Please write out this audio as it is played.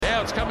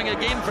Now it's coming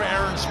again for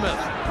Aaron Smith.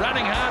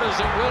 Running hard as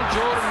it will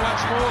Jordan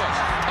once more.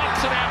 Pops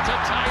it out to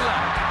Taylor.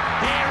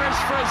 Here is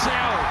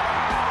Frizzell.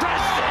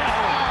 Frizzell!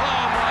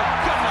 Oh my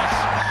goodness!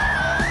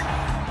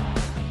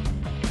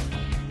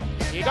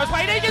 Here goes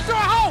Wayne Egan through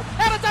a hole.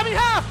 Out of dummy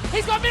half.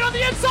 He's got men on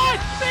the inside.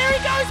 There he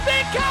goes,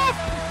 Metcalf.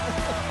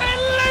 And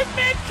Luke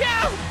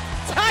Metcalf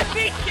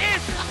taking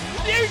it.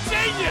 New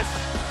genius.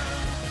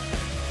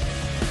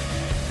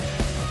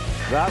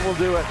 That will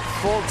do it.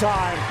 Full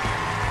time.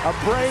 A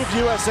brave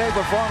USA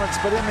performance,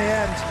 but in the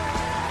end,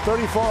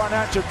 34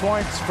 unanswered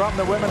points from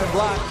the women in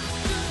black.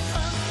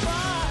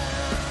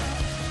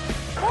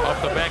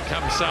 Off the back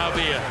comes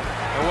Savia.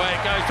 Away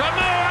it goes from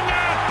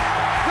Mo'unga.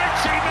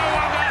 Richie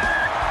Mo'unga.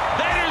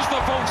 That is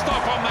the full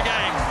stop on the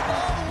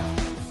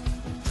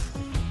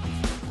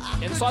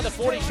game. Inside the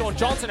 40, Sean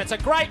Johnson. It's a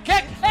great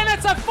kick, and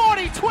it's a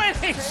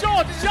 40-20,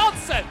 Sean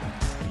Johnson.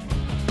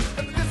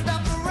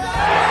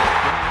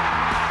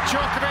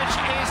 Djokovic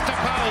is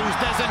deposed.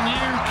 There's a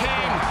new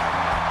king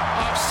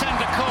of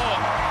centre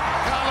court,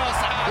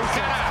 Carlos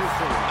Alcaraz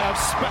of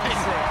Spain.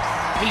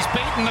 He's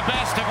beaten the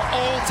best of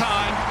all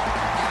time.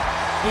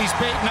 He's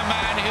beaten a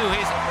man who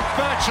is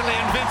virtually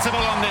invincible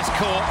on this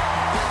court.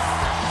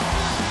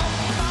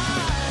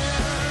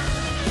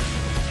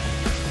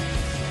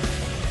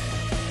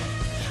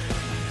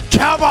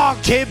 Come on,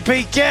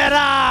 Kempy, get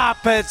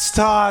up! It's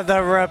time to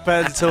rip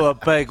into a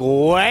big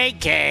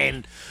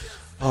weekend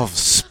of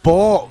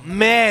sport.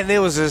 Man, there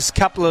was this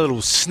couple of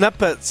little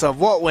snippets of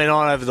what went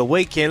on over the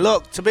weekend.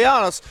 Look, to be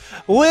honest,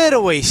 where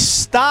do we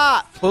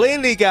start?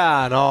 Plenty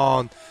going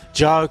on.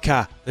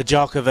 The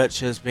Djokovic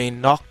has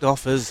been knocked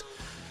off his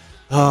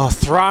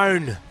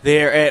throne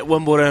there at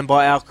Wimbledon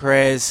by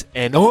Alcaraz,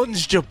 and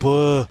Ons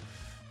Jabeur,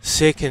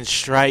 second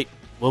straight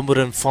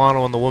Wimbledon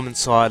final on the women's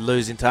side,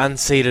 losing to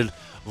unseeded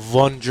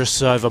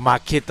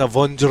Marketa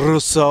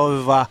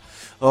Vondrousova.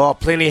 Oh,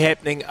 plenty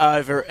happening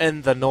over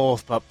in the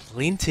north, but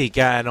plenty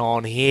going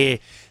on here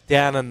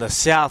down in the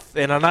south.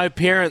 And I know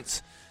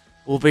parents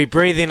will be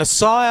breathing a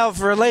sigh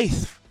of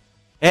relief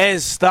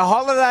as the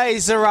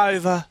holidays are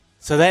over.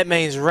 So that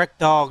means Rick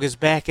Dog is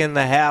back in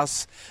the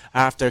house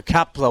after a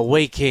couple of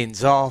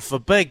weekends off. A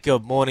big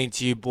good morning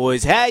to you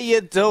boys. How you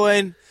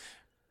doing,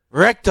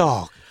 Rick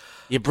Dog?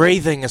 You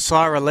breathing a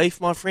sigh of relief,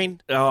 my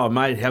friend? Oh,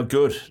 mate, how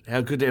good!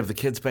 How good to have the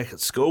kids back at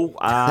school.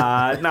 We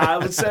had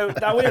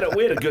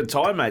a good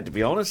time, mate. To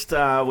be honest,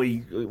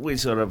 we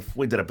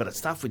did a bit of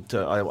stuff.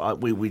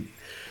 We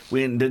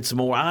went and did some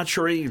more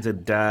archery.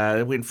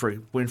 Went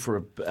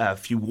for a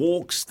few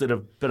walks. Did a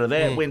bit of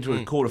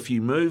that. Caught a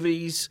few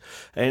movies,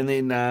 and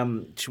then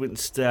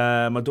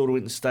my daughter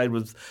went and stayed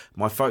with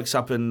my folks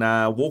up in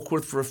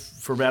Warkworth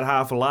for about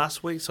half of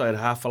last week. So I had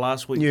half of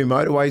last week. New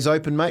motorways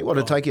open, mate. What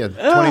did it take you?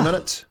 20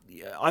 minutes.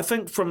 I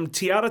think from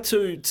Te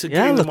Aratu to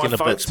getting to my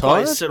folks'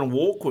 place in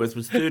Warkworth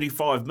was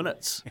 35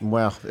 minutes.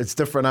 Wow, it's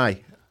different, eh?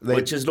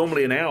 Which is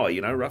normally an hour,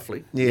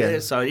 roughly. Yeah.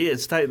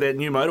 That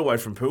new motorway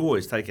from Puhoi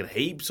is taking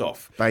heaps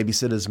off.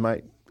 Babysitters,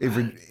 mate.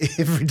 Every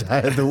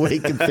day of the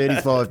week in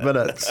 35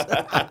 minutes. And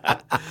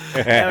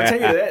I'll tell you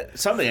that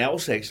something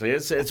else actually.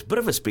 It's a bit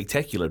of a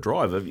spectacular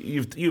drive.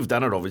 You've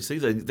done it obviously.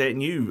 That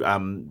new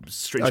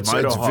stretch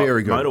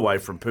motorway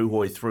from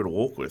Puhoi through to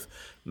Warkworth.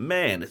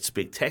 Man, it's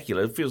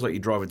spectacular. It feels like you're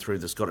driving through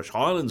the Scottish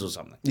Highlands or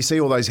something. You see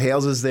all those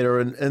houses that are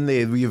in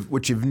there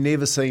which you've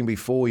never seen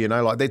before,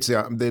 Like, that's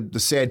the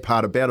sad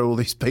part about it. All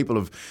these people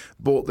have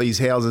bought these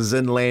houses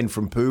inland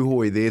from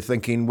Puhoi there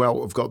thinking,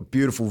 well, I've got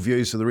beautiful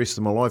views for the rest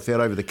of my life out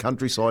over the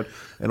countryside,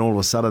 and all of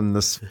a sudden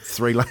this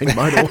 3-lane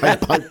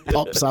motorway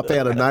pops up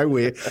out of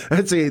nowhere.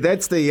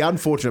 That's the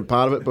unfortunate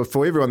part of it. But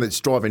for everyone that's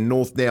driving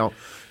north now,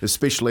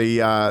 especially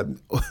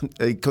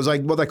because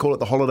what they call it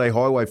the holiday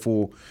highway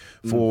for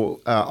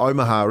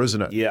Omaha,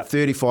 isn't it? Yeah.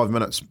 35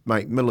 minutes,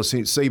 mate, middle of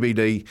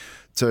CBD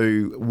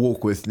to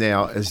Warkworth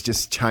now has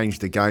just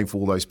changed the game for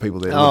all those people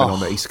that are living on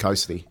the east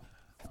coast there.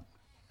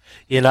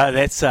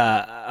 That's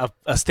a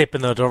step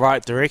in the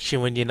right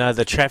direction when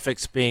the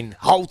traffic's been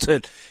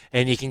halted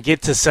and you can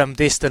get to some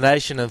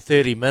destination in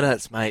 30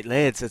 minutes, mate.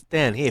 Lads, it's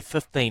down here,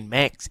 15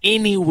 max,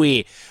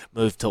 anywhere.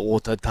 Move to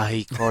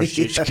Otautahi,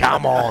 Christchurch,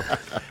 come on.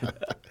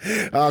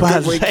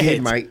 Good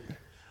weekend, mate.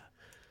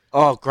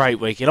 Oh, great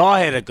weekend.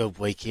 I had a good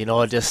weekend.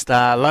 I just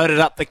loaded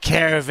up the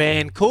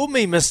caravan. Call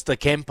me Mr.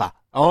 Kemper.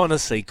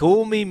 Honestly,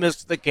 call me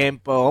Mr.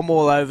 Kemper. I'm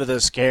all over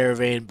this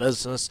caravan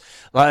business.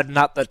 Loading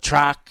up the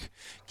truck,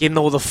 getting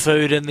all the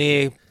food in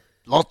there,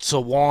 lots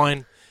of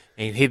wine,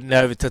 and heading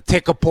over to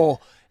Tekapo.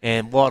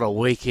 And what a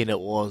weekend it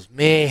was.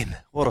 Man,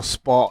 what a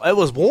spot. It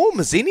was warm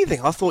as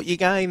anything. I thought you're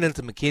going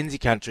into Mackenzie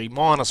country,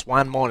 -1,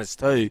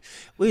 -2.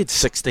 We had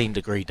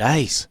 16-degree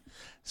days.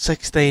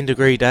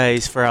 16-degree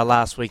days for our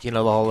last weekend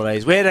of the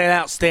holidays. We had an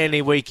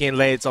outstanding weekend,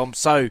 lads. I'm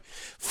so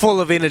full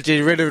of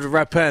energy, ready to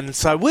rip in.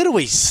 So where do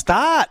we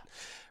start,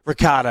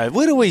 Ricardo?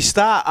 Where do we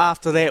start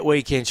after that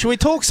weekend? Should we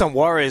talk some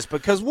Warriors?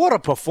 Because what a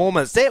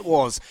performance that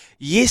was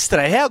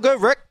yesterday. How good,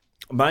 Rick?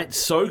 Mate,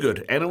 so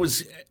good. And it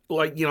was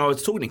like, I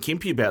was talking to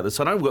Kempy about this.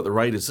 I know we've got the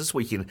Raiders this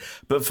weekend,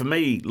 but for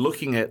me,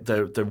 looking at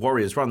the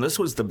Warriors run, this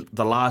was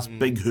the last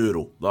big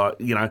hurdle. Like,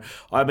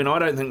 I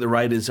don't think the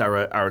Raiders are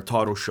a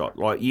title shot.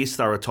 Like, yes,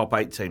 they're a top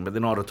 8 team, but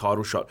they're not a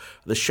title shot.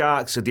 The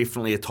Sharks are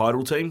definitely a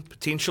title team,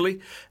 potentially.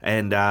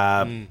 And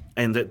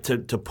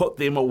to put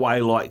them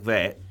away like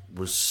that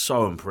was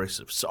so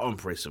impressive.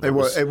 It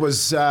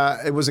was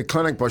a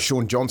clinic by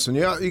Sean Johnson.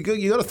 Yeah, you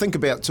got to think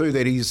about too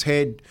that he's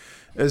had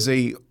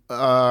Izzy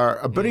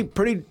a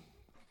pretty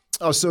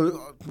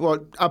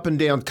up and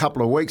down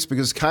couple of weeks,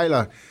 because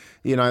Kayla,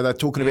 they're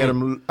talking about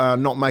him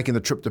not making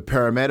the trip to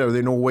Parramatta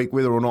then all week,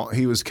 whether or not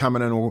he was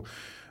coming in or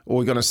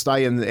going to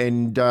stay in.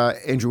 And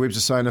Andrew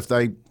Webster saying if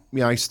they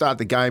start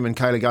the game and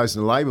Kayla goes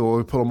into labour,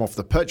 we'll pull him off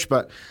the pitch.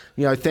 But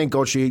thank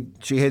God she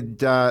had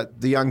the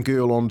young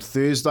girl on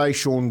Thursday.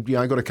 Sean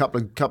got a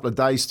couple of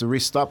days to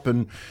rest up,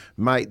 and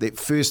mate, that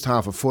first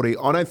half of footy,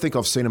 I don't think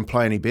I've seen him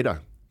play any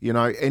better.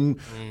 And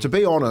to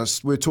be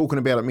honest, we were talking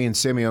about it, me and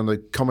Sammy, on the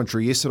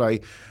commentary yesterday.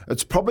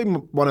 It's probably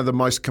one of the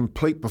most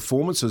complete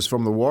performances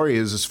from the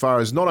Warriors, as far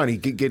as not only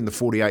getting the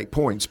 48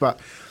 points, but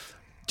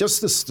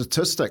just the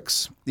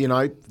statistics. They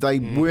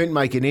weren't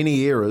making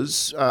any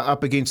errors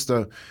up against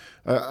a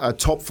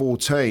top 4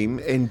 team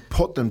and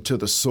put them to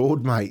the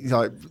sword, mate.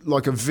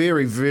 Like a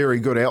very, very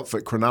good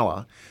outfit,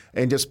 Cronulla,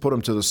 and just put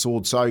them to the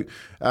sword. So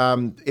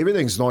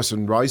everything's nice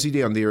and rosy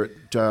down there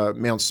at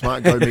Mount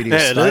Smart Go Media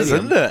Stadium. It is,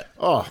 isn't it?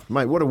 Oh,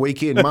 mate, what a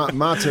weekend.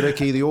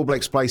 Matariki, the All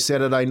Blacks play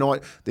Saturday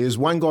night. There's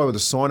one guy with a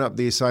sign up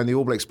there saying the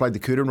All Blacks played the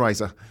curtain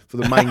raiser for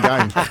the main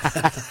game.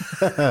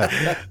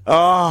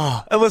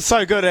 Oh, it was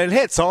so good. And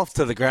hats off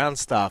to the ground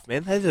staff,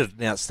 man. They did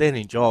an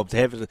outstanding job to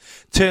have it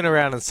turn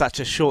around in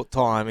such a short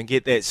time and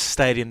get that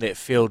stadium, that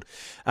field,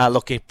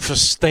 looking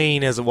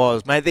pristine as it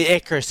was. Mate, the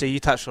accuracy, you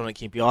touched on it,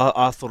 Kempy,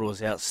 I thought it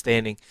was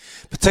outstanding.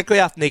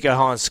 Particularly after Nico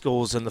Hines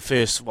scores in the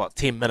first,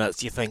 10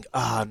 minutes, you think,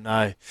 oh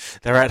no,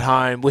 they're at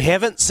home. We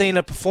haven't seen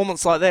a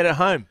performance like that at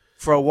home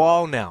for a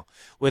while now,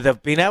 where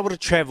they've been able to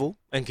travel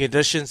in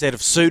conditions that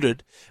have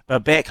suited,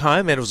 but back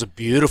home, and it was a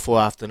beautiful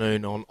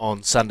afternoon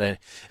on Sunday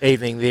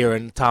evening there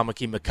in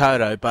Tamaki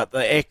Makaurau, but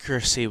the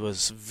accuracy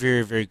was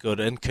very, very good,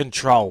 and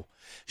control.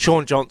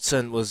 Sean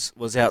Johnson was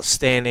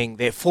outstanding,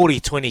 that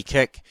 40-20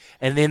 kick,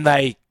 and then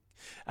they,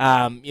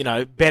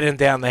 battened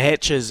down the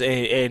hatches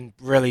and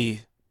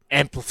really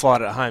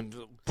amplified it home,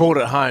 brought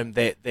it home,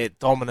 that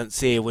dominance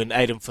there when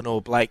Aidan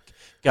Whanua-Blake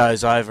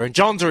goes over. And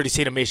John's already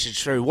sent a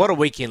message through. What a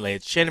weekend,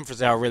 lads. Shannon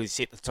Frizzell really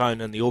set the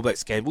tone in the All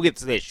Blacks game. We'll get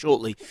to that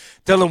shortly.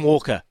 Dylan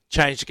Walker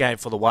changed the game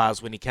for the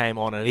Wales when he came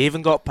on, and he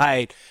even got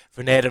paid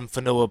for an Aidan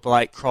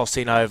Whanua-Blake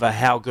crossing over.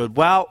 How good?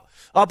 Well,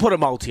 I'll put a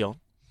multi on.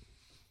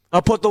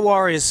 I'll put the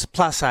Warriors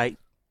 +8.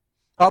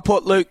 I'll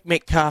put Luke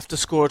Metcalf to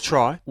score a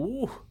try.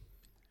 Ooh.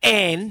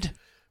 And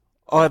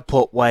I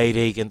put Wade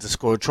Egan to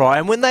score a try.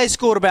 And when they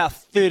scored about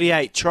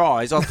 38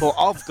 tries, I thought,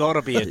 I've got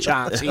to be a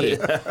chance here.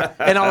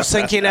 And I was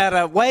thinking out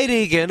of Wade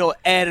Egan or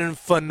Aidan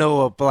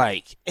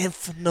Whanua-Blake. And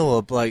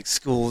Whanua-Blake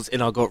scores,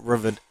 and I got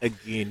rivered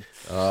again.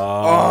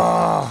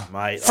 Oh,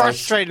 mate.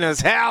 Frustrating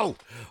as hell.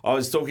 I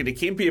was talking to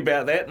Kempy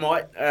about that,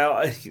 mate.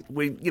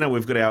 We've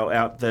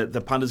got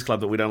the punters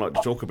club that we don't like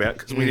to talk about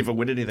because we never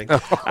win anything.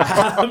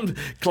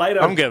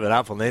 Clado, I'm giving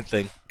up on that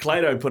thing.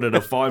 Clado put in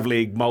a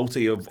 5-leg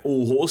multi of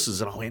all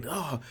horses, and I went,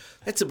 oh,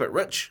 that's a bit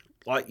rich.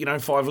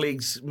 5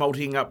 legs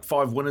multiing up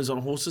 5 winners on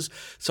horses.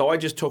 So I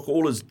just took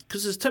all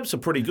because his tips are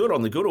pretty good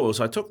on the good horse.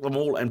 I took them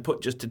all and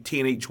put just a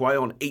 10 each way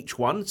on each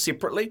one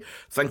separately,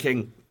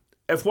 thinking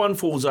if one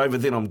falls over,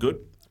 then I'm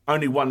good.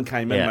 Only one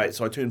came in, mate,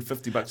 so I turned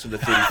 $50 into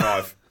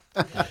 35.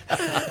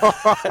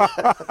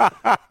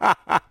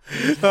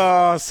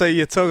 Oh, so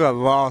you took a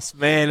loss,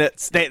 man.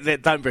 It's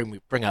that don't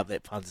bring up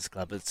that punters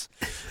club. It's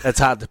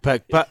hard to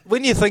pick. But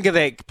when you think of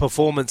that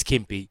performance,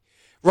 Kempy,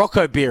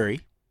 Rocco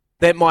Berry,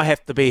 that might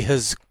have to be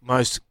his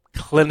most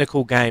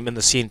clinical game in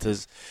the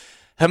centres.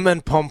 Him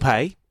and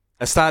Pompey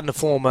are starting to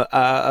form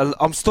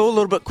I'm still a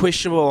little bit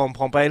questionable on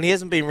Pompey, and he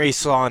hasn't been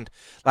re-signed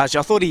last year.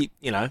 I thought he,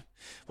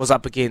 was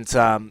up against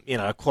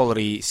a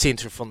quality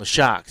centre from the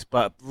Sharks,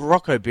 but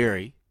Rocco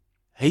Berry,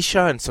 he's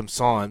shown some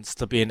signs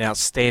to be an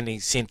outstanding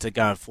centre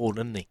going forward,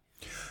 isn't he?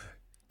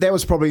 That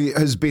was probably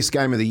his best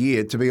game of the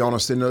year, to be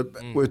honest. And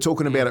we were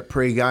talking about it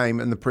pre-game,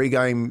 and the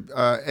pre-game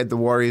at the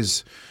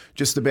Warriors,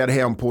 just about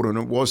how important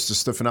it was to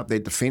stiffen up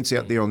that defence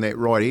out there on that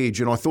right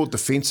edge. And I thought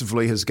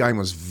defensively his game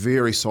was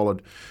very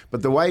solid.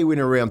 But the way he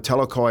went around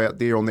Talakai out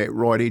there on that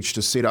right edge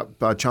to set up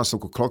Chancellor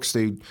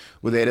Clockstead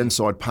with that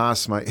inside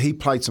pass, mate, he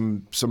played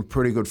some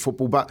pretty good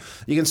football. But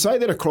you can say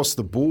that across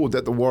the board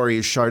that the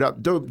Warriors showed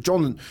up.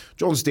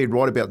 John's dead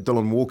right about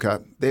Dylan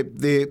Walker.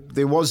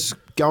 There was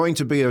going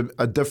to be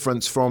a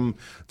difference from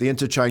the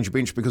interchange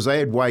bench because they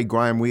had Wade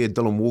Graham, we had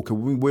Dylan Walker.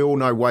 We all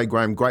know Wade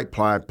Graham, great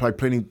player, played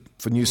plenty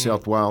for New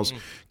South Wales,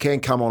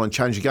 can come on and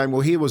change the game. Well,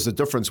 here was the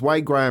difference.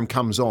 Wade Graham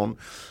comes on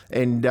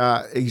and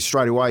he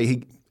straight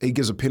away, he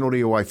gives a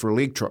penalty away for a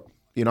leg trip.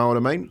 You know what I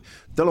mean?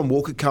 Dylan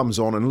Walker comes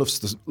on and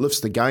lifts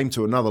the game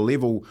to another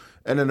level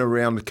in and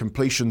around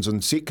completions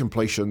and set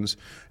completions,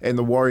 and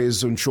the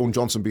Warriors and Sean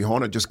Johnson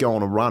behind it just go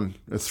on a run.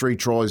 3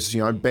 tries,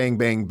 bang,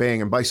 bang,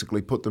 bang, and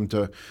basically put them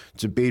to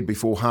bed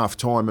before half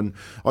time. And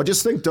I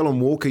just think Dylan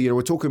Walker,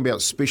 we're talking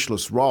about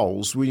specialist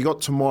roles. When you got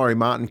Tamari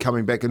Martin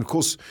coming back, and of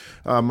course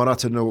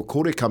Marata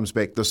Nuakore comes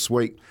back this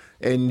week,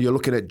 and you're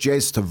looking at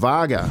Jazz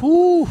Tavaga.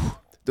 Ooh.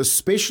 The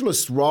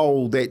specialist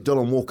role that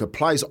Dylan Walker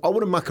plays, I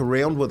wouldn't muck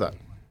around with it.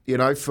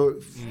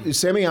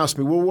 Sammy asked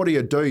me, well, what do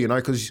you do?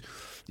 Because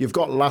you've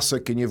got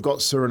Lussick and you've got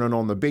Sirinen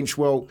on the bench.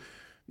 Well,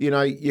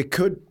 you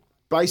could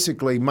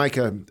basically make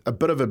a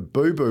bit of a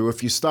boo-boo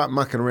if you start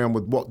mucking around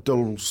with what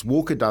Dylan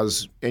Walker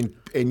does and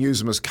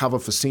use him as cover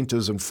for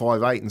centres and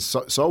 5'8" and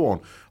so on.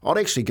 I'd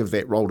actually give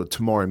that role to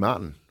Tamari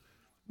Martin.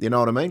 You know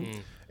what I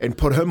mean? And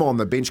put him on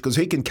the bench because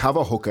he can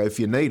cover hooker if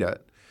you need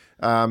it.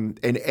 And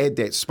add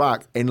that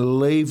spark and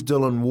leave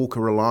Dylan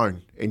Walker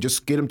alone and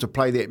just get him to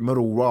play that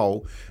middle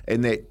role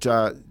and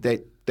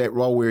that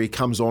role where he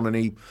comes on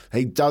and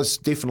he does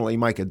definitely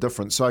make a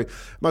difference. So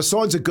my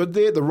signs are good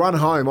there. The run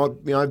home,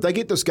 if they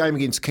get this game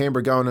against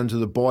Canberra going into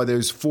the bye,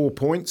 there's 4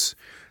 points,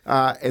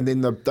 and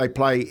then they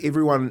play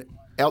everyone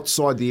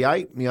outside the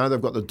 8.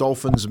 They've got the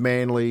Dolphins,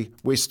 Manly,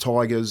 West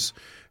Tigers,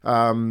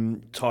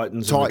 Titans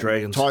and the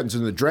Dragons. Titans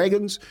and the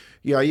Dragons.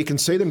 You can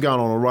see them going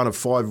on a run of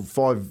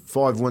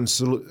five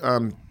wins,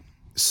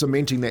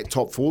 cementing that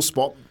top 4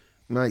 spot.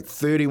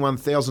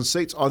 31,000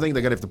 seats. I think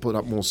they're going to have to put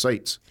up more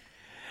seats.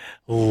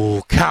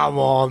 Oh, come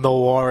on, the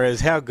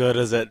Warriors. How good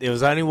is it? There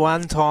was only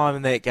one time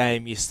in that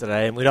game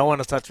yesterday, and we don't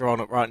want to touch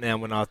on it right now.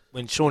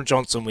 When Sean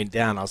Johnson went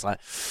down, I was like,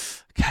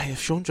 okay,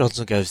 if Sean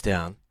Johnson goes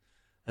down,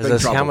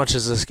 how much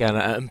is this going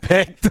to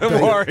impact the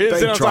Warriors?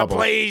 Big And I was trouble.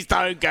 like, please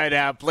don't go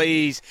down.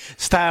 Please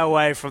stay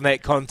away from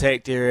that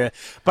contact area.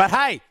 But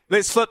hey,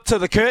 let's flip to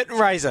the curtain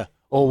raiser.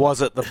 Or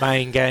was it the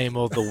main game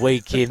of the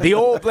weekend? The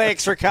All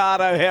Blacks,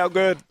 Ricardo, how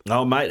good?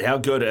 Oh, mate, how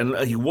good.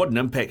 And what an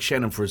impact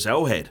Shannon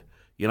Frizzell had.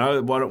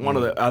 One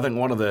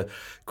of the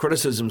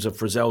criticisms of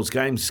Frizzell's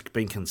games has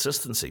been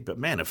consistency. But,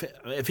 man,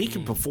 if he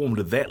can perform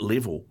to that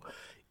level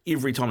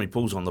every time he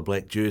pulls on the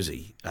black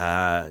jersey,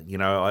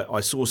 I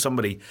saw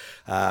somebody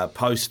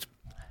post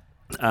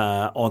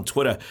on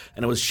Twitter,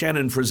 and it was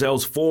Shannon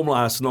Frizzell's form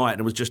last night,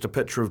 and it was just a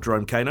picture of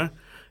Jerome Kano.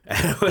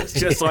 And it was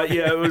just like,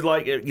 it was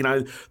like,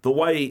 the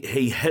way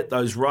he hit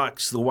those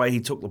rucks, the way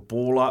he took the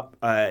ball up,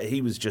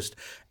 he was just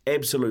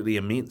absolutely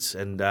immense.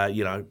 And,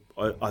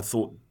 I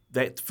thought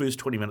that first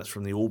 20 minutes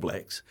from the All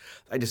Blacks,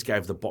 they just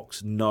gave the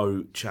Box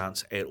no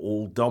chance at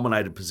all.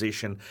 Dominated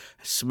possession,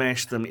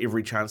 smashed them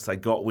every chance they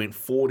got, went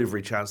forward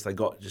every chance they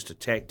got, just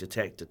attacked.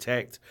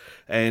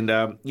 And,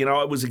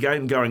 it was a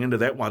game going into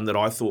that one that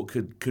I thought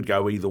could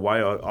go either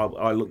way.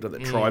 I looked at the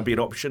try bet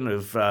option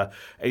of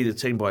either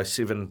team by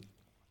 7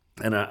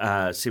 and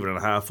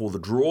 7.5 or the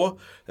draw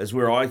is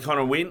where I kind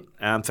of went,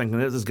 thinking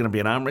this is going to be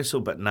an arm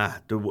wrestle, but nah,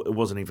 it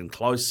wasn't even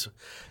close.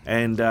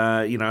 And,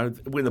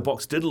 when the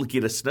Box did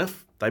get a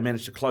sniff, they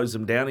managed to close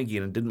them down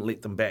again and didn't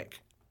let them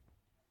back.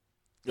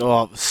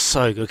 Oh,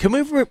 so good. Can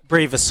we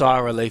breathe a sigh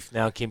of relief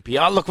now,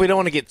 Kempy? Oh, look, we don't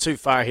want to get too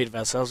far ahead of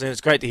ourselves, and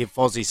it's great to hear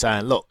Fozzie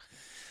saying, look,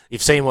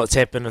 you've seen what's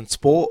happened in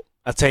sport.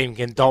 A team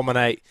can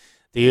dominate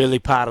the early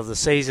part of the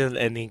season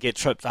and then get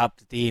tripped up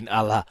at the end,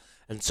 a la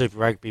in Super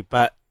Rugby.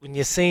 But when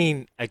you're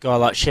seeing a guy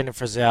like Shannon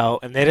Frizzell,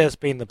 and that has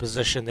been the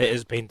position that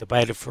has been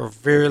debated for a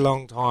very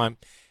long time,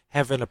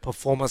 having a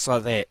performance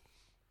like that,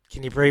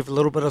 can you breathe a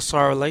little bit of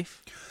sigh of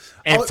relief?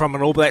 And from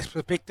an All Blacks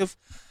perspective?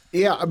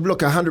 Yeah, look,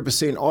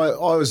 100%.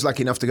 I was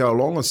lucky enough to go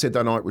along on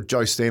Saturday night with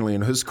Joe Stanley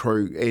and his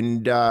crew.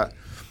 And,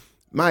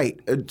 mate,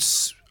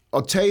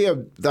 I'll tell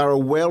you, they're a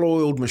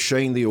well-oiled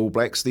machine, the All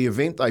Blacks. The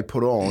event they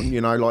put on,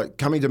 like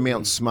coming to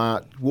Mount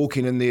Smart,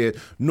 walking in there,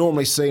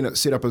 normally seeing it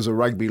set up as a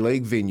rugby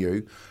league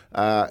venue,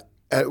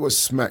 it was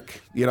smick.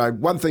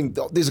 One thing,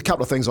 there's a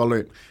couple of things I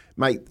learnt.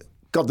 Mate,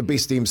 got the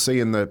best MC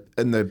in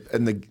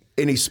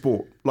any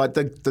sport. Like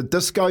the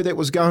disco that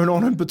was going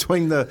on in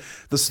between the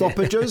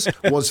stoppages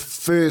was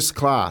first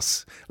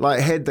class. Like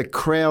had the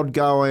crowd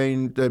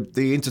going,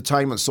 the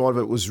entertainment side of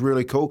it was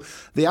really cool.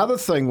 The other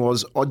thing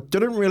was I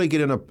didn't really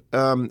get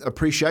an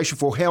appreciation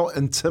for how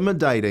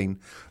intimidating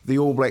the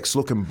All Blacks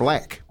look in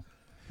black.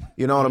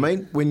 You know what I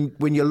mean?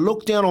 When you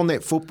look down on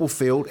that football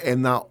field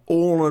and they're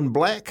all in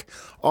black,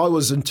 I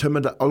was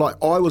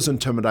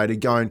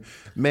intimidated going,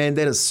 man,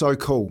 that is so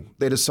cool.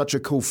 That is such a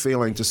cool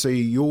feeling to see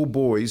your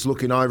boys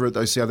looking over at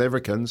those South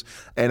Africans,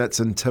 and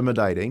it's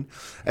intimidating.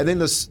 And then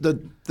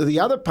the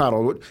other part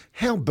of it,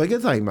 how big are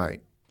they, mate?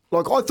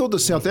 Like, I thought the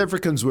South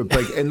Africans were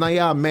big, and they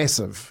are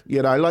massive,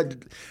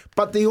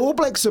 but the All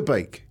Blacks are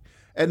big.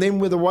 And then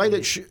with the way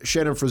that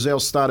Shannon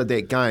Frizzell started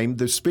that game,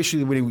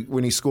 especially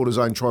when he scored his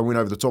own try and went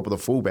over the top of the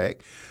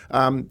fullback,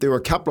 there were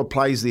a couple of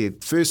plays there.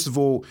 First of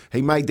all,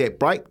 he made that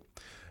break.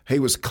 He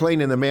was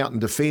cleaning them out in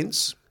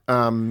defence.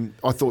 I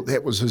thought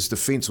that was his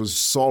defence was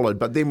solid.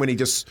 But then when he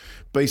just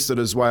beasted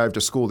his way over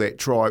to score that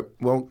try,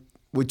 well,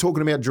 we're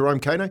talking about Jerome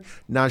Kano.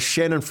 No,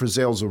 Shannon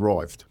Frizzell's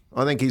arrived.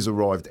 I think he's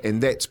arrived,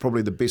 and that's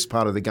probably the best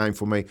part of the game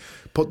for me.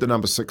 Put the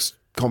number 6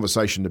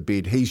 conversation to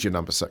bed. He's your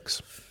number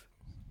 6.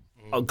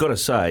 I've got to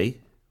say,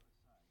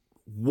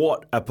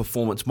 what a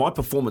performance. My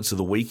performance of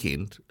the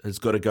weekend has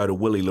got to go to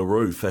Willie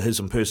LaRue for his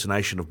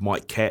impersonation of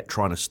Mike Catt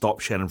trying to stop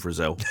Shannon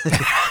Frizzell.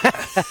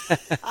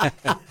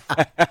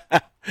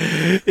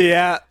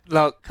 Yeah,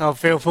 look, I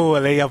feel for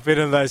Willie. I've been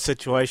in those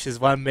situations.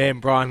 One man,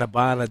 Brian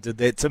Abana, did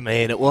that to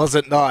me, and it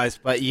wasn't nice.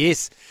 But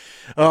yes,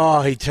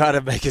 he tried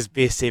to make his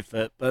best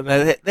effort. But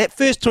no, that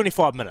first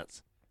 25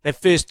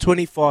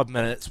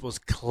 minutes was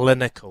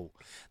clinical.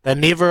 They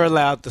never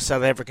allowed the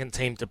South African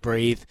team to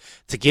breathe,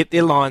 to get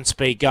their line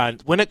speed going.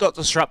 When it got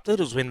disrupted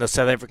was when the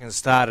South Africans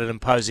started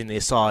imposing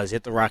their size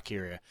at the ruck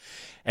area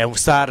and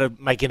started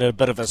making it a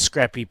bit of a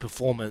scrappy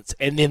performance.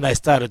 And then they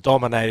started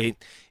dominating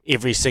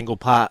every single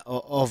part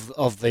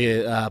of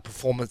the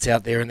performance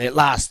out there in that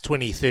last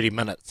 20, 30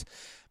 minutes.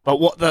 But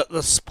what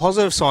the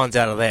positive signs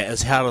out of that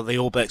is how the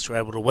All Blacks were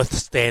able to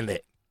withstand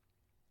that.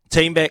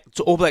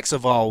 All Blacks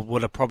of old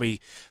would have probably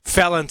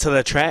fell into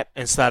the trap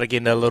and started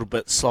getting a little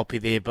bit sloppy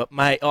there. But,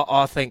 mate,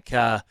 I think,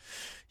 I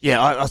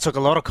took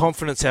a lot of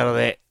confidence out of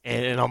that,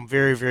 and I'm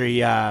very,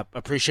 very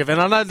appreciative.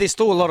 And I know there's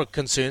still a lot of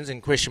concerns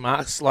and question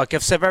marks. Like,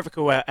 if South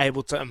Africa were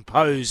able to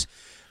impose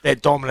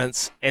that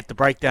dominance at the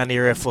breakdown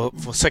area for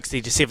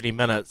 60 to 70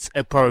 minutes,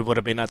 it probably would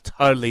have been a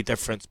totally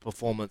different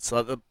performance.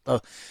 Like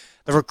the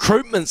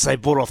recruitments they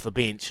brought off the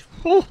bench,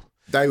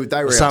 They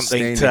were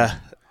something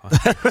outstanding.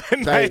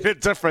 They made a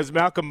difference.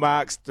 Malcolm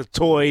Marx, the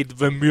Toyd,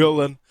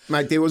 Vermeulen.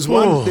 Mate, there was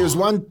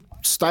one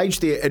stage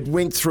there. It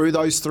went through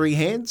those 3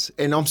 hands,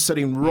 and I'm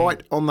sitting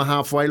right on the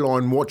halfway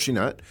line watching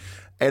it,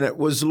 and it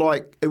was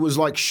like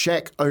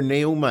Shaq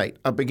O'Neal, mate,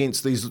 up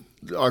against these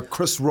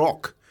Chris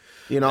Rock.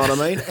 You know what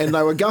I mean? And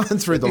they were going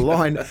through the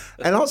line,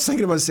 and I was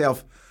thinking to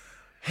myself,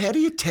 how do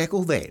you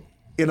tackle that?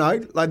 You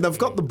know, like they've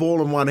got the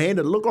ball in one hand.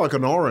 It looked like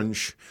an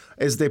orange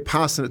as they're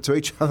passing it to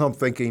each other. I'm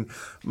thinking,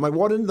 mate,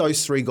 why didn't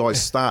those 3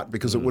 guys start?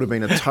 Because it would have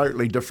been a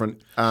totally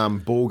different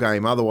ball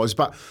game otherwise.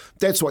 But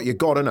that's what you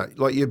got, isn't it?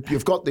 Like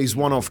you've got these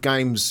one-off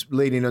games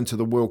leading into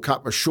the World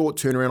Cup, a short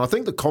turnaround. I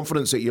think the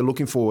confidence that you're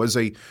looking for is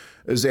that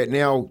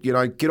now, you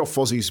know, get off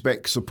Fozzie's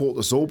back, support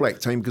this All Black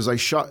team, because they've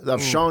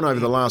shown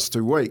over the last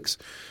 2 weeks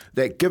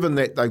that given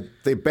that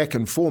they're back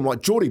in form,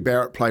 like Geordie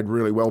Barrett played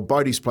really well,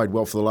 Bodie's played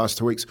well for the last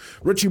 2 weeks.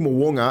 Richie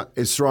Mwonga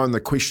is throwing the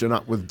question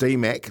up with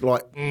D-Mac.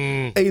 Like,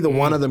 either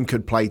one of them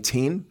could play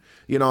 10,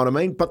 you know what I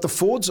mean? But the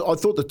forwards, I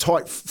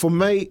thought for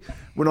me,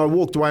 when I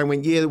walked away and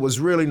went, yeah, it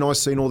was really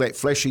nice seeing all that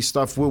flashy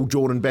stuff, Will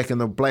Jordan back in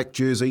the black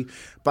jersey,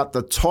 but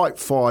the tight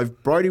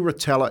 5, Brodie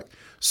Retallick,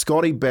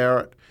 Scotty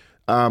Barrett,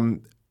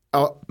 mate,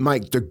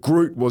 de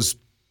Groot was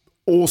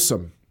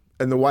awesome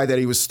in the way that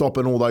he was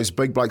stopping all those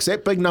big blokes.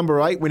 That big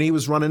number 8, when he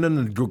was running in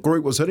and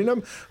Groot was hitting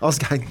him, I was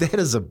going, that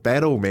is a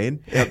battle, man,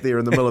 out there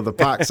in the middle of the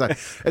park. So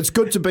it's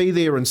good to be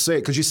there and see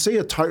it, because you see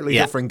a totally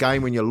different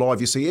game when you're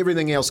live. You see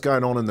everything else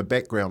going on in the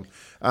background.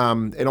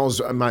 And I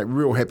was, mate,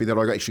 real happy that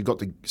I actually got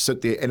to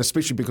sit there, and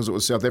especially because it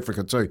was South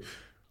Africa too.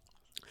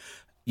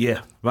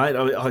 Yeah, mate,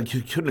 I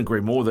couldn't agree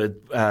more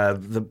that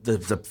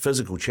the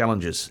physical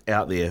challenges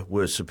out there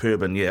were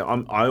superb. And, yeah,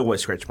 I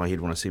always scratch my head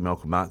when I see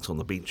Malcolm Marx on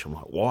the bench. I'm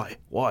like, why?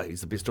 Why?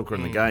 He's the best hooker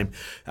in the game.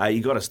 You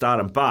got to start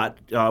him. But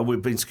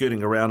we've been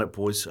skirting around it,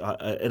 boys.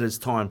 It is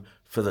time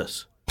for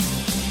this.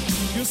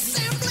 You're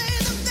simply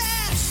the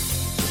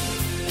best.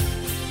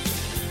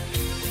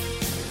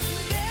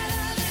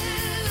 Better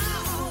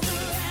than all the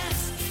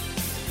rest.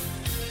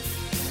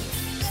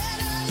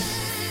 Better than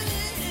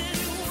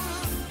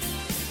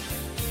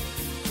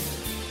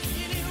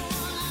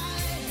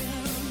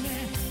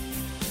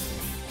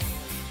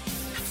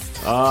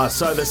anyone.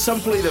 So the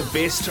Simply the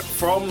Best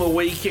from the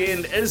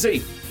weekend. Izzy,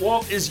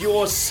 what is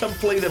your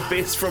Simply the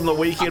Best from the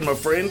weekend, my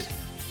friend?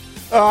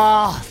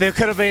 There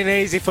could have been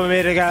easy for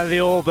me to go to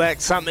the All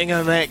Blacks, something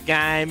in that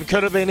game. It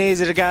could have been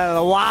easy to go to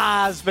the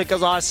Waz,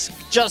 because I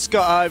just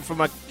got home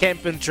from a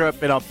camping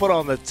trip and I put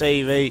on the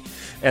TV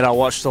and I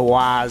watched the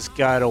Waz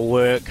go to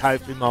work,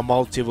 hoping my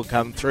multi will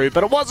come through.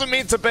 But it wasn't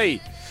meant to be.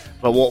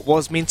 But what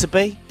was meant to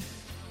be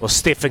was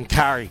Stephen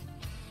Curry.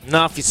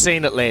 Know if you've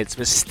seen it, lads,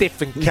 but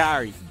Stephen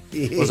Curry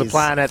was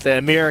playing at the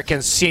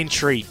American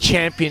Century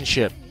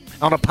Championship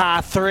on a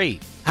par 3,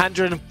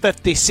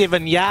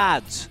 157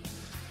 yards.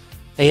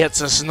 He hits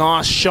this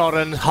nice shot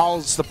and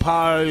holds the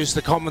pose.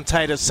 The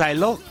commentators say,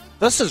 look,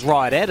 this is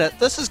right at it.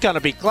 This is going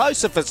to be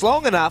close if it's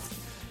long enough.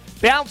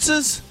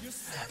 Bounces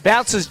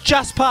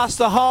just past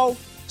the hole,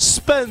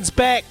 spins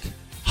back,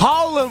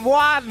 hole in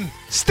one.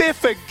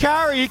 Stephen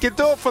Curry, he can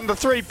do it from the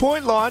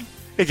 3-point line.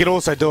 He can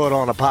also do it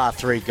on a par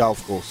 3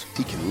 golf course.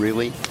 He can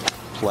really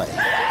play.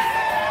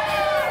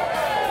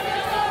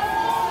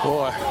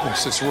 Boy,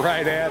 this is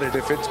right at it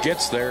if it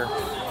gets there.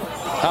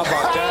 How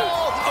about that?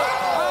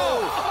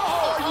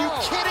 Are you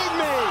kidding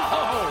me?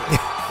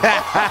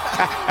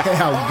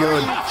 How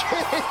good.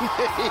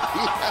 Are you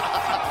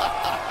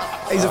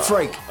kidding me? He's a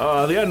freak.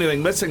 The only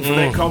thing missing from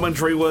that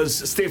commentary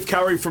was Steph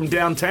Curry from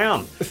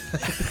downtown.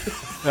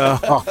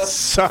 Oh,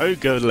 so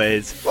good,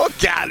 lads. What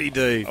can't he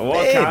do?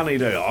 What can he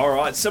do? All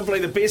right, simply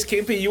the best,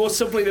 Kempy. You're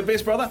simply the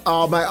best, brother.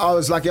 Oh, mate, I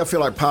was lucky. I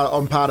feel like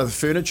I'm part of the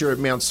furniture at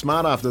Mount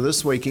Smart after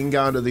this weekend,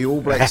 going to the All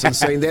Blacks and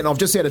seeing that. And I've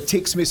just had a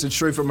text message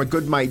through from a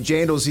good mate,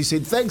 Jandals. He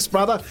said, thanks,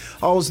 brother.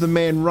 I was the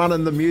man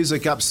running the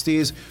music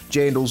upstairs.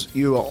 Jandals,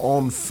 you are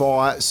on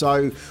fire.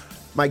 So,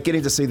 mate,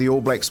 getting to see the All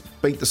Blacks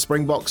beat the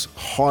Springboks,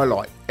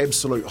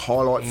 absolute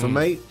highlight for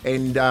me.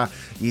 And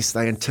yes,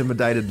 they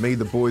intimidated me,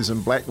 the boys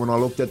in black, when I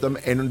looked at them.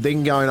 And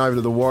then going over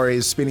to the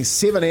Warriors, spending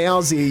 7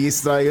 hours here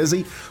yesterday,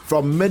 Izzy,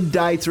 from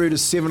midday through to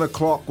 7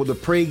 o'clock with the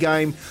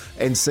pre-game,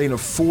 and seeing a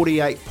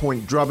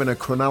 48-point drub in a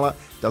Cronulla.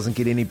 Doesn't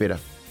get any better.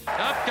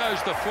 Up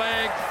goes the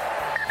flag,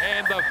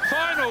 and the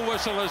final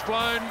whistle is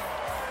blown,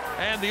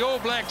 and the All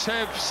Blacks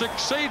have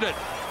succeeded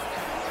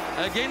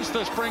against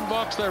the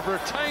Springboks. They've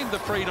retained the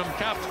Freedom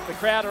Cup. The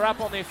crowd are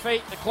up on their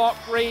feet. The clock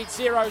reads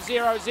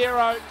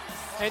 0-0-0.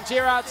 And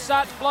Gerard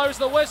Sutton blows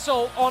the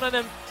whistle on an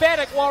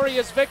emphatic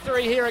Warriors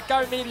victory here at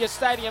Go Media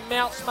Stadium,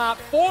 Mount Smart.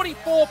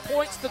 44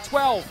 points to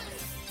 12.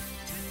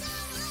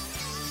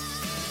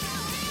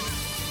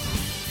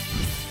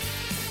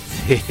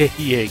 There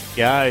you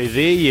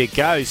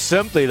go.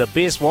 Simply the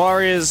best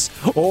Warriors.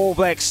 All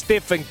Blacks,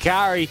 Stephen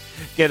Curry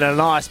get a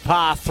nice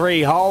par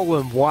 3 hole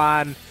in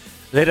one.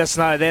 Let us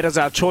know. That is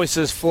our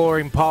Choices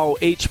Flooring poll.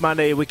 Each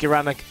Monday we can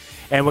run it,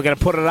 and we're going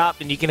to put it up,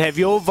 and you can have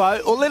your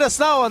vote. Or let us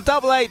know on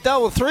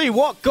 8833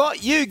 what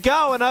got you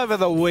going over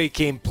the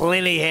weekend.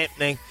 Plenty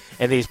happening,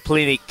 and there's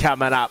plenty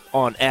coming up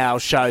on our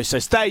show. So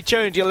stay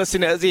tuned. You're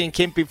listening to Izzy and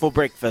Kempy for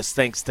breakfast,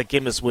 thanks to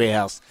Chemist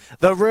Warehouse,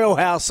 the real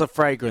house of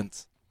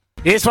fragrance.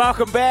 Yes,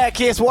 welcome back.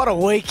 Yes, what a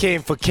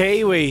weekend for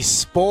Kiwi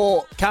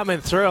sport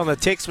coming through on the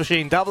text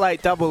machine,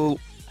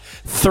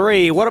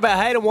 8833. What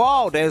about Hayden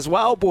Wild as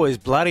well, boys?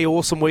 Bloody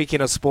awesome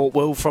weekend of sport.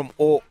 Will from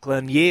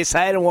Auckland. Yes,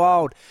 Hayden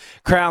Wild,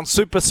 crowned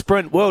Super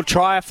Sprint World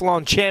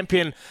Triathlon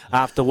Champion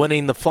after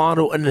winning the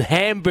final in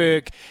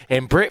Hamburg.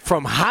 And Brett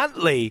from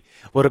Huntly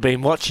would have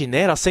been watching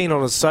that. I've seen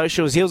on his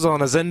socials. He was on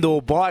his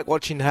indoor bike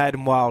watching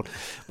Hayden Wild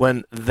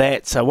win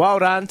that. So well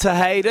done to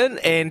Hayden.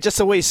 And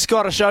just a wee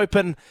Scottish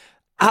Open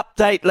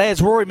update,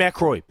 lads. Rory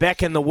McIlroy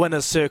back in the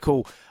winner's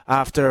circle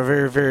after a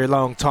very, very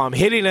long time.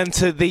 Heading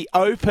into the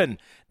Open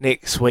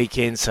next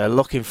weekend, so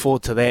looking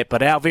forward to that.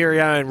 But our very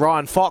own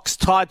Ryan Fox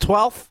tied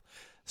 12th,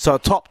 so a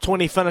top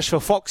 20 finish for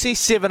Foxy,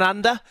 7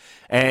 under,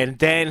 and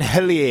Dan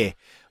Hillier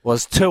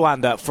was 2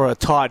 under for a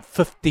tied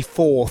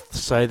 54th,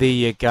 so there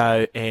you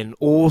go. And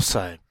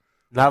also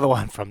another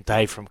one from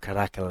Dave from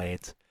Karaka,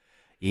 lads.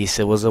 Yes,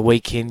 it was a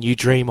weekend you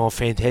dream of.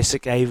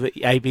 Fantastic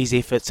AB's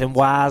efforts and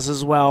Waz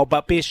as well.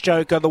 But best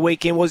joke of the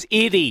weekend was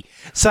Eddie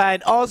saying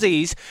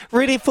Aussies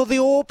ready for the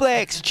All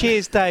Blacks.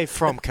 Cheers, Dave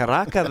from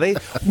Karaka.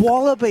 The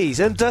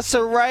Wallabies in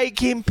disarray,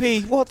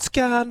 Kempy. What's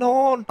going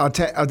on?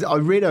 I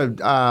read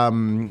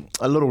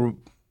a little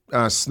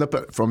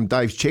snippet from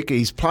Dave's checker.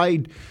 He's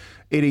played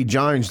Eddie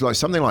Jones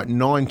something like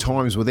 9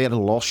 times without a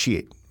loss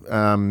yet.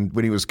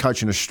 When he was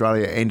coaching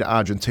Australia and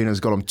Argentina, has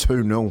got him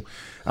 2-0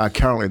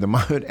 currently at the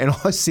moment. And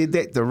I said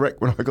that to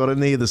Rick when I got in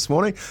there this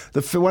morning.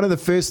 One of the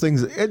first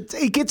things,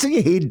 he gets in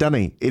your head, doesn't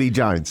he, Eddie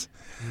Jones?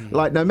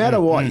 Like, no matter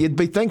what, you'd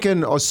be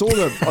thinking, I saw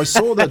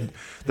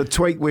the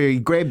tweet where he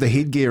grabbed the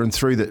headgear and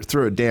threw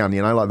it down,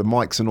 like the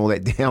mics and all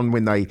that down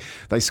when they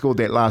scored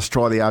that last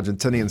try, the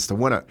Argentinians, to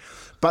win it.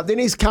 But then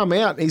he's come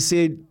out and he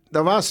said,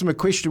 they've asked him a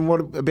question, what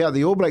about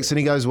the All Blacks? And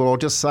he goes, well, I'll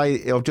just say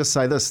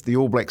this, the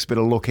All Blacks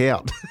better look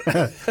out.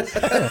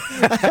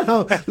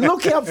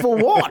 Look out for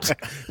what?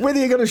 Whether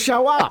you're going to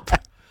show up.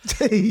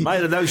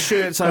 Mate, those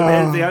shirts,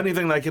 the only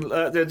thing they can,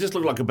 they just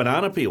look like a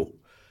banana peel.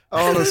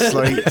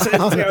 Honestly. It's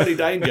the only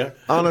danger.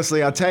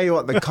 Honestly, I tell you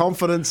what, the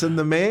confidence in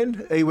the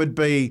man, he would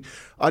be...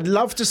 I'd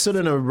love to sit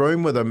in a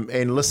room with him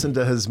and listen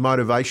to his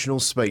motivational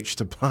speech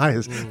to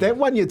players. That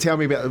one you tell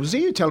me about, was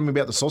it you telling me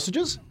about the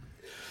sausages?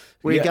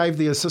 Where he gave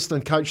the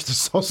assistant coach the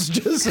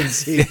sausages and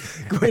said,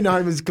 went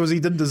home because he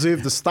didn't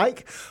deserve the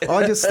steak.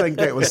 I just think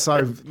that was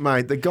so,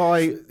 mate, the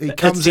guy, he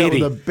comes out with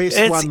the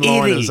best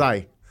one-liners,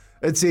 eh?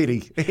 It's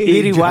Eddie.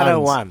 Eddie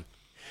 101.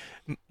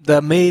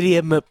 The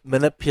media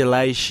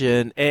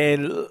manipulation,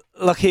 and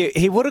look,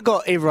 he would have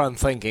got everyone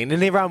thinking,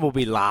 and everyone will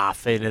be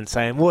laughing and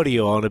saying, what are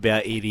you on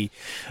about, Eddie?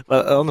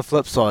 But on the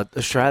flip side,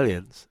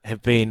 Australians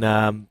have been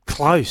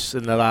close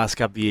in the last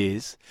couple of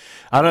years.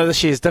 I know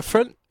this year's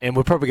different, and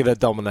we're probably going to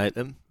dominate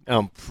them.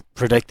 I'm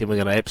predicting we're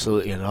going to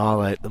absolutely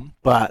annihilate them.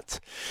 But,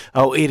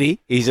 Eddie,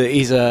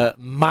 he's a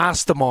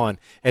mastermind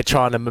at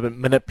trying to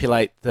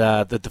manipulate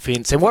the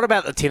defence. And what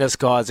about the tennis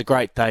guys? A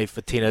great day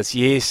for tennis.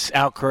 Yes,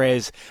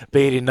 Alcaraz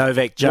beating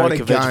Novak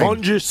Djokovic.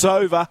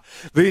 Vondrousova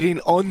beating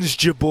Ons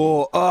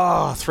Jabeur.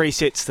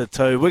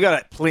 3-2. We've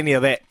got plenty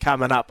of that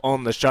coming up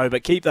on the show.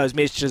 But keep those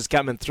messages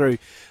coming through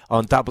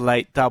on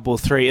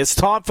 8833. It's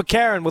time for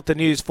Karen with the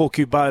news for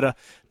Kubota.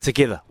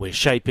 Together, we're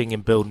shaping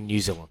and building New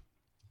Zealand.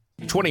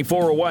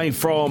 24 away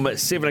from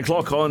 7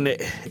 o'clock on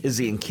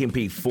Izzy and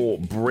Kempy for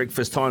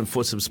breakfast. Time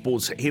for some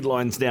sports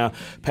headlines now.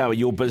 Power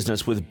your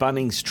business with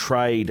Bunnings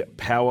Trade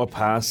Power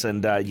Pass.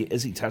 And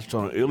Izzy touched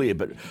on it earlier,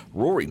 but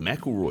Rory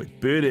McIlroy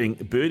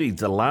birdied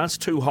the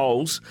last 2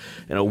 holes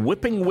in a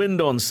whipping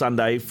wind on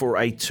Sunday for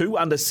a 2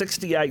 under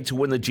 68 to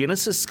win the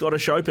Genesis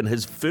Scottish Open,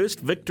 his first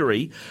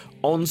victory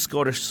on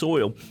Scottish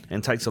soil,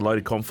 and takes a load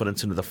of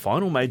confidence into the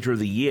final major of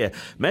the year.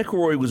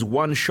 McIlroy was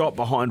 1 shot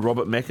behind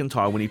Robert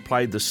McIntyre when he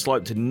played the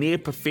slope to near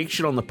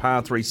perfection on the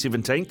par 3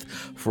 17th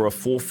for a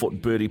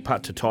 4-foot birdie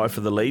putt to tie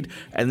for the lead,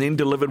 and then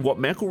delivered what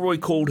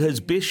McIlroy called his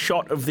best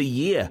shot of the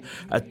year,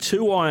 a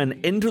 2-iron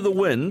into the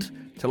wind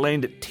to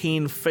land at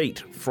 10 feet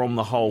from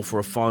the hole for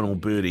a final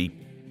birdie.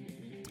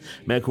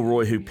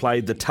 McIlroy, who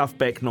played the tough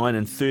back 9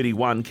 and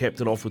 31,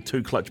 capped it off with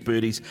 2 clutch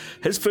birdies.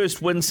 His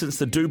first win since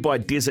the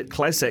Dubai Desert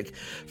Classic.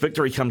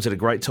 Victory comes at a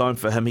great time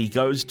for him. He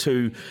goes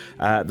to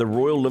the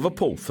Royal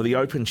Liverpool for the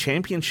Open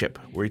Championship,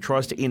 where he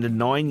tries to end a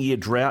 9-year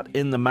drought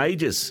in the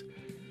majors.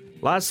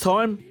 Last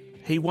time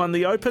he won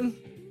the Open,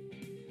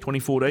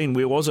 2014,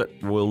 where was it?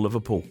 Royal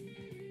Liverpool.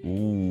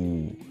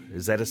 Ooh,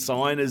 is that a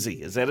sign,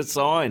 Izzy? Is that a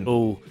sign?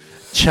 Ooh,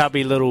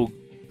 chubby little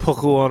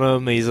puckle on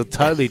him. He's a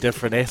totally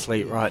different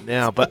athlete right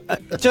now. But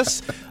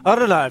I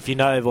don't know if you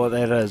know what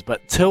that is,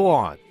 but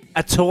 2-iron.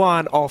 A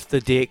 2-iron off the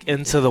deck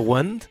into the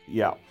wind?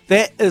 Yeah.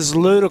 That is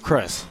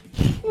ludicrous.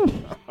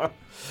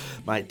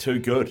 Mate, too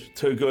good.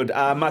 Too good.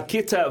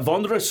 Marketa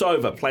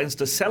Vondrasova plans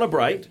to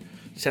celebrate,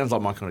 sounds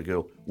like my kind of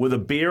girl, with a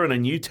beer and a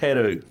new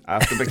tattoo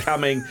after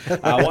becoming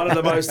one of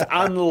the most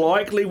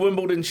unlikely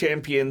Wimbledon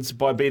champions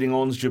by beating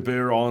Ons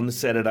Jabeur on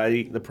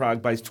Saturday. The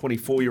Prague-based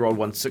 24-year-old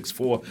won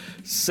 6-4,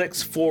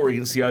 6-4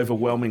 against the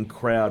overwhelming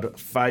crowd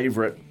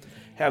favourite.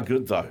 How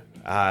good, though?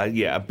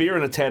 A beer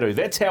and a tattoo.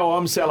 That's how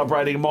I'm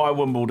celebrating my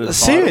Wimbledon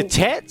title. See,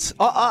 tats?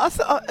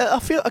 I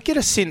feel I get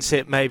a sense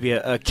that maybe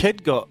a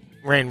kid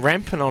ran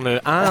rampant on her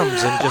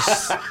arms and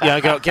just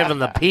got given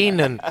the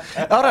pen, and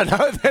I don't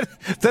know.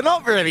 They're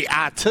not really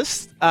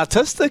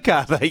artistic,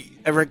 are they?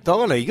 Rick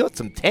Dollar, you got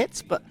some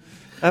tats, but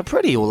they're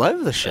pretty all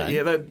over the show.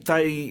 Yeah,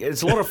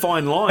 it's a lot of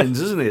fine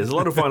lines, isn't it? There's a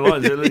lot of fine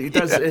lines. It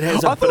has a bit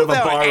of a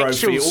biro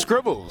feel.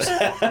 Scribbles.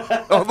 I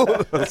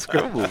thought they were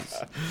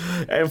scribbles.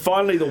 And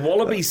finally, the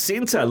Wallabies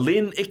centre,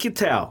 Len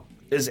Ikitau,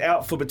 is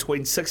out for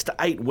between 6 to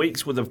 8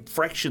 weeks with a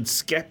fractured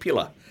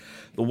scapula.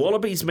 The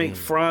Wallabies meet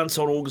France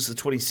on August the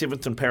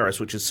 27th in Paris,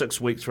 which is 6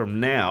 weeks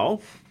from now.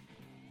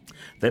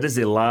 That is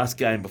their last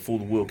game before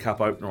the World Cup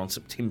opener on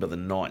September the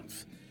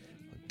 9th.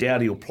 I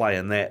doubt he'll play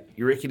in that.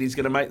 You reckon he's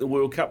going to make the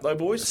World Cup, though,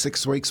 boys?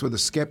 6 weeks with a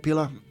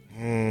scapula?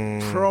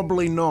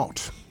 Probably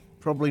not.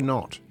 Probably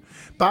not.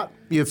 But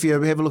if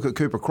you have a look at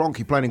Cooper Cronk,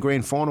 he played in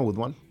grand final with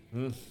one.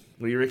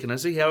 What do you reckon,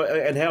 is he? How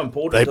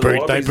important They to the breed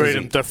Wallabies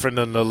him different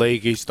in the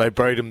league. They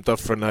breed him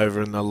different over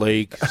in the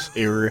league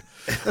area.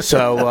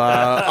 So,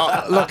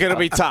 look, it'll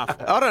be tough.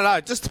 I don't know.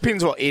 It just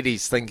depends what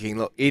Eddie's thinking.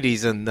 Look,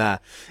 Eddie's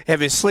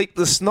having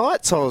sleepless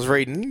nights, I was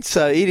reading.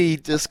 So Eddie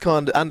just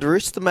kind of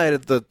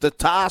underestimated the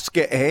task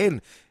at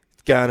hand,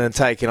 going and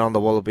taking on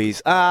the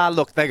Wallabies.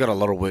 Look, they got a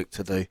lot of work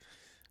to do.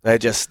 They've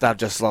just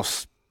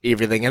lost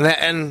everything,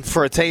 and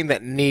for a team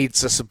that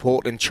needs the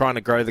support and trying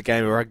to grow the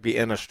game of rugby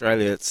in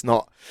Australia, it's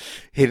not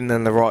heading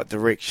in the right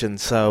direction.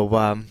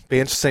 So be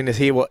interesting to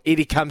hear what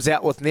Eddie comes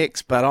out with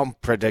next, but I'm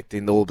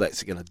predicting the All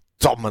Blacks are going to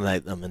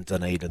dominate them in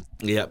Dunedin.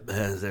 Yep,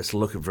 that's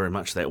looking very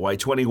much that way.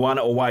 21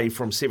 away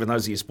from 7.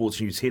 Those are your sports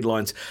news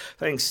headlines.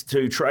 Thanks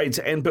to Trades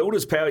and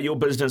Builders. Power your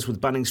business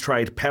with Bunnings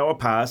Trade Power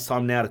Pass.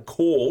 Time now to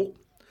call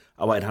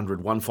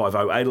 0800 150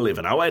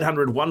 811.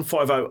 0800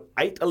 150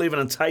 811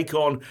 and take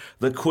on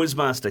the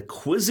Quizmaster,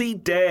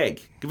 Quizzy Dag.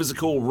 Give us a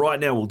call right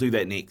now. We'll do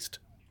that next.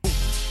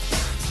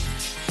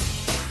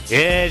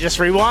 Yeah, just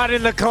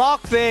rewinding the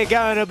clock there,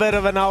 going a bit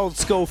of an old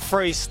school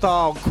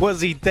freestyle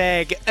Quizzy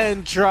Dag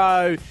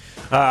intro.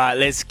 All right,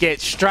 let's get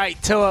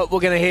straight to it.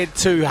 We're going to head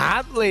to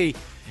Huntly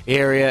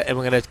area and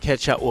we're going to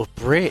catch up with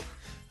Brett,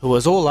 who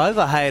was all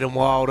over Hayden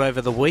Wild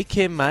over the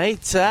weekend,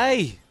 mate.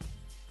 Hey,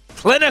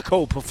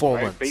 clinical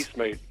performance. Great beast,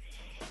 mate.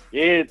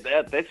 Yeah,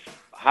 that's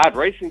hard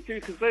racing too,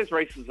 because those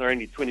races are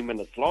only 20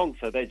 minutes long,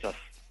 so they just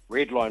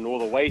redline all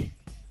the way.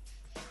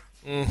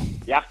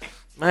 Yuck.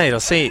 Mate, I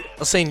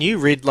seen you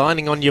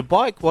redlining on your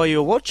bike while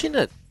you were watching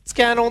it. What's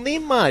going on there,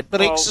 mate?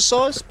 Bit of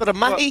exercise, bit of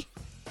money?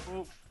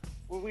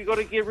 Well, we got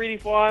to get ready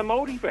for our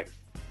Māori bit.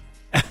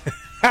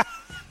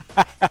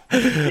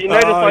 You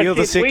notice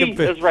I said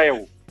we,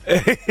 Israel.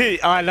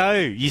 I know.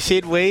 You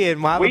said we, and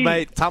my other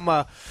mate,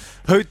 Tama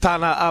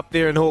Hutana up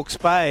there in Hawke's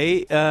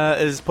Bay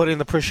is putting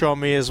the pressure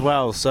on me as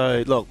well.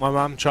 So, look, my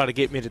mum tried to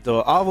get me to do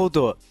it. I will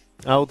do it.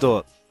 I'll do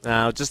it.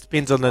 It just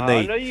depends on the need.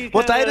 I know you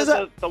what date is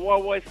it? The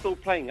Wawa's still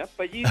playing up,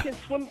 but you can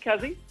swim,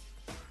 Cuzzy.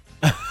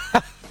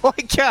 I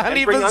can't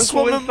even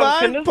swim in my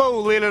own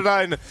pool, let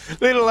alone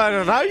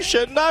an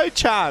ocean. No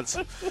chance.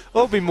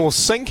 I'll be more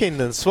sinking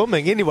than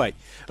swimming. Anyway,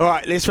 all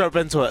right, let's rub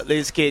into it.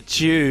 Let's get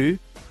you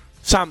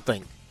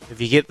something. If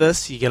you get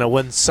this, you're going to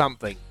win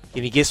something.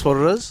 Can you guess what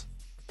it is?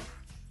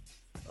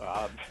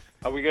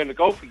 Are we going to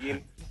golf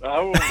again?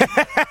 Oh,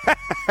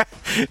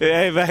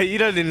 Hey, mate, you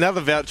don't need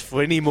another voucher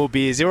for any more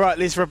beers. All right,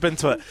 let's rip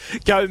into it.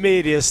 Go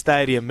Media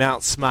Stadium,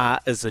 Mount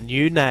Smart, is the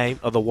new name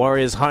of the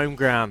Warriors' home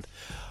ground.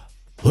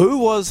 What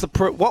was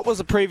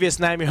the previous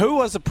naming? Who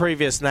was the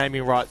previous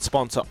naming right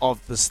sponsor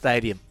of the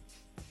stadium?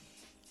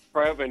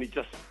 Proud, and he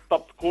just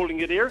stopped calling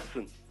it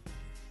Ericsson.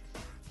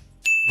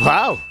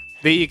 Wow,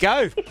 there you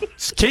go.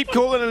 Just keep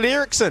calling it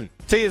Ericsson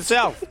to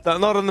yourself,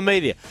 not in the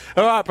media.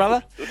 All right,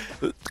 brother.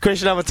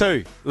 Question number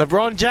 2.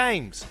 LeBron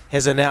James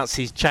has announced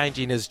he's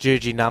changing his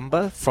jersey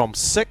number from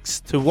 6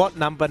 to what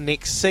number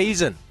next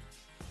season?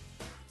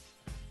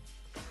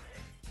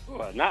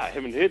 Oh, no, I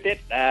haven't heard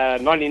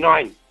that.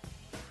 99.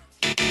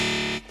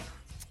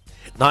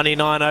 99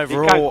 You can't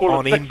overall call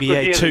on it six NBA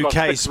because he hasn't got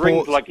 2K six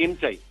rings Sports. like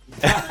MJ.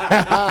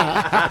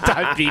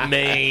 Don't be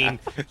mean.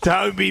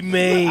 Don't be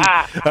mean.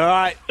 Ah. All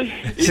right.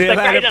 See you the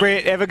later, greatest.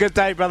 Brett. Have a good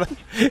day, brother.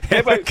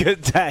 Have a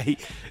good day.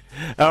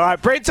 All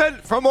right, Brenton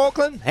from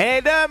Auckland. How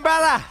you doing,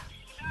 brother?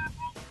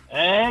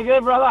 Hey,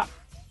 good, brother.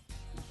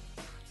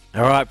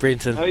 All right,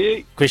 Brenton. How are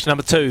you? Question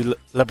number 2.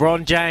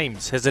 LeBron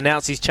James has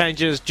announced he's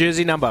changing his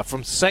jersey number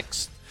from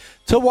 6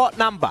 to what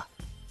number?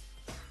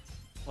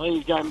 I think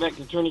he's going back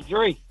to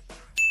 23.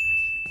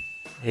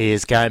 He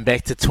is going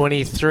back to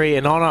 23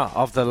 in honour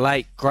of the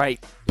late,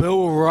 great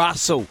Bill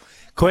Russell.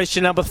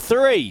 Question number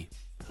 3.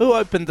 Who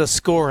opened the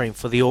scoring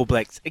for the All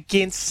Blacks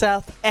against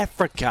South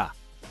Africa?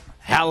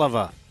 Hell of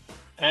a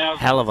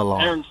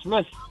line. Aaron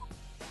Smith.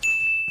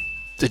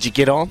 Did you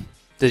get on?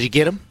 Did you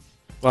get him?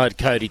 I had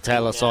Cody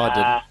Taylor, so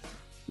I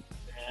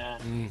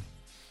didn't.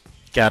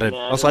 Got it.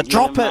 Nah, I was like, didn't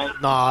drop get him, it.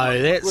 mate.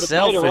 No, that's Would've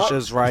played selfish, all right.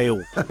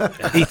 Israel.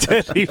 He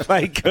did. He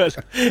played good.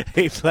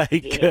 He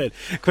played good.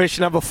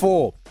 Question number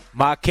 4.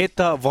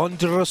 Marketa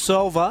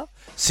Vondrousova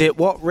set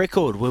what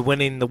record when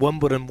winning the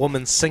Wimbledon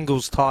women's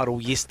singles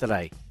title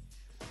yesterday?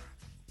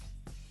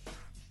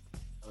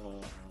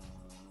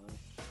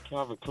 Can I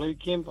have a clue,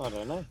 Kemp? I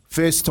don't know.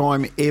 First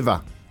time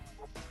ever.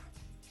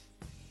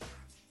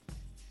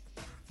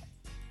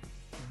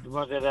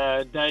 Was it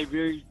a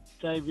debut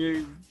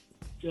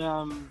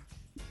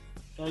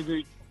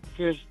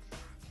first?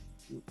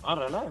 I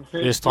don't know.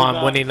 First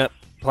time winning it,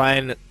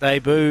 playing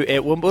debut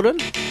at Wimbledon?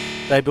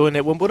 Debuting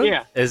at Wimbledon?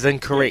 Yeah. Is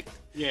incorrect.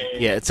 Yeah.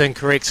 Yeah, it's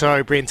incorrect.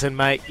 Sorry, Brenton,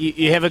 mate.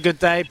 You have a good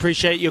day.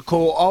 Appreciate your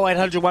call.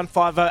 0800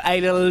 150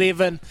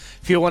 811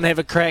 if you want to have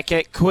a crack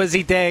at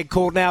Quizzy Dag.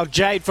 Call now.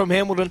 Jade from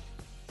Hamilton.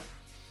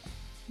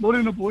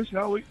 Morning, boys. How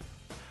are we?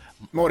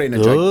 Morning,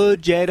 Jake.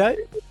 Good, Jado.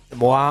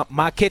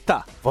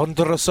 Marketa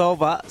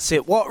Vondrousova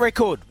set what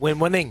record when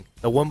winning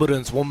the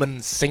Wimbledon's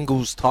women's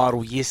singles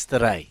title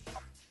yesterday?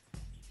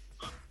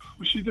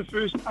 Was she the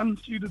first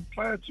unseeded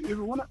player to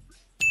ever win it?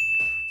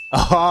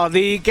 Oh,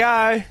 there you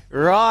go.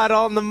 Right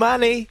on the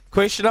money.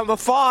 Question number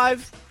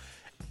 5.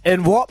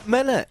 In what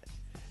minute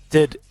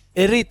did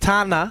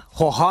Iritana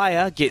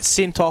Hohaya get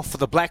sent off for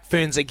the Black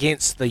Ferns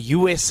against the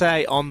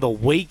USA on the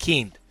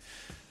weekend?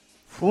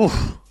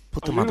 Oof,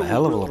 put them under a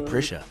hell of a lot of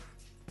pressure.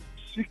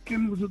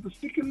 Was it the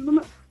second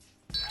minute?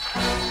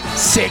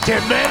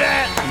 Second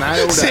minute!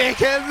 Nailed it.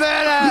 Second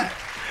minute!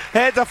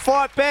 Had to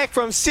fight back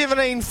from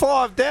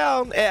 17-5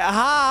 down at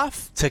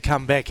half to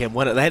come back and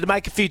win it. They had to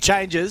make a few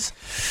changes.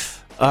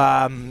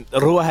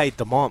 Ruahei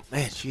Demont,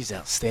 man, she's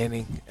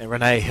outstanding. And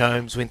Renee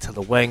Holmes went to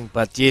the wing.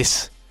 But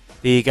yes,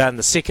 there you go. In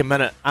the second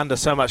minute, under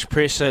so much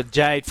pressure,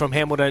 Jade from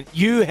Hamilton,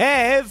 you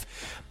have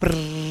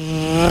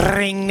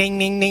ring, ding,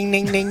 ding, ding,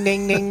 ding, ding,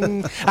 ding,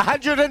 ding.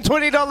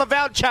 $120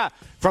 voucher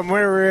from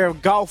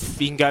Remuera Golf.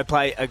 You can go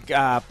play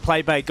a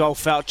Play Bay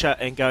Golf voucher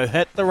and go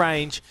hit the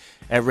range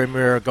at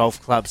Remuera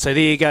Golf Club. So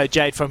there you go,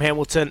 Jade from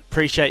Hamilton.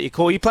 Appreciate your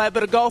call. You play a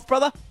bit of golf,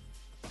 brother?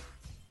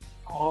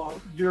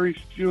 Oh, very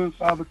few and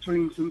far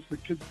between since the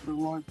kids were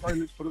right.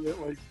 Let's put it that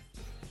way.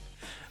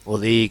 Well,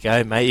 there you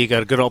go, mate. You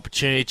got a good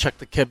opportunity. Chuck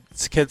the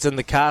kids in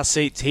the car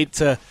seats, head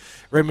to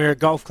Remuera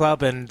Golf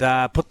Club and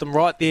put them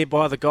right there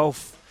by the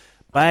golf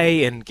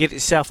bay and get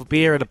yourself a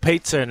beer and a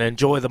pizza and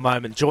enjoy the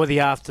moment. Enjoy the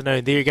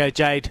afternoon. There you go,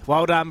 Jade.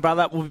 Well done,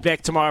 brother. We'll be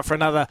back tomorrow for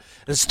another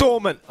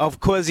instalment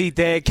of Quizzy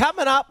Dag.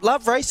 Coming up,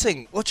 love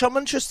racing, which I'm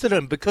interested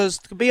in because,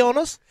 to be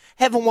honest,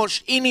 haven't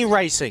watched any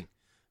racing.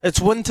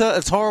 It's winter.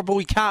 It's horrible.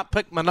 We can't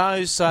pick my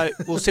nose, so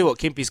we'll see what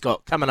Kempy's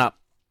got coming up.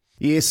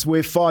 Yes,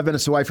 we're 5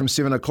 minutes away from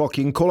 7 o'clock.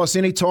 You can call us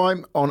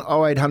anytime on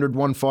 0800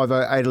 150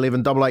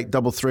 811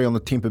 8833 on the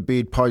Temper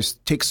Bed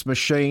Post text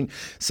machine.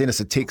 Send us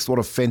a text. What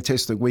a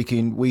fantastic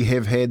weekend we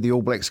have had. The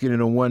All Blacks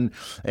getting a win.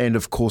 And,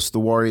 of course, the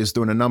Warriors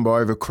doing a number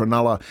over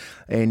Cronulla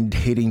and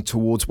heading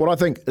towards what I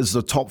think is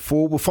the top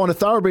 4. We'll find a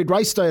thoroughbred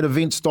race day at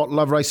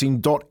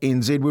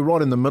events.loveracing.nz. We're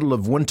right in the middle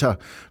of winter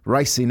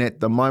racing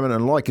at the moment.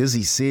 And like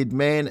Izzy said,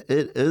 man,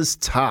 it is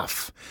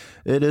tough.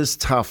 It is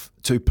tough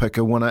to pick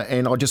a winner,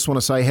 and I just want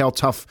to say how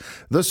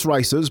tough this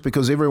race is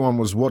because everyone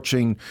was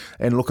watching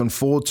and looking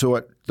forward to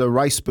it the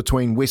race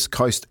between West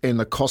Coast and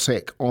the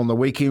Cossack on the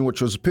weekend,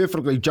 which was a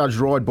perfectly judged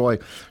ride by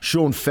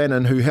Sean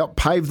Fannin, who helped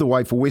pave the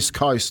way for West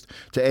Coast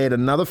to add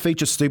another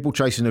feature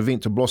steeplechasing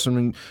event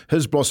to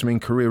his blossoming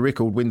career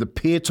record when the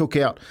pair took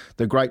out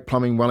the Great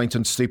Plumbing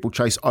Wellington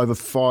steeplechase over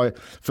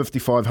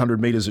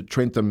 5,500 metres at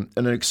Trentham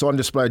in an exciting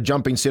display of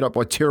jumping set up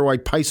by Tearaway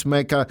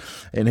Pacemaker,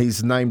 and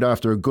he's named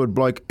after a good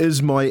bloke.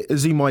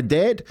 Izzy, my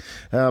dad?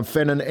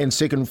 Fannin and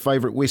second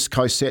favourite West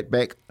Coast sat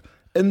back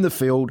in the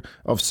field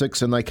of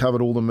 6, and they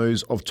covered all the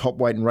moves of top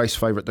weight and race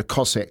favourite, the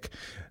Cossack.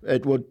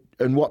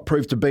 In what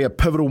proved to be a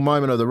pivotal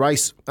moment of the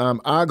race,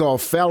 Argyle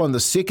fell in the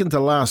second to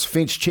last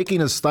fence, checking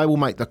his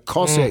stablemate, the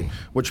Cossack,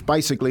 which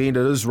basically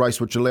ended his race,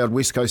 which allowed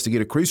West Coast to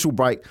get a crucial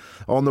break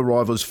on the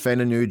rivals.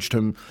 Fannin urged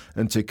him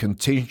into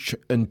contention.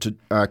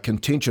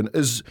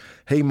 Is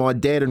he, my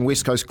dad, and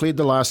West Coast cleared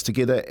the last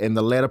together, and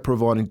the latter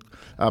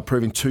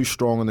proving too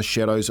strong in the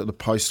shadows at the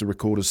post to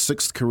record his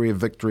 6th career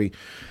victory.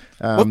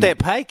 What'd that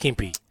pay,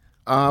 Kempy?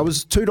 It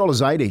was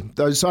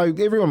 $2.80. So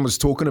everyone was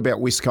talking about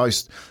West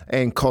Coast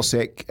and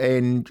Cossack,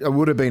 and it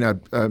would have been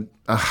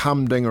a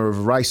humdinger of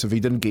a race if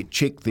he didn't get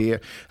checked there.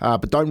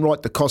 But don't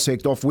write the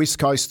Cossack off. West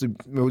Coast,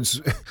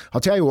 I'll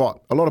tell you what,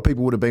 a lot of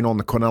people would have been on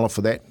the Quinella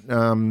for that.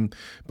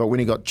 But when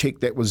he got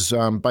checked, that was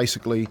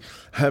basically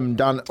him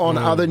done. On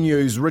other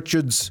news,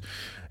 Richards,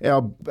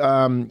 our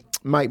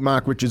mate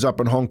Mark Richards up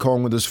in Hong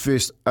Kong with his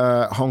first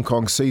Hong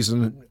Kong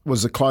season,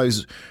 was the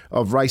close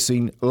of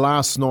racing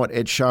last night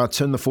at Sha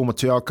Tin. The former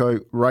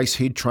Tiako race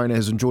head trainer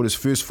has enjoyed his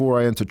first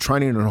foray into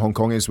training in Hong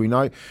Kong, as we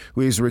know,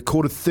 where he's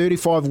recorded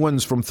 35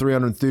 wins from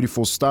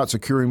 334 starts,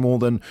 securing more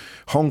than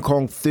Hong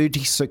Kong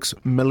 $36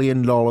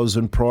 million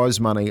in prize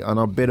money. And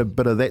I bet a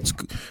bit of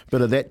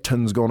that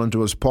tin's gone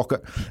into his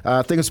pocket.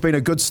 I think it's been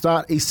a good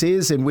start, he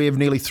says, and we have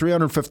nearly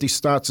 350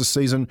 starts this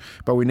season,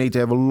 but we need to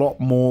have a lot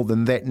more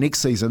than that next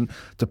season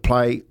to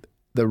play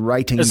the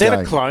rating game. Is that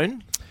a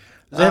clone?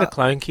 Is that a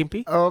clone,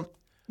 Kempy?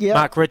 Yeah.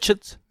 Mark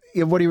Richards?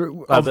 Yeah, what do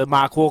you...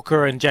 Mark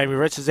Walker and Jamie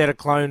Richards, is that a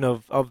clone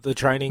of the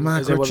training? Mark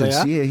is that Richards,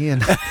 what they are?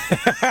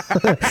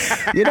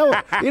 yeah. you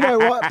know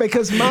what?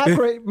 Because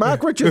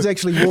Mark Richards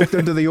actually walked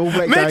into the All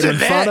Black game in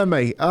front of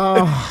me.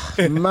 Oh,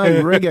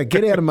 mate, Rigger,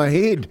 get out of my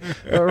head.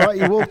 All right,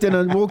 you walked in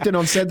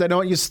on Saturday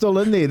night. You're still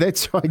in there.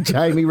 That's right,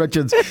 Jamie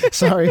Richards.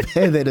 Sorry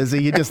about that,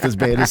 Izzy. You're just as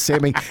bad as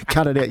Sammy.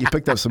 Cut it out. You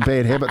picked up some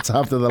bad habits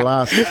after the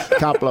last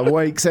couple of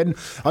weeks. And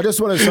I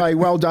just want to say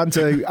well done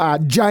to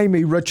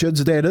Jamie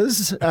Richards, that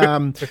is.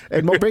 And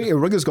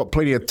Rigger's got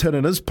plenty of tin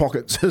in his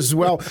pockets as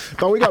well.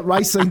 But we got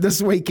racing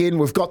this weekend.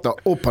 We've got the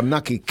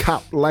Upanaki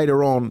Cup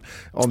later on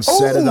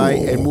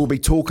Saturday, and we'll be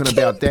talking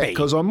about that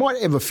because I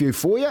might have a few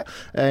for you.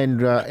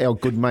 And our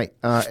good mate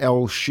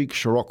Al Sheikh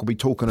Sharok will be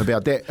talking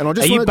about that. And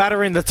Are you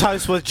buttering the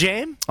toast with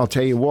jam? I'll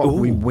tell you what,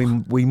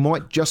 we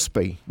might just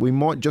be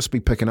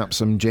picking up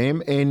some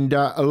jam. And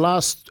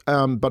last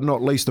but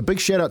not least, a big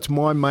shout out to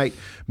my mate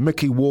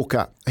Mickey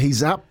Walker.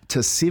 He's up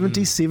to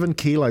 77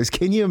 kilos.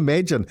 Can you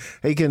imagine?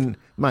 He can,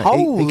 mate.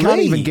 He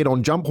can't even get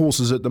on jump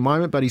horses at the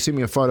moment. But he sent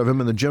me a photo of him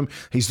in the gym.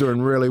 He's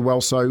doing really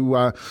well.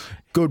 So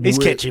good. He's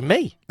catching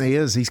me. He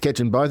is. He's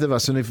catching both of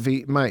us. And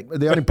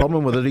the only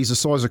problem with it, he's the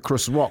size of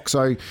Chris Rock.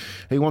 So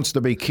he wants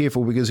to be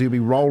careful because he'll be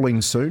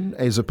rolling soon,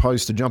 as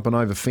opposed to jumping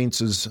over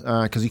fences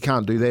because he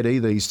can't do that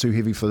either. He's too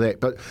heavy for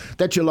that. But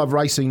that's your Love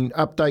Racing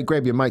update.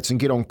 Grab your mates and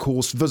get on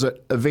course.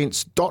 Visit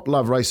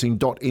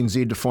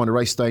events.loveracing.nz to find a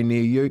race day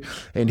near you.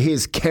 And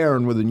here's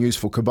Karen with the news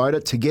for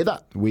Kubota. Together,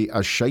 we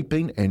are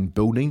shaping and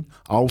building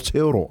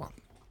Aotearoa.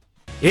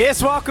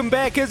 Yes, welcome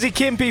back. Izzy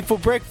Kempy for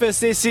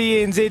breakfast,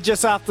 SENZ,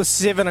 just after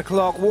 7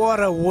 o'clock.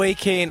 What a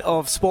weekend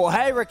of sport.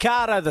 Hey,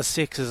 Ricardo, the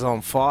sex is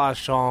on fire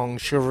song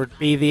should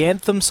be the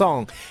anthem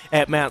song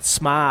at Mount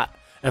Smart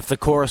if the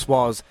chorus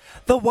was,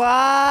 the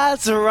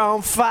walls are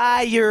on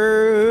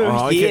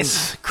fire.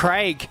 Yes,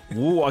 Craig.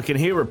 Ooh, I can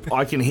hear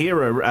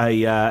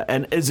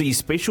an Izzy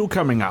special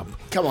coming up.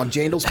 Come on,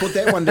 Jandals, put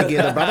that one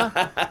together,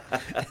 brother.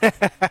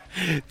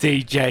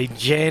 DJ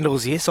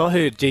Jandals. Yes, I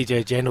heard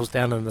DJ Jandals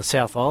down in the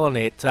South Island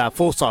at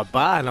Forsyth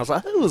Bar, and I was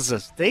like, who is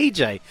this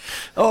DJ?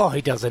 Oh,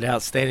 he does an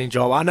outstanding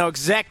job. I know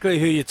exactly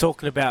who you're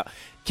talking about,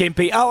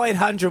 Kempy.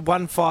 0800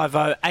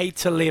 150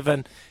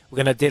 811. We're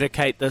going to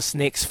dedicate this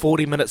next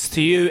 40 minutes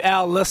to you,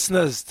 our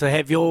listeners, to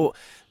have your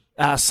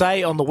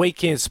say on the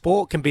weekend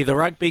sport. Can be the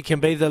rugby,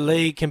 can be the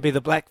league, can be the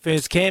Black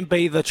Ferns, can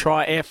be the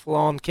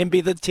triathlon, can be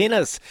the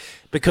tennis,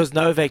 because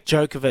Novak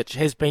Djokovic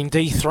has been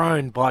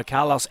dethroned by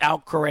Carlos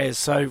Alcaraz.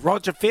 So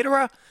Roger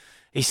Federer,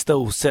 he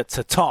still sits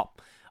atop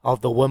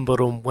of the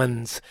Wimbledon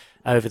wins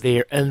over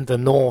there in the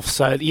north.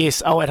 So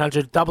yes,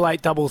 0800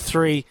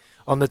 8833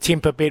 on the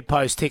Temper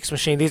Bedpost text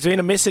machine. There's been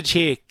a message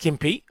here,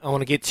 Kempy, I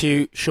want to get to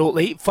you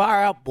shortly.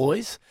 Fire out,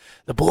 boys.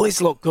 The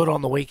boys look good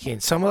on the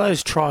weekend. Some of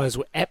those tries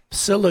were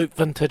absolute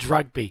vintage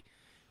rugby.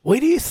 Where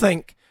do you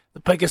think the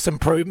biggest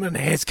improvement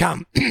has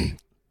come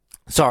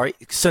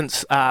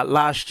since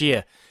last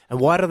year? And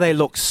why do they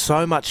look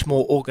so much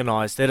more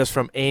organised? That is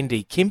from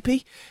Andy.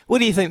 Kempy, where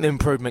do you think the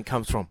improvement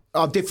comes from?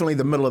 Oh, definitely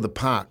the middle of the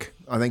park,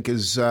 I think,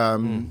 is,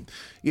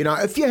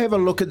 if you have a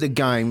look at the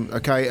game,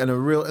 okay,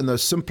 in the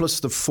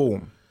simplest of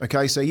form,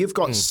 Okay, so you've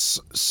got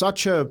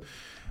such a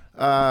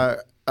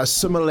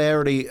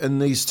similarity in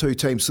these two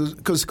teams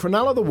because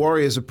Cronulla, the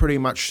Warriors are pretty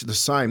much the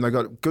same. They've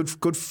got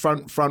good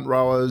front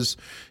rowers,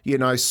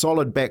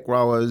 solid back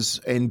rowers,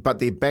 but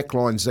their back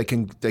lines they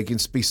can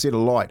be set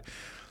alight.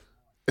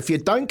 If you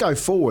don't go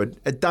forward,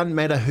 it doesn't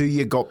matter who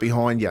you got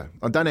behind you.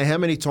 I don't know how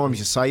many times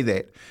you say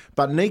that,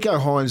 but Nico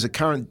Hines, the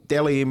current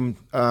Dally M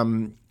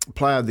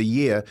Player of the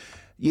Year,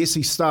 yes,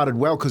 he started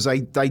well because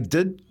they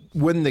did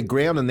win the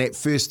ground in that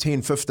first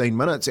 10, 15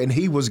 minutes, and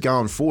he was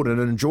going forward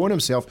and enjoying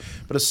himself.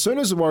 But as soon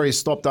as the Warriors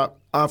stopped up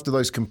after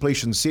those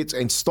completion sets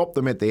and stopped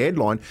them at the ad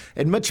line,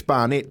 and Mitch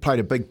Barnett played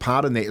a big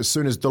part in that as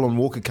soon as Dylan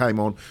Walker came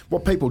on,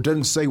 what people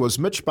didn't see was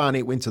Mitch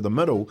Barnett went to the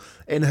middle,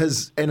 and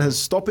his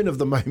stopping of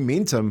the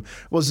momentum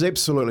was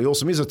absolutely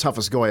awesome. He's the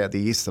toughest guy out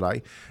there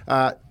yesterday.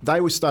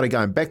 They started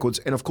going backwards,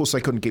 and of course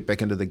they couldn't get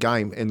back into the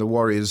game, and the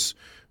Warriors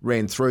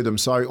ran through them.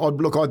 So,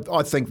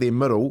 I think their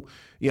middle,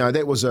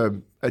 that was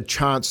a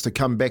chance to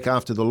come back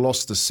after the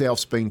loss to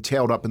Souths being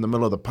towed up in the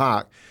middle of the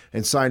park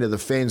and saying to the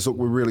fans, look,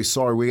 we're really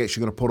sorry, we're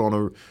actually going to put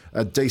on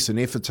a decent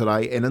effort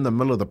today. And in the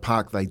middle of the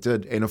park they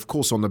did. And of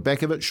course on the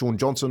back of it, Sean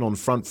Johnson on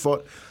front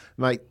foot.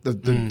 Mate,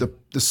 the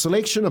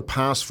selection of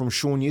pass from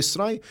Sean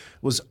yesterday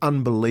was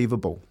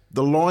unbelievable.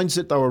 The lines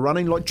that they were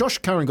running, like Josh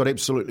Curran got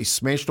absolutely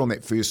smashed on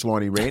that first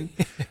line he ran.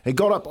 He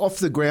got up off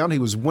the ground, he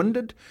was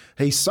winded,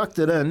 he sucked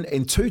it in,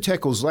 and 2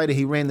 tackles later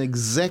he ran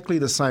exactly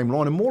the same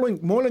line. And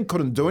Moylan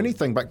couldn't do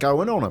anything but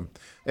go in on him.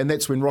 And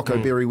that's when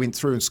Rocco Berry went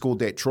through and scored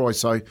that try.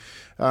 So,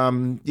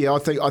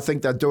 I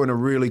think they're doing a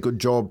really good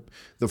job,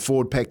 the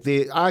forward pack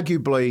there.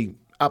 Arguably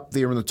up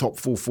there in the top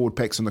 4 forward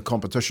packs in the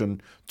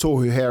competition,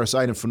 Tohu Harris,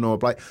 Aiden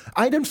Whanua-Blake.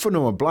 Aiden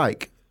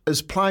Whanua-Blake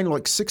is playing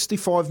like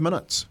 65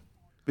 minutes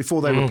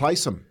before they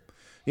replace him.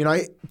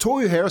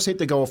 Tohu Harris had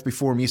to go off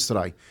before him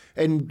yesterday.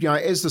 And,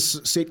 as the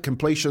set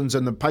completions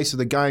and the pace of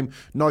the game,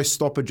 no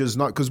stoppages,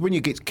 because when you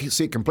get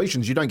set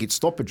completions, you don't get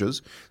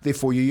stoppages.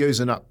 Therefore, you're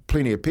using up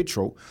plenty of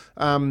petrol.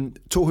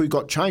 Tohu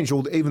got changed,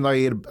 even though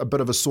he had a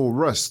bit of a sore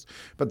wrist.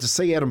 But to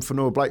see Adam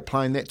Whanua-Blake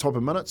playing that type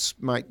of minutes,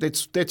 mate,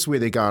 that's where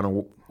they're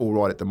going all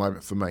right at the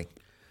moment for me.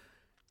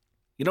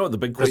 You know what the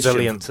big question...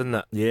 Resilience, isn't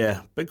it?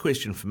 Yeah, big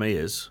question for me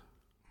is,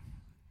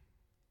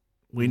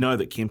 we know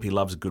that Kempy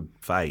loves a good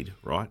fade,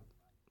 right?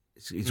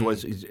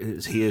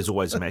 His hair is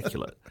always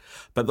immaculate.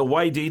 But the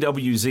way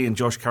DWZ and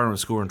Josh Curran are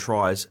scoring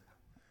tries,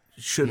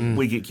 should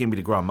we get Kempy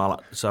to grow a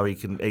mullet so he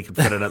can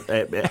fit it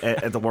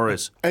at the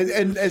Warriors?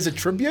 And as a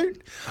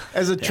tribute?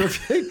 I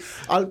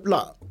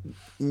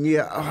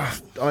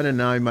don't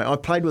know, mate. I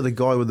played with a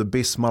guy with the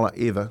best mullet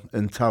ever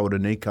in Taura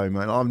Nico,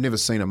 mate. I've never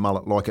seen a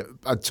mullet like it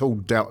until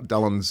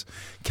Dylan's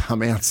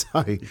come out.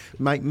 So,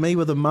 mate, me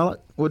with a mullet,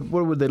 what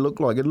would they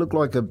look like? It'd look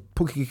like a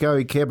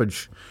pukikoe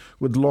cabbage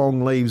with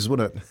long leaves,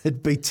 wouldn't it?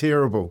 It'd be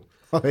terrible.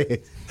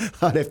 I'd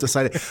have to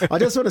say that. I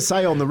just want to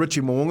say on the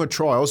Richie Mo'unga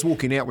try, I was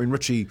walking out when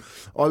Richie,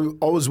 I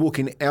was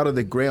walking out of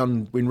the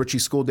ground when Richie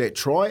scored that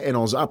try, and I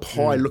was up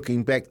high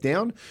looking back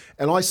down,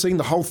 and I seen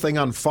the whole thing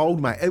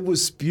unfold, mate. It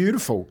was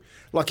beautiful.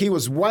 Like he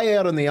was way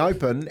out in the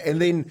open,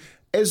 and then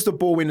as the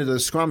ball went into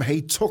the scrum,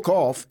 he took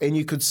off, and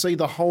you could see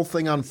the whole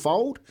thing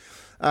unfold.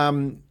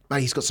 Mate,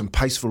 he's got some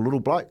pace for a little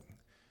bloke.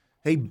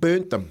 He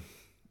burnt them.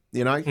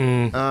 And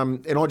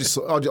when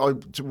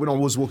I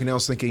was walking, I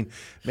was thinking,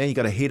 man, you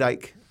got a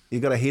headache.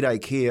 You got a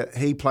headache here.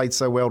 He played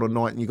so well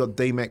tonight, and you got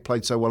D-Mac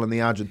played so well in the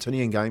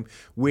Argentinian game.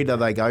 Where do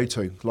they go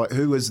to? Like,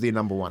 who is their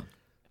number one?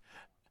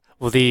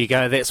 Well, there you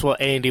go. That's what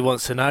Andy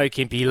wants to know,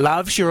 Kempy. He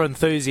loves your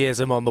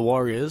enthusiasm on the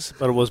Warriors,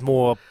 but it was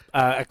more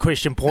a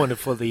question pointed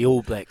for the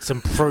All Blacks.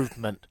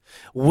 Improvement.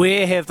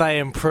 Where have they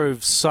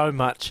improved so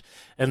much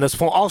in this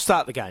form? I'll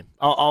start the game.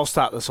 I'll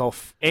start this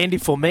off. Andy,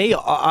 for me,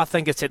 I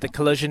think it's at the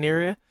collision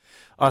area.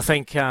 I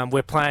think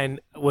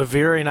we're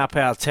varying up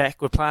our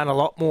attack. We're playing a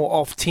lot more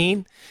off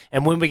 10.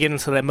 And when we get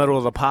into the middle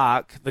of the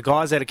park, the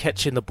guys that are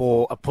catching the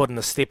ball are putting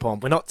a step on.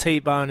 We're not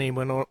T-boning,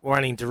 we're not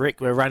running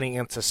direct, we're running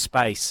into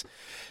space.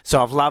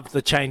 So I've loved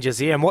the changes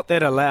here. And what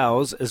that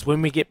allows is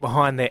when we get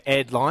behind that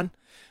ad line,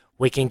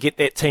 we can get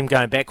that team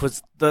going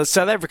backwards. The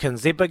South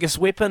Africans, their biggest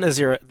weapon is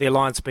their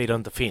line speed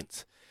on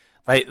defence.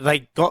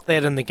 They got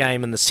that in the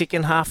game in the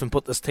second half and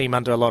put this team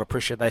under a lot of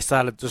pressure. They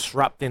started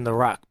disrupting the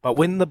ruck. But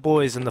when the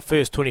boys in the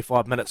first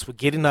 25 minutes were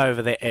getting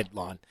over that ad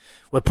line,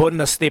 were putting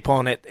a step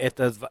on at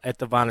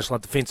the varnish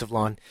line, defensive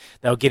line,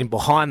 they were getting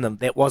behind them.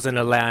 That wasn't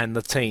allowing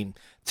the team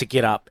to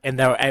get up, and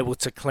they were able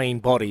to clean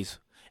bodies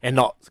and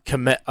not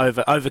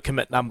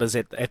overcommit numbers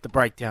at the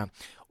breakdown.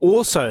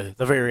 Also,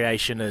 the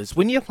variation is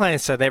when you're playing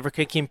South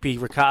Africa,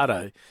 Kempy,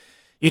 Ricardo,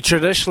 you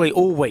traditionally,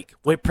 all week,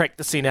 we're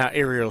practicing our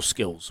aerial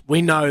skills.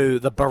 We know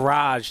the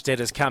barrage that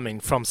is coming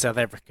from South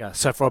Africa.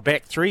 So for a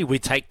back three, we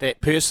take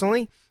that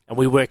personally, and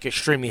we work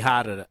extremely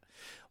hard at it.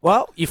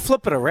 Well, you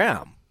flip it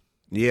around.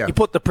 Yeah. You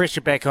put the pressure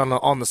back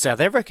on the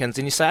South Africans,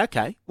 and you say,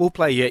 okay, we'll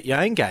play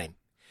your own game.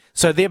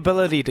 So the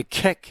ability to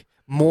kick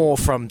more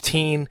from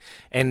 10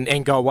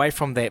 and go away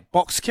from that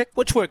box kick,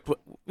 which worked,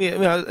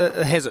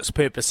 it has its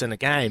purpose in a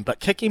game, but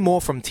kicking more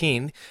from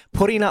 10,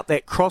 putting up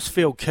that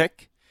cross-field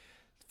kick,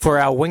 for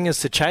our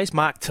wingers to chase,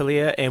 Mark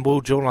Tillier and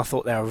Will Jordan, I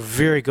thought they were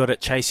very good at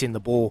chasing the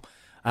ball,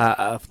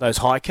 those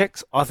high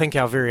kicks. I think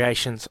our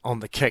variations on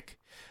the kick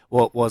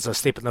was a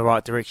step in the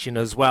right direction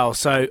as well.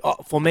 So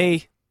for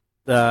me,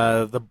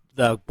 the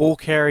ball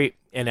carry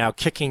and our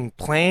kicking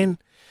plan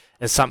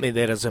is something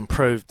that has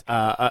improved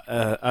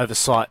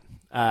oversight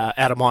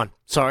out of mine.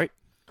 Sorry,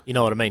 you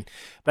know what I mean.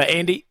 But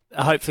Andy,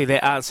 hopefully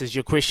that answers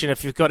your question.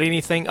 If you've got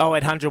anything,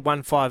 0800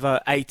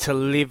 150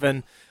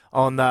 811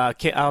 on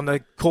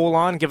the call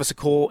line, give us a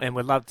call and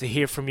we'd love to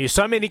hear from you.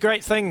 So many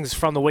great things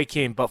from the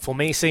weekend, but for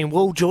me, seeing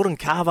Will Jordan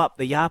carve up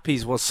the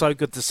Yarpies was so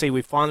good to see.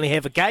 We finally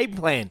have a game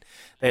plan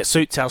that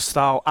suits our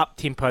style,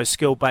 up-tempo,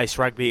 skill-based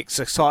rugby. It's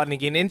exciting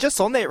again. And just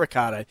on that,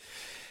 Ricardo,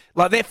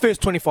 like that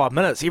first 25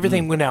 minutes,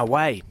 everything went our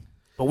way.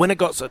 But when it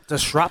got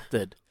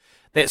disrupted,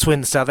 that's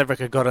when South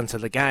Africa got into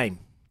the game.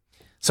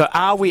 So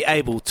are we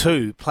able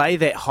to play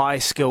that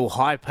high-skill,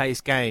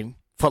 high-paced game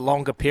for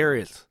longer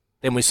periods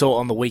than we saw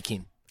on the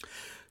weekend?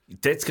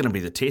 That's going to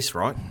be the test,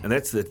 right? And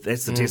that's the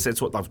test. That's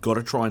what they've got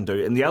to try and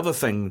do. And the other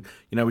thing,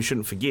 we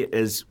shouldn't forget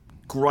is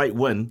great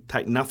win.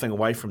 Take nothing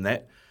away from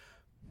that.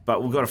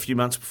 But we've got a few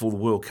months before the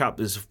World Cup.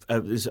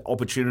 There's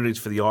opportunities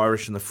for the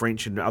Irish and the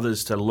French and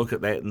others to look at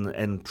that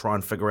and try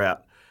and figure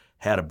out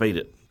how to beat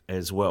it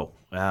as well.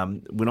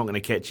 We're not going to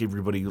catch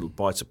everybody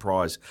by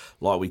surprise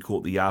like we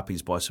caught the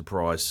Yarpies by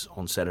surprise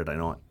on Saturday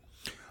night.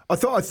 I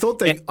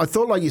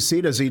thought, like you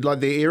said, Izzy, like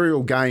the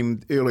aerial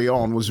game early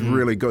on was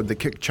really good. The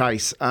kick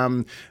chase.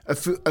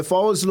 If I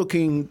was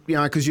looking,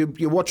 because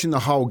you're watching the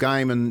whole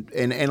game and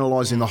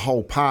analysing the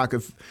whole park.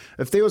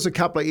 If there was a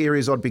couple of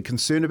areas I'd be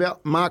concerned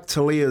about, Mark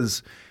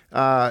Tillier's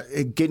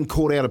getting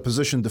caught out of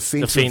position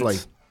defensively.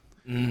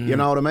 You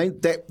know what I mean?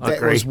 That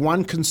was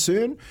one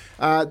concern.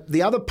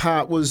 The other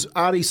part was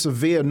Artie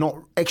Severe not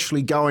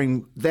actually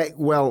going that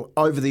well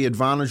over the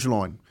advantage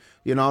line.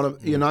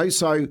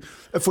 So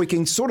if we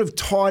can sort of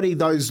tidy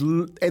those,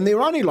 and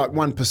they're only like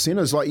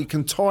 1%ers, like you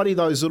can tidy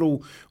those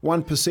little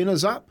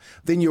 1%ers up,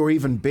 then you're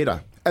even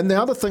better. And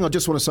the other thing I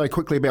just want to say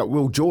quickly about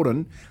Will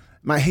Jordan,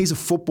 mate, he's a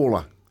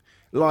footballer.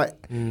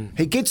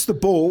 He gets the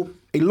ball,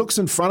 he looks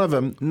in front of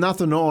him,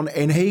 nothing on,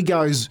 and he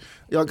goes,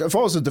 if I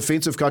was a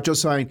defensive coach, I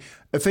was saying,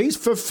 if he's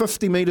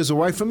 50 metres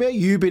away from you,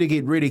 you better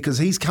get ready because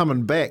he's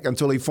coming back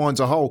until he finds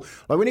a hole.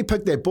 Like when he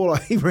picked that ball,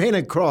 he ran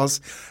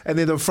across, and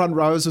then the front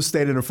rowers were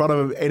standing in front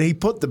of him, and he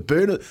put the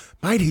burner,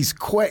 mate, he's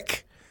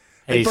quick.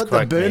 He put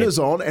the burners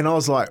on, and I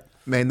was like,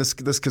 man, this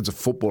kid's a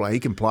footballer, he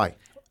can play.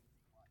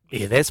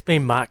 Yeah, that's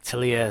been Mark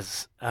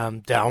Tillier's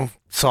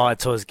downside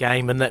to his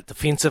game, and that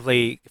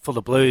defensively for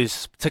the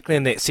Blues, particularly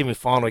in that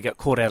semi-final, he got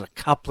caught out a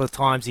couple of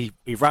times. He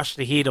rushed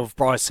ahead of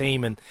Bryce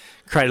Heem and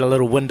created a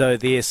little window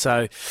there.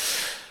 So,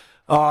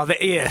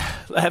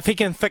 if he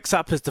can fix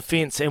up his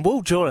defence, and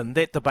Will Jordan,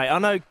 that debate, I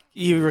know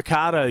you,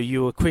 Ricardo,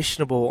 you were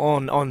questionable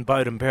on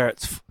Beauden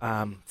Barrett's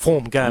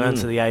form going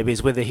into the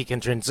ABs, whether he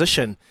can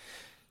transition.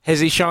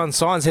 Has he shown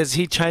signs? Has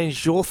he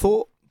changed your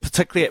thought,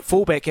 particularly at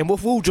fullback? And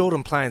with Will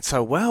Jordan playing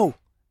so well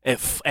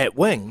at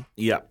wing,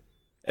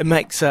 it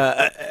makes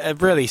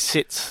it really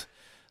sets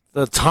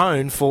the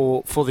tone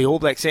for the All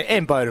Blacks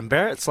and Beauden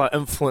Barrett's like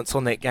influence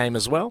on that game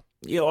as well.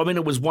 Yeah, I mean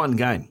it was one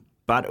game,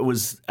 but it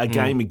was a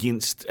game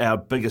against our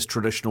biggest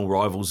traditional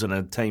rivals and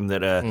a team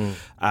that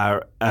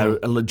are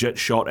a legit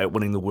shot at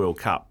winning the World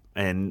Cup.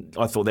 And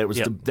I thought that was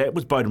that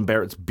was Beauden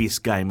Barrett's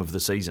best game of the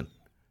season.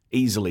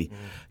 Easily.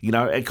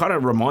 It kind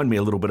of reminded me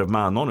a little bit of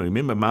Ma Nonu.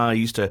 Remember, Ma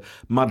used to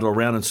muddle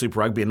around in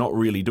Super Rugby and not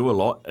really do a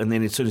lot, and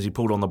then as soon as he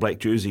pulled on the black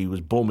jersey, he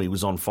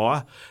was on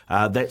fire.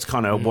 That's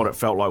kind of what it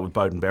felt like with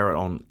Beauden Barrett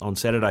on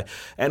Saturday.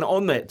 And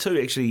on that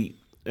too, actually,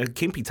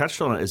 Kempy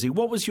touched on it, Izzy.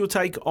 What was your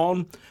take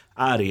on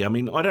Artie? I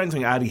mean, I don't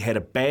think Artie had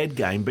a bad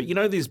game, but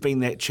there's been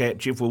that chat,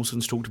 Jeff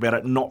Wilson's talked about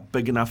it, not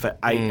big enough at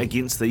 8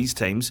 against these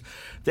teams.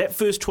 That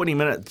first 20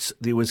 minutes,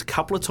 there was a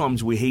couple of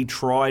times where he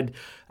tried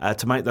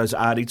to make those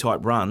Artie-type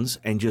runs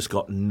and just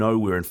got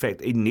nowhere. In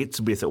fact, Eden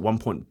Etzebeth at one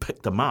point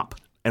picked them up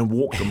and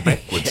walked them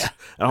backwards.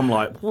 And I'm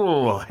like,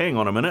 whoa, hang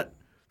on a minute.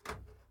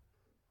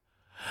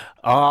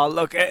 Oh,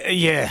 look,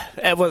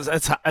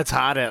 it's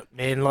hard out,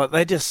 man. Like,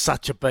 they're just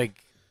such a big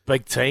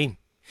team.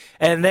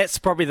 And that's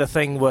probably the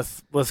thing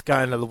with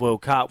going to the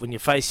World Cup. When you're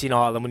facing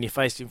Ireland, when you're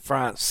facing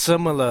France,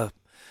 similar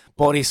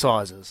body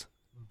sizes,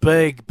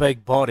 big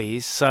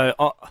bodies. So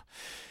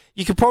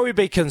you could probably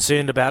be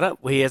concerned about it.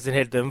 He hasn't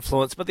had the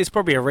influence, but there's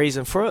probably a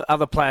reason for it.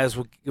 Other players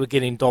were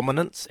getting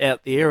dominance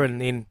out there, and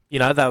then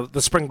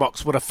the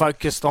Springboks would have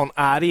focused on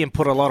Artie and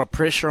put a lot of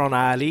pressure on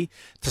Artie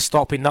to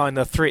stop him, knowing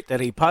the threat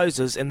that he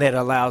poses, and that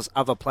allows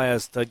other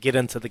players to get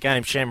into the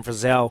game. Sham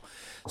Frizzell,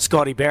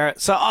 Scotty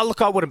Barrett. So I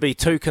wouldn't be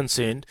too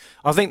concerned.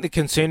 I think the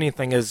concerning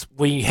thing is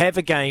we have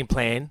a game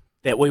plan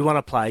that we want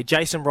to play.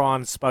 Jason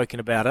Ryan's spoken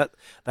about it.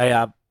 They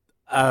are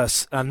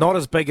not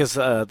as big as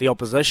the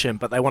opposition,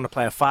 but they want to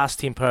play a fast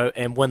tempo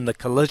and win the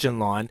collision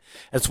line.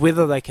 It's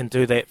whether they can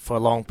do that for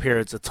long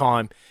periods of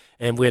time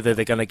and whether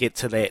they're going to get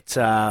to that,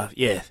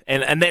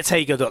 and that's how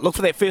you got to do it. Look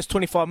for that first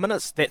 25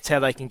 minutes. That's how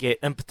they can get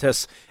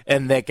impetus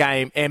in their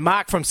game. And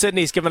Mark from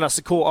Sydney's given us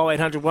a call,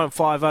 0800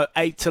 150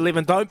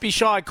 811. Don't be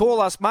shy,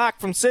 call us. Mark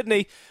from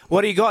Sydney,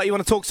 what do you got? You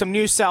want to talk some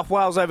New South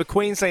Wales over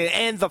Queensland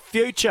and the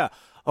future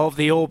of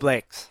the All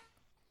Blacks?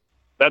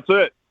 That's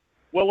it.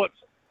 Well,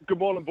 good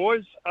morning,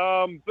 boys.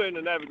 Being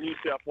an avid New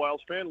South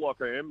Wales fan,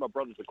 like I am, my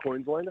brother's a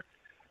Queenslander,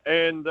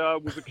 and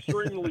was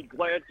extremely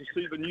glad to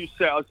see the New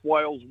South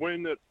Wales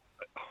win at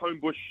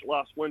Homebush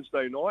last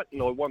Wednesday night,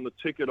 and I won the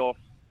ticket off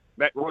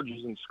Matt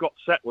Rogers and Scott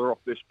Sattler off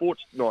their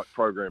Sports Night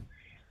program,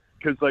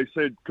 because they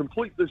said,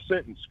 complete this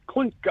sentence,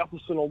 Clint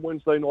Gutherson on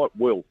Wednesday night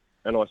will.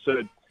 And I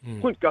said,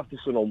 Clint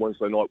Gutherson on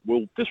Wednesday night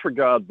will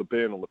disregard the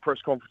ban on the press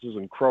conferences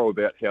and crow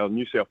about how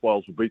New South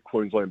Wales will beat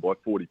Queensland by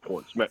 40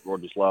 points. Matt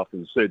Rogers laughed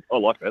and said, I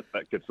like that.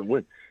 That gets the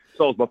win.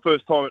 So it was my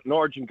first time at an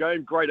Origin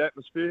game, great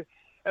atmosphere.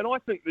 And I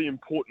think the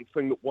important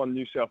thing that won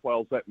New South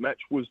Wales that match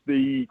was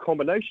the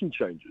combination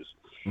changes.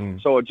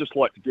 So I'd just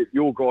like to get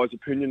your guys'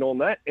 opinion on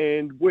that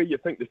and where you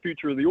think the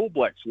future of the All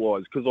Blacks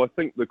lies, because I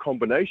think the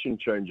combination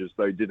changes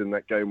they did in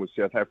that game with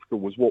South Africa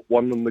was what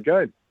won them the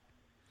game.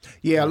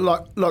 Yeah,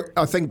 look,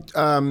 I think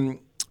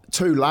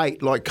too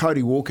late. Like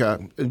Cody Walker,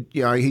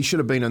 he should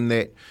have been in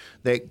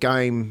that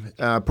game,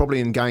 probably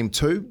in game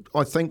 2.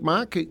 I think,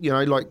 Mark. I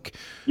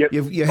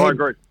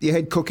agree. You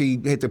had Cookie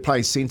had to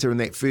play centre in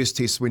that first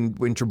test when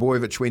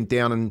Trebojevic went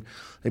down, and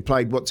they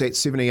played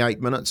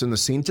 78 minutes in the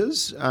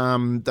centres.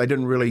 They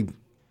didn't really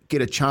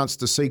get a chance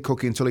to see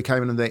Cookie until he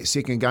came into that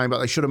second game, but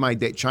they should have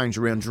made that change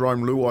around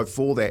Jerome Luai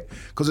for that,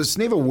 because it's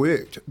never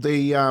worked.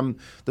 The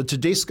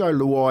Tedesco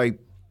Luai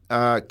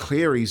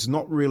Cleary's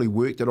not really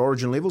worked at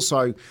Origin level,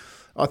 so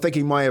I think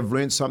he may have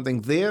learned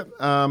something there.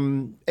 I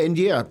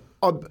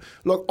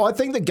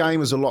think the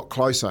game is a lot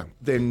closer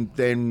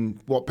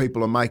than what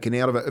people are making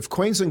out of it. If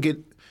Queensland get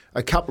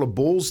a couple of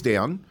balls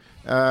down,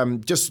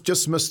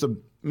 just missed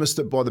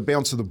it by the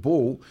bounce of the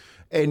ball,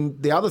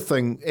 and the other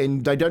thing,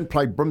 and they don't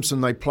play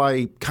Brimson, they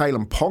play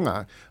Kalen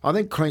Ponga, I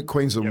think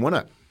Queensland win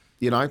it,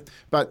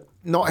 But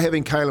not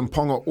having Kalen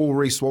Ponga or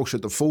Reece Walsh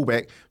at the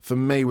fullback, for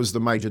me, was the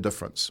major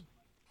difference.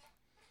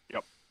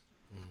 Yep.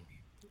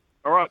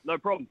 All right, no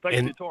problem. Thanks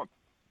for your time.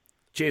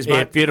 Cheers, mate.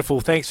 Yeah, beautiful.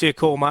 Thanks for your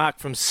call, Mark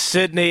from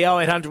Sydney,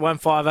 0800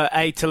 150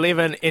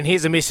 811. And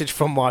here's a message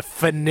from my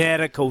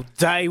fanatical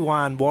day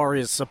one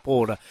Warriors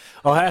supporter.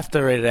 I'll have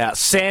to read it out.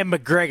 Sam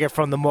McGregor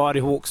from the Mighty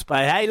Hawke's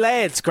Bay. Hey,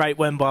 lads, great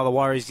win by the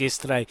Warriors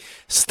yesterday.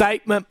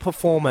 Statement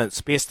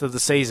performance, best of the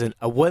season.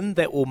 A win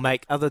that will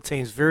make other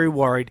teams very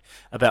worried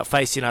about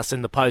facing us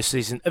in the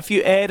postseason. If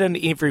you add in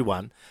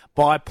everyone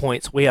by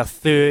points, we are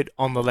third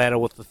on the ladder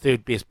with the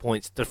third best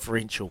points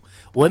differential.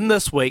 Win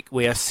this week,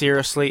 we are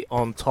seriously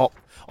on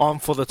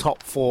for the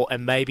top 4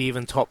 and maybe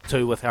even top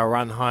 2 with our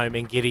run home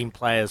and getting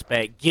players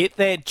back. Get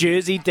that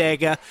jersey,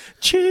 Dagger.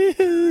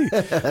 Choo!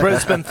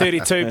 Brisbane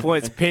 32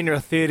 points,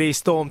 Penrith 30,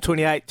 Storm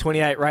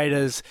 28,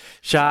 Raiders,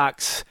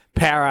 Sharks,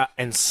 Para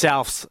and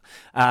Souths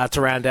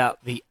to round out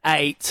the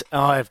 8.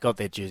 Oh, I've got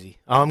that jersey.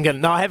 I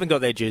haven't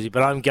got that jersey,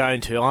 but I'm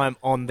going to. I'm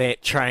on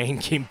that train,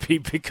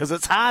 Kempy, because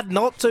it's hard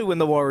not to when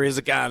the Warriors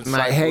are going.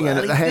 Mate, hanging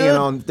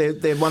on.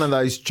 They're one of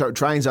those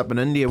trains up in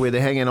India where they're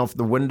hanging off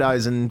the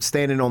windows and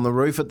standing on the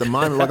roof at the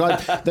moment.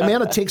 The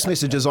amount of text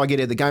messages I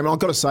get at the game, and I've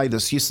got to say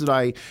this,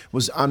 yesterday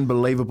was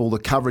unbelievable, the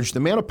coverage. The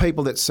amount of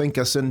people that sync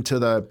us into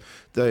the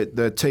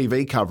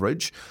TV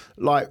coverage,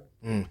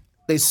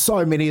 there's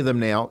so many of them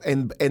now.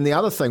 And the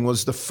other thing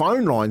was the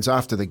phone lines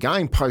after the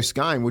game,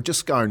 post-game, were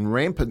just going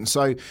rampant.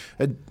 So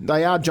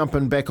they are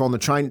jumping back on the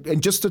train.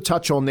 And just to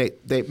touch on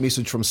that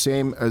message from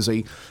Sam,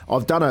 Izzy,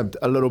 I've done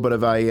a little bit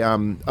of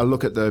a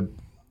look at the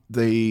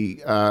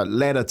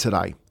ladder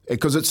today,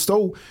 because it's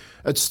still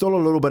a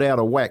little bit out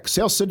of whack.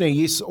 South Sydney,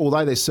 yes,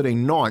 although they're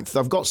sitting 9th,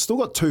 they've still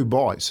got 2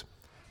 buys.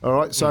 All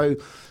right, so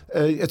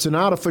it's an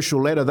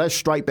artificial ladder. They're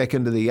straight back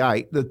into the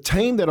 8. The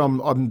team that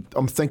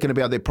I'm thinking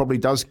about that probably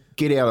does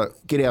get out of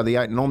the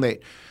 8 and on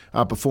that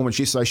performance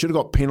yesterday should have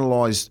got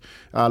penalised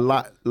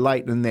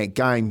late in that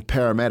game.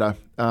 Parramatta,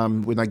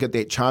 when they get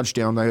that charge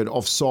down, they had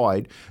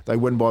offside. They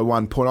win by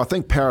 1 point. I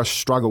think Paris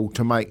struggled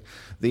to make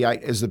the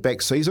 8 as the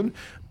back season.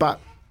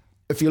 But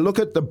if you look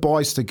at the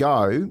buys to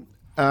go,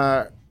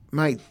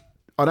 mate,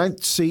 I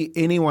don't see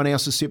anyone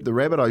else except the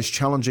Rabbitohs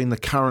challenging the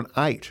current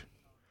 8.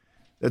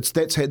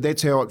 That's how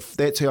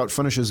it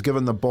finishes,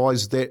 given the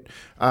buys that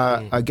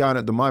are going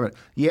at the moment.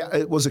 Yeah,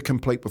 it was a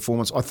complete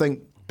performance. I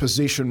think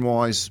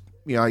possession-wise,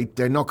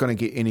 they're not going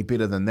to get any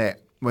better than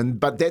that.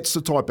 But that's the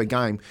type of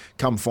game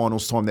come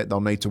finals time that they'll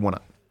need to win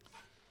it.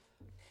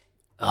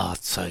 Oh,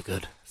 it's so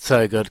good.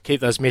 So good. Keep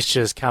those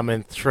messages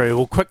coming through.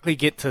 We'll quickly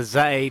get to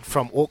Zaid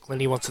from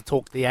Auckland. He wants to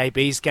talk the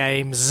AB's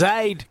game.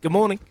 Zaid, good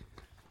morning.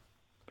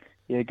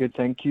 Yeah, good,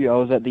 thank you. I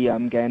was at the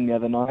game the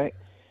other night.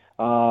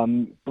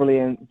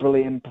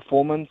 Brilliant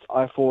performance.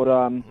 I thought,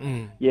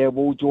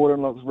 Will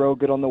Jordan looks real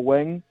good on the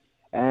wing,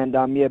 and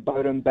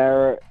Bowden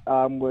Barrett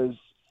was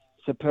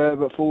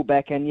superb at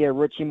fullback, and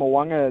Richie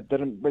Mwanga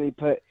didn't really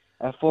put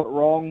a foot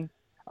wrong.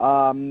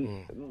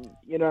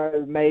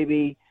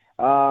 Maybe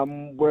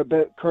we're a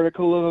bit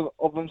critical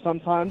of him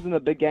sometimes in the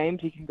big games.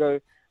 He can go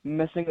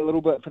missing a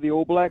little bit for the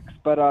All Blacks,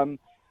 but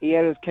he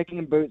had his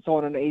kicking boots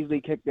on and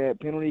easily kicked that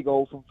penalty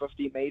goal from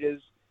 50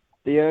 metres.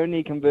 The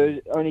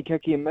only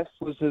kick he missed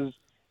was his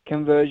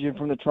conversion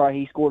from the try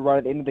he scored right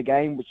at the end of the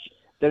game, which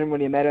didn't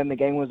really matter and the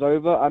game was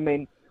over. I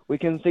mean, we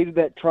conceded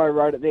that try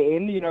right at the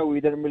end.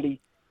 We didn't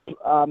really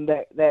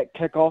that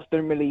kick-off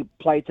didn't really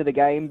play to the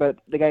game, but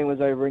the game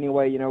was over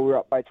anyway. We were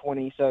up by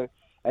 20, so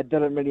it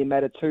didn't really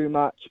matter too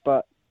much.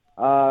 But,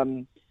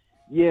 I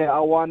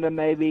wonder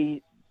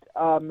maybe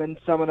in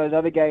some of those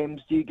other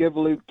games, do you give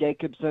Luke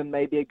Jacobson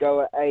maybe a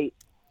go at 8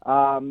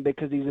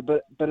 because he's a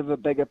bit of a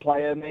bigger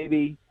player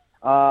maybe,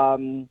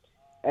 and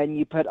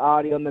you put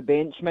Artie on the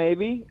bench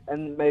maybe,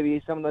 and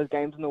maybe some of those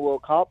games in the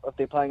World Cup if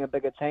they're playing a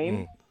bigger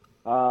team.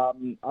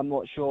 I'm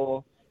not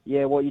sure,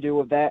 what you do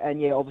with that.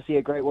 And, obviously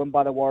a great win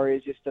by the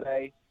Warriors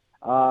yesterday.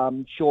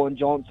 Sean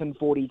Johnson,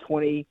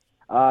 40-20.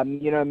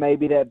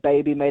 Maybe that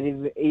baby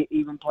made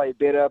even play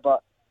better,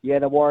 but,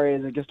 the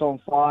Warriors are just on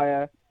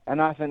fire. And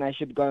I think they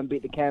should go and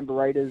beat the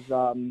Canberra Raiders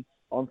on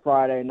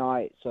Friday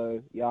night. So,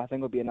 I think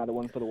it'll be another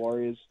one for the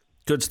Warriors.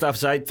 Good stuff,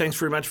 Zaid. Thanks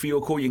very much for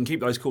your call. You can keep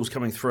those calls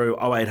coming through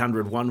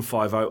 0800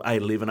 150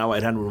 811,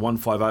 0800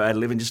 150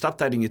 811. Just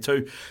updating you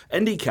too.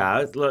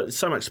 IndyCar,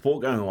 so much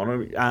sport going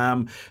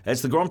on.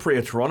 It's the Grand Prix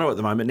of Toronto at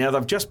the moment. Now,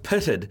 they've just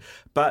pitted,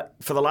 but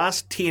for the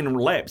last 10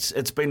 laps,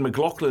 it's been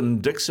McLaughlin,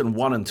 Dixon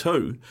 1 and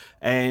 2,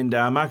 and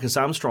Marcus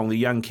Armstrong, the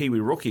young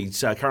Kiwi rookie,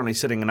 is currently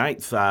sitting in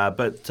 8th.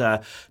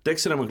 But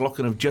Dixon and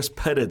McLaughlin have just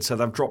pitted, so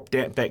they've dropped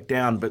back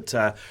down. But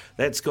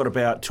that's got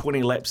about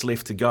 20 laps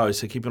left to go,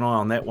 so keep an eye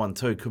on that one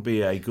too. Could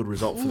be a good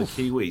result for the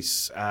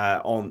Kiwis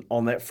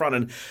on that front.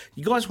 And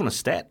you guys want a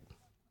stat?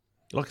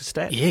 You like a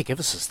stat? Yeah, give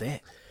us a stat.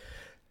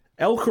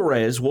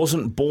 Alcaraz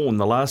wasn't born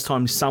the last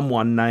time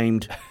someone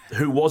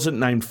who wasn't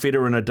named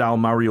Federer, Nadal,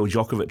 Murray or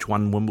Djokovic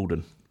won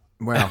Wimbledon.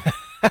 Wow.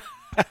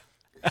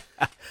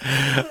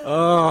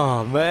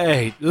 Oh,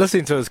 mate.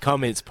 Listening to his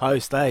comments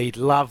post, he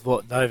loved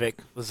what Novak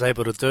was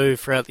able to do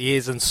throughout the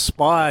years,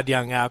 inspired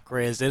young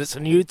Alcaraz, and it's a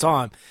new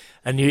time,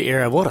 a new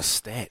era. What a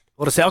stat.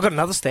 I've got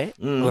another stat.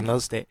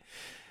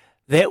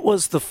 That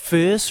was the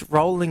first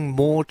rolling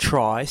Moore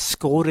try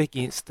scored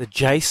against the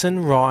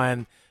Jason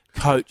Ryan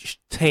coached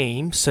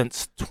team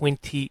since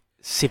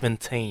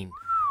 2017.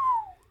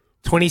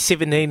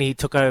 2017, he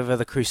took over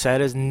the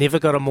Crusaders, never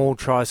got a Moore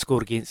try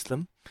scored against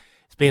them.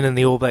 He's been in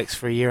the All Blacks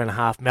for a year and a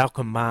half.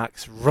 Malcolm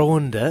Marks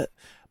ruined it,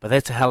 but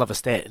that's a hell of a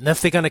stat. And if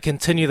they're going to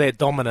continue that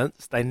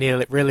dominance, they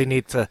really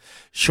need to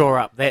shore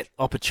up that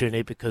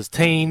opportunity because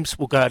teams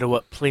will go to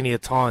it plenty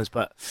of times.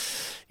 But,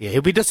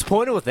 he'll be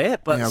disappointed with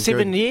that. But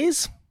 7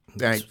 years...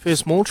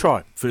 First Moore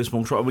try.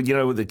 Well, you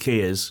know what the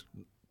key is?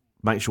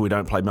 Make sure we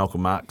don't play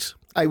Malcolm Marks.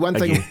 Hey, one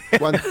thing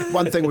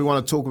we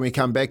want to talk when we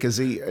come back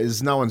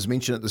is no one's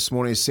mentioned it this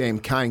morning is Sam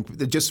Cane.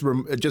 Just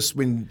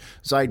when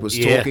Zaid was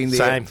talking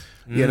there,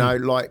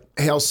 same. Like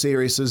how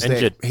serious is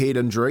that head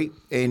injury?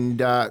 And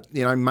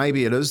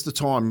maybe it is the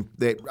time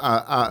that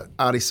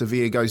Artie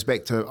Sevilla goes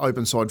back to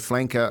open side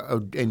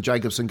flanker and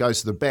Jacobson goes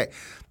to the back.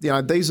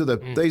 These are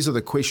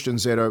the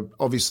questions that are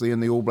obviously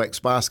in the All Blacks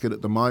basket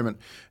at the moment.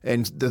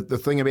 And the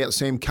thing about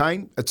Sam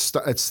Cane, it's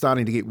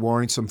starting to get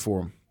worrisome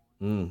for him.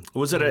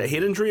 Was it a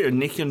head injury or a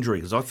neck injury?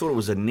 Because I thought it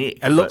was a neck.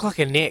 It looked like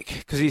a neck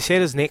because he's had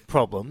his neck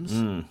problems.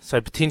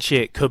 So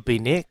potentially it could be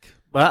neck.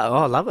 But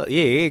I love it.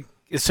 Yeah.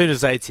 As soon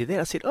as they said that,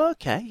 I said,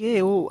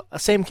 okay, well,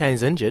 Sam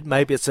Cane's injured.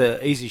 Maybe it's an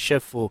easy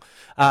shift for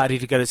Artie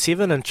to go to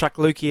 7 and chuck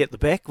Lukey at the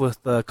back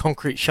with the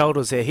concrete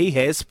shoulders that he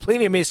has.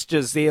 Plenty of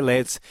messages there,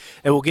 lads.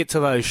 And we'll get to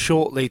those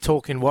shortly,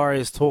 talking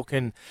Warriors,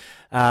 talking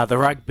the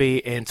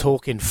rugby and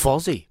talking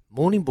Fozzie.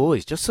 Morning,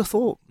 boys. Just a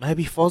thought.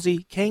 Maybe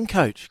Fozzie can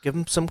coach. Give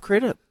him some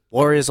credit.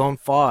 Warriors on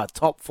fire.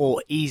 Top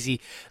 4 easy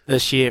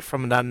this year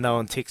from an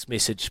unknown text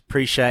message.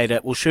 Appreciate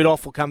it. We'll shoot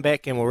off. We'll come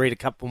back and we'll read a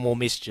couple more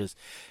messages.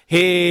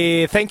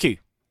 Here, thank you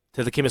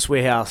to the Chemist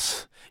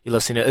Warehouse. You're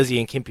listening to Izzy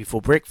and Kempy for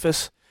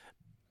breakfast.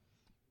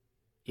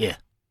 Yeah,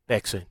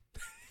 back soon.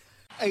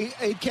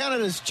 He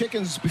counted his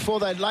chickens before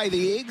they'd lay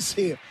the eggs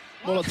here.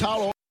 Well,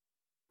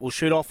 we'll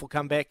shoot off. We'll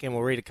come back and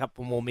we'll read a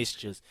couple more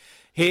messages.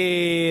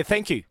 Here,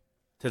 thank you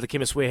to the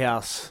Chemist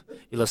Warehouse.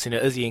 You're listening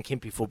to Izzy and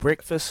Kempy for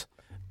breakfast.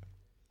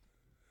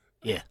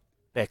 Yeah,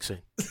 back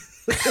soon.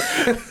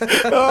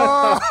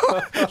 That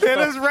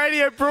is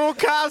Radio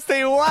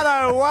Broadcasting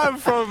 101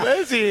 from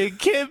Izzy and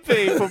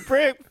Kempy for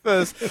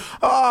breakfast.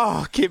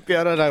 Oh, Kempy,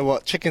 I don't know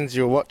what chickens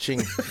you're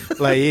watching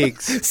lay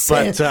eggs.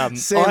 Sammy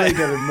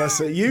didn't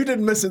miss it. You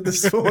didn't miss it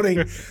this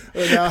morning.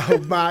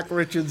 Mark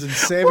Richards and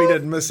Sammy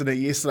didn't miss it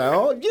yesterday.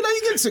 Oh, you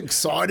get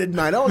excited,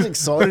 mate. I was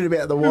excited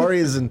about the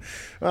Warriors and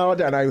I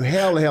don't know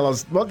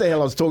what the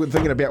hell I was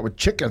thinking about with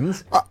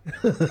chickens.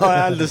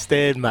 I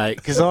understand, mate,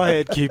 because I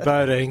had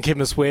Kubota and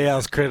Chemist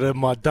Warehouse credit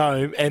my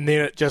dome, and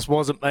then it just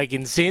wasn't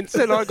making sense,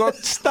 and I got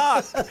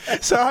stuck.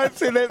 So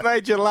hopefully that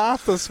made you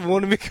laugh this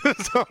morning,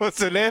 because I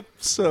was an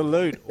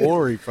absolute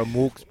Ori from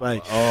Hawke's Bay.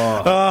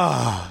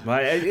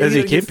 Mate,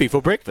 Izzy Kempy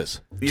for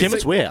breakfast. You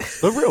Chemist think-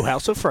 Warehouse, the real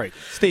house of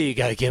fragrance. There you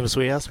go, Chemist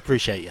Warehouse.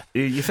 Appreciate you.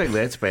 You think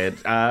that's bad?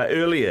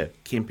 Earlier,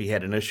 Kempy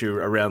had an issue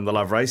around the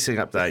Love Racing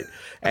update,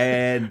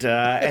 and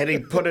he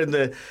put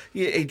in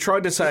he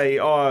tried to say,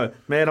 "Oh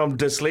man, I'm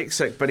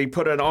dyslexic," but he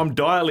put in, "I'm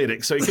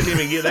dialectic," so he couldn't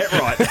even get that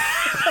right.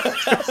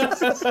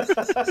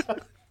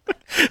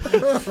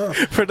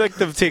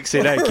 Predictive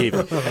texting, don't keep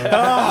it.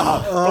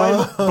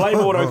 Blame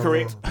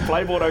autocorrect.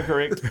 Blame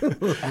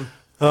autocorrect.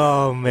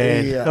 Oh,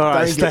 man. Yeah, All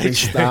right, don't get me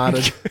stay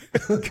started.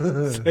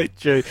 Stay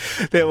tuned.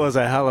 That was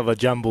a hell of a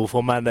jumble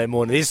for Monday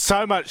morning. There's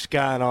so much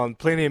going on.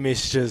 Plenty of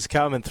messages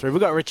coming through. We've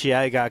got Richie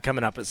Agar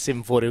coming up at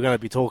 7:40. We're going to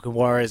be talking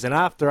Warriors. And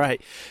after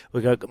 8,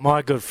 we've got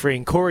my good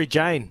friend Corey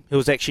Jane, who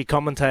was actually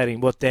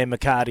commentating with Dan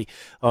McCarty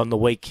on the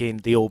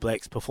weekend, the All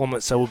Blacks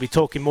performance. So we'll be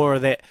talking more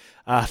of that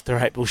after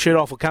 8. We'll shoot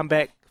off. We'll come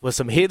back with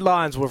some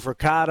headlines with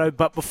Ricardo.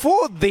 But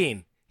before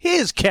then,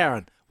 here's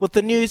Karen with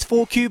the news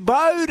for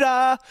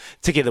Kubota.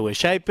 Together we're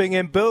shaping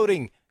and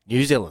building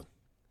New Zealand.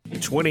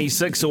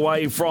 26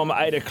 away from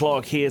 8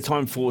 o'clock here.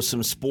 Time for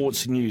some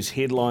sports news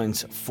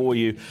headlines for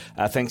you.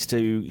 Thanks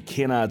to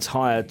Kennard's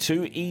Hire.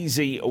 Too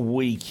easy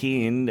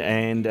weekend.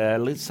 And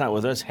let's start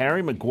with this.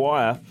 Harry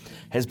Maguire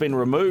has been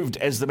removed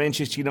as the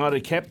Manchester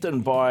United captain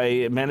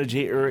by manager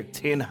Erik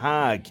ten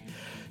Hag.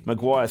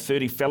 Maguire,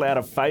 30, fell out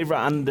of favour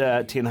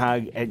under Ten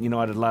Hag at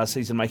United last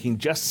season, making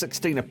just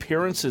 16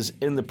 appearances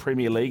in the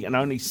Premier League, and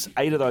only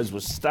 8 of those were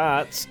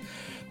starts.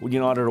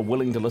 United are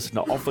willing to listen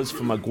to offers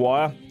for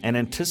Maguire and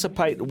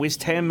anticipate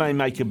West Ham may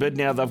make a bid.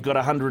 Now they've got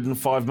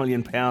 £105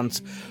 million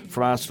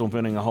from Arsenal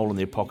burning a hole in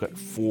their pocket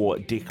for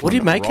Declan What do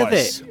you make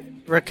Rice. of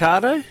that,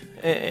 Ricardo?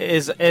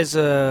 As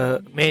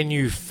a Man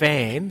U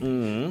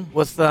fan,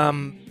 with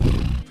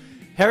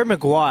Harry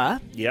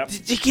Maguire, Yep.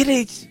 did you get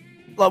it?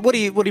 Like, what do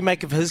you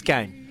make of his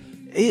game?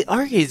 I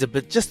reckon he's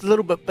just a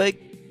little bit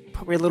big,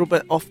 probably a little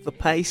bit off the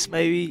pace,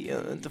 maybe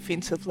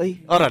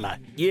defensively. I don't know.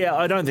 Yeah,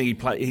 I don't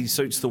think he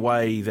suits the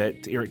way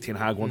that Erik ten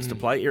Hag wants to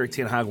play. Erik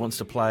ten Hag wants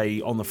to play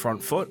on the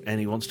front foot, and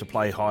he wants to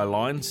play high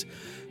lines.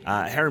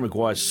 Harry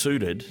Maguire's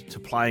suited to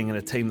playing in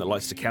a team that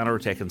likes to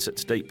counter-attack and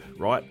sits deep,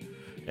 right?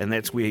 And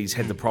that's where he's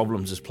had the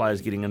problems as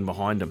players getting in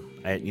behind him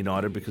at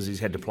United, because he's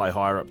had to play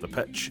higher up the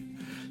pitch.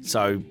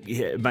 So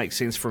yeah, it makes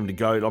sense for him to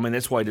go. I mean,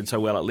 that's why he did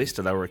so well at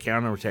Leicester. They were a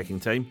counter-attacking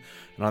team,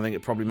 and I think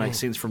it probably makes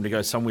sense for him to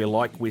go somewhere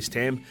like West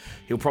Ham.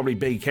 He'll probably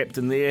be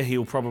captain there.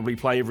 He'll probably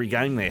play every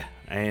game there,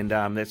 and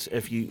that's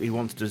if he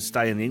wants to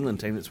stay in the England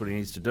team. That's what he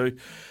needs to do.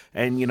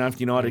 And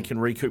if United can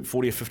recoup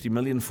 40 or 50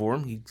 million for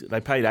him, they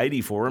paid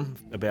 80 for him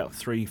about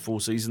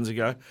 3-4 seasons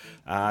ago.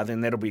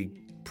 Then that'll be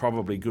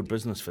probably good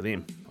business for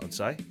them, I'd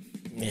say.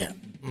 Yeah.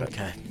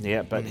 Okay.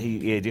 Yeah, but he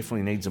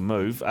definitely needs a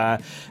move.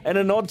 And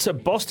a nod to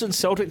Boston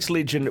Celtics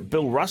legend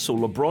Bill Russell,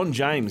 LeBron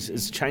James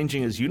is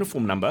changing his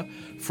uniform number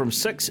from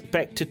 6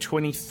 back to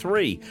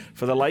 23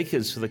 for the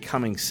Lakers for the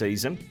coming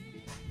season.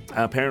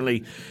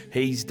 Apparently,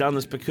 he's done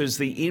this because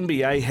the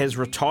NBA has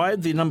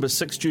retired the number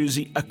 6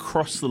 jersey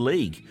across the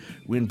league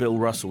when Bill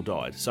Russell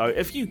died. So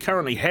if you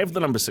currently have the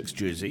number 6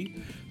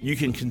 jersey, you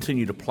can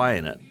continue to play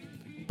in it,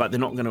 but they're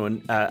not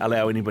going to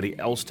allow anybody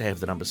else to have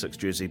the number 6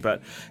 jersey.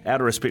 But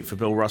out of respect for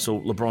Bill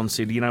Russell, LeBron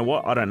said, you know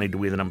what, I don't need to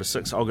wear the number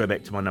 6. I'll go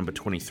back to my number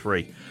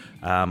 23.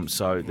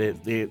 So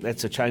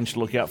that's a change to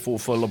look out for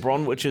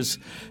LeBron, which is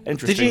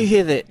interesting. Did you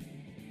hear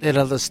that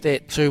other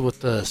stat too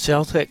with the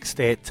Celtics,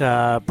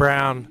 that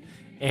Brown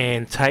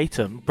and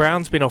Tatum?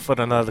 Brown's been offered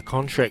another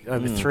contract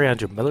over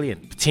 $300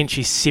 million,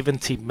 potentially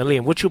 $70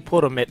 million, which will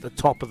put him at the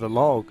top of the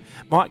log.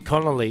 Mike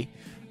Connolly,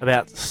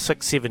 about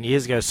 6-7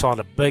 years ago, signed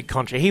a big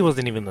contract. He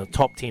wasn't even in the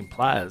top 10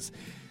 players.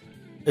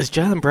 Is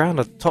Jaylen Brown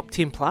a top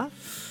 10 player?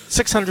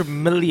 $600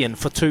 million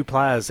for 2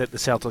 players that the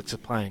Celtics are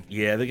playing.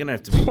 Yeah, they're gonna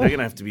have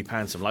to be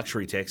paying some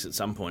luxury tax at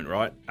some point,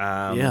 right?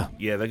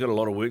 Yeah, they've got a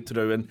lot of work to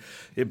do, and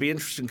it'd be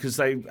interesting because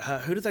they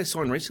who did they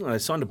sign recently? They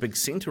signed a big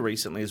centre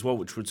recently as well,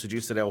 which would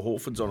suggest that Al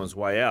Horford's on his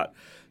way out.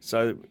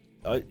 So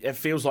it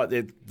feels like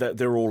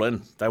they're all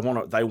in. They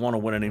want to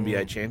win an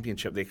NBA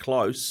championship. They're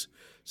close.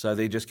 So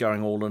they're just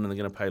going all in, and they're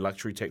going to pay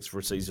luxury tax for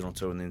a season or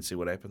two and then see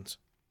what happens.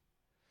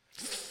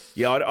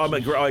 Yeah,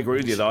 I agree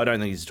with you, though. I don't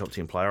think he's a top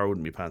 10 player. I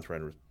wouldn't be paying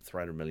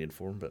 $300 million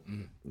for him, but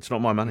it's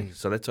not my money,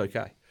 so that's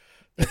okay.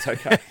 That's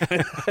okay.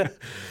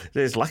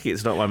 It's lucky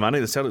it's not my money.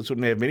 The Celtics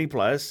wouldn't have many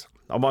players.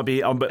 I might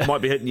be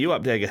hitting you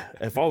up, Dagger,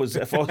 if I was.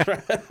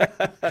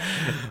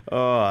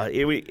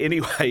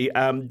 Anyway,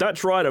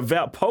 Dutch rider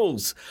Wout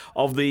Poels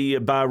of the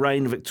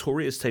Bahrain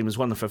Victorious team has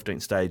won the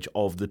 15th stage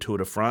of the Tour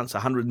de France,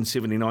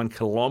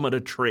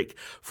 179-kilometre trek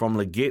from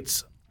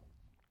Legetz.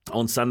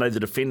 On Sunday, the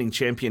defending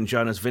champion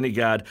Jonas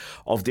Vingegaard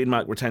of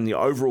Denmark retained the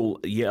overall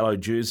yellow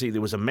jersey.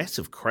 There was a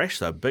massive crash,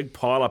 though, big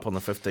pile-up on the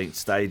 15th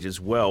stage as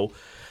well.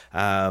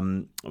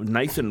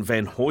 Nathan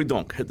van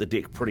Hooijdonk hit the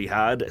deck pretty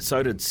hard.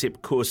 So did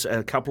Sepp Kuss,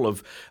 a couple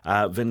of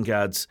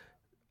Vingegaard's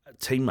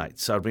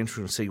teammates. So it'll be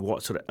interesting to see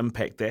what sort of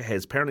impact that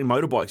has. Apparently,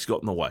 motorbikes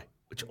got in the way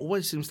which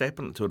always seems to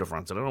happen at Tour de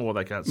France. I don't know why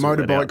they can't sort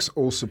that out. Motorbikes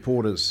or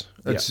supporters.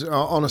 It's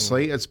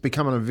honestly, it's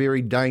becoming a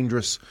very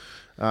dangerous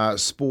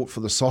sport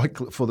for the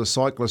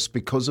cyclists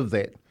because of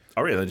that.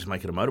 Oh, yeah, they just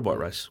make it a motorbike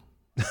race.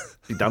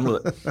 Be done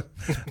with it.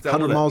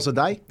 100 miles a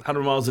day?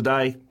 100 miles a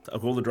day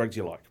of all the drugs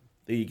you like.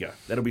 There you go.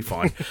 That'll be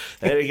fine.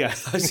 There you go.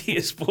 Those are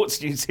your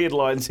sports news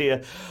headlines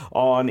here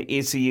on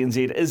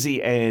SENZ.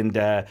 Izzy and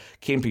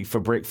Kempy for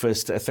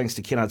breakfast. Thanks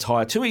to Kennard's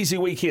Hire. 2 easy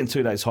weekend,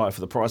 2 days higher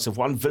for the price of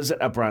one.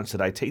 Visit our branch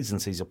today. T's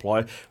and C's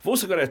apply. We've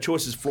also got our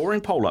Choices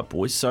flooring poll up,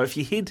 boys. So if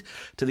you head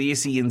to the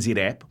SENZ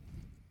app,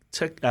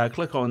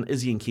 click on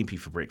Izzy and Kempy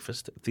for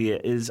breakfast. There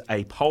is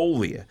a poll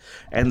there.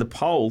 And the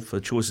poll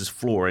for Choices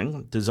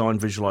Flooring, design,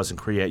 visualise and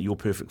create your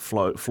perfect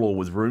floor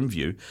with room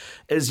view,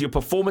 is your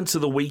performance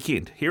of the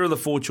weekend. Here are the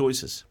 4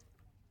 choices.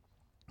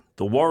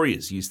 The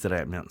Warriors yesterday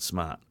at Mount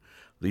Smart.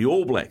 The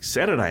All Blacks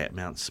Saturday at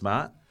Mount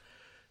Smart.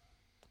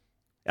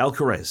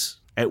 Alcaraz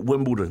at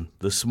Wimbledon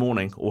this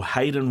morning. Or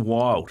Hayden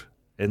Wild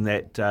in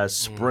that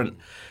sprint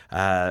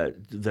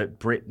that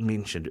Brett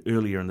mentioned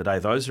earlier in the day.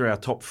 Those are our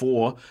top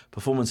 4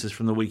 performances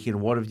from the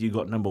weekend. What have you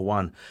got number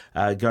 1?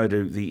 Go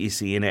to the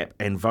SEN app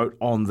and vote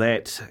on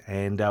that,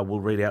 and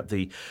we'll read out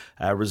the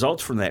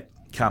results from that.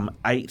 Come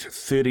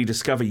 8:30,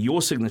 discover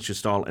your signature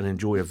style and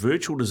enjoy a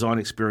virtual design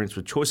experience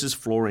with Choices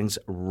Flooring's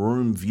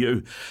Room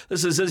View.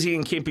 This is Izzy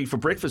and Kempy for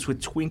breakfast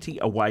with 20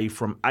 away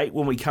from 8.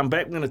 When we come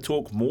back, we're going to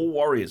talk more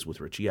Warriors with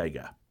Richie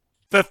Agar.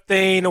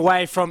 15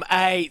 away from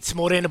 8.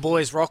 Morena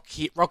boys,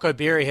 Rocco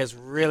Berry has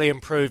really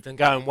improved and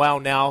going well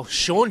now.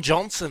 Sean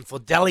Johnson for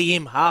Dally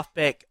M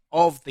halfback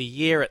of the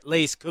year at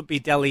least. Could be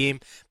Dally M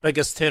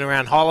biggest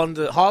turnaround.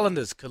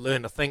 Highlanders could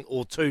learn a thing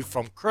or two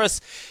from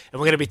Chris. And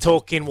we're going to be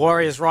talking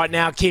Warriors right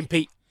now.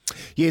 Kempy.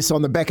 Yes,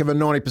 on the back of a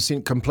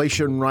 90%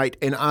 completion rate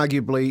and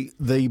arguably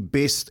the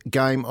best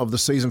game of the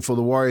season for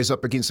the Warriors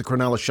up against the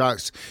Cronulla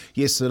Sharks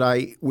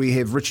yesterday, we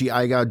have Richie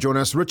Agar join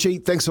us. Richie,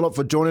 thanks a lot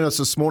for joining us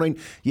this morning.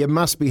 You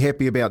must be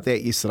happy about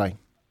that yesterday.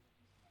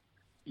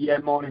 Yeah,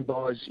 morning,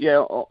 boys.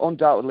 Yeah,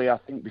 undoubtedly, I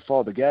think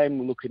before the game,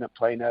 we're looking at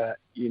playing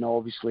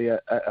obviously a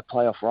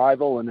playoff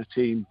rival and a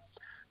team,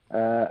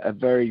 a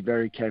very,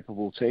 very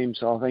capable team.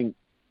 So I think,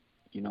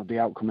 the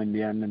outcome in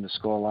the end and the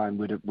scoreline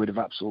would have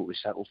absolutely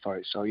settled for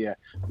it. So yeah,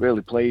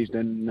 really pleased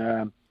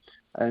and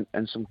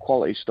some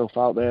quality stuff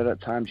out there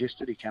at times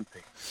yesterday,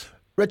 Kempy.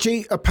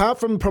 Richie, apart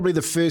from probably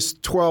the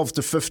first 12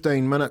 to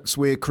 15 minutes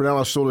where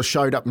Cronulla sort of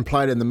showed up and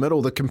played in the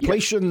middle, the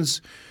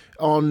completions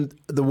on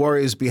the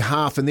Warriors'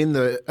 behalf and then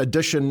the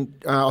addition,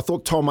 I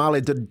thought Tom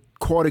Ale did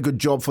quite a good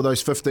job for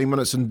those 15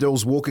 minutes and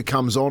Dills Walker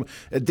comes on.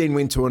 It then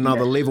went to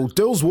another level.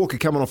 Dills Walker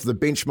coming off the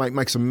bench, mate,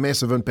 makes a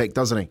massive impact,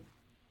 doesn't he?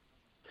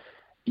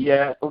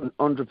 Yeah,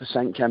 100%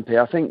 Kempy.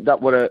 I think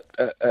that was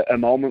a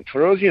moment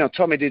for us.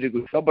 Tommy did a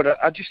good job,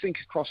 but I just think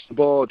across the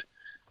board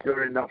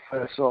during that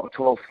first sort of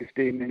 12,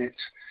 15 minutes,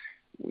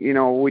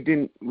 we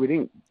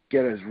didn't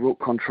get as root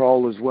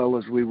control as well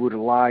as we would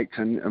have liked,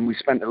 and we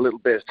spent a little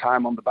bit of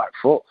time on the back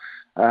foot.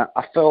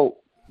 I felt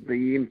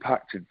the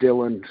impact of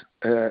Dylan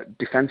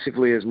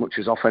defensively as much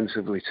as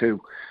offensively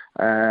too.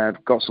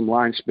 Got some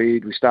line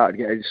speed. We started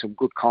getting some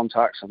good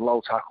contacts and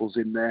low tackles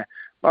in there.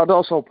 But I'd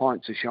also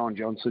point to Sean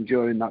Johnson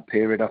during that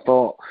period. I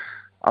thought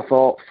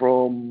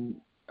from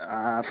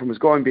us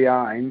going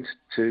behind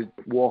to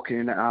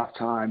walking in at half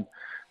time,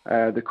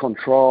 the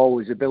control,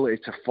 his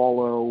ability to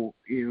follow,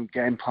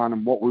 game plan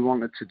and what we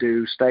wanted to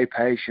do, stay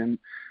patient,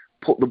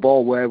 put the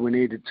ball where we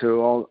needed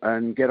to,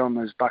 and get on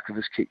his back of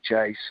his kick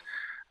chase.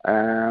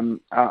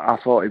 I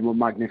thought it was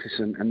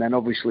magnificent. And then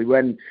obviously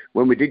when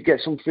we did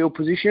get some field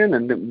position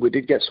and we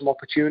did get some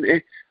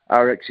opportunity,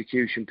 our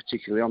execution,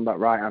 particularly on that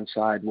right-hand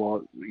side,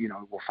 was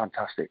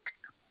fantastic.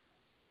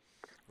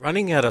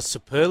 Running out of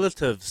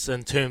superlatives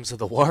in terms of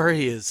the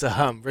Warriors,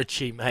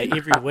 Richie, mate.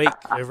 Every week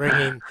we're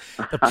ringing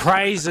the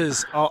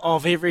praises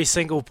of every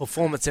single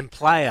performance and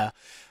player.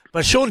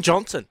 But Sean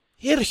Johnson,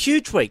 he had a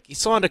huge week. He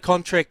signed a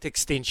contract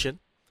extension.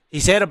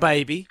 He's had a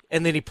baby,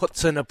 and then he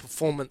puts in a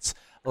performance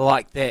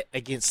like that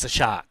against the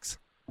Sharks.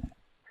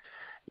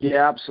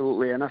 Yeah,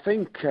 absolutely. And I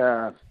think,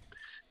 in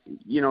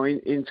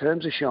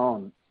terms of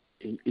Sean,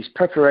 his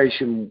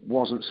preparation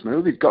wasn't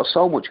smooth. He's got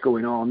so much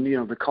going on,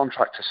 the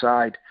contractor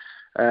side,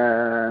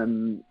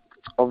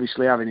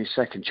 obviously having his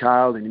second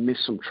child, and he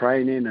missed some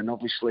training and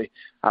obviously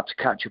had to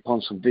catch up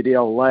on some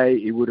video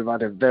late. He would have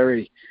had a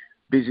very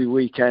busy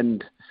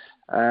weekend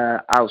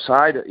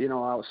outside of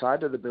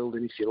the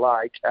building, if you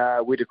like,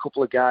 with a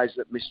couple of guys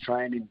that missed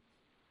training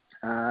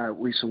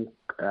with some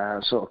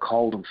sort of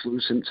cold and flu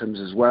symptoms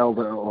as well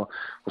that were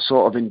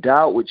sort of in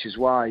doubt, which is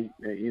why,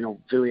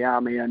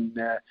 Viliami and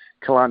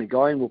Kalani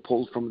Goyen were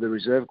pulled from the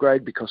reserve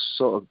grade, because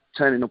sort of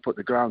turning up at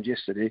the ground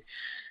yesterday,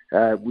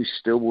 we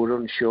still were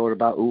unsure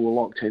about who were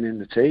locked in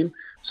the team.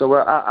 So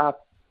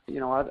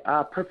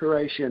our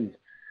preparation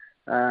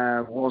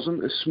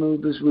wasn't as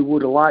smooth as we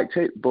would have liked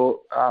it, but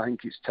I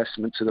think it's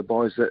testament to the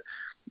boys that,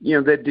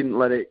 they didn't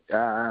let it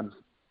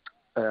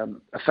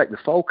affect the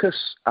focus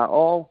at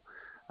all.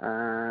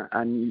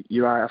 And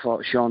you're right, I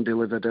thought Sean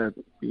delivered a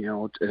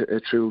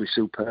truly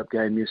superb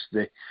game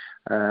yesterday.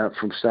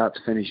 from start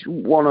to finish.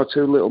 One or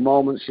two little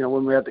moments,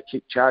 when we had the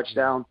kick charge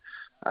down,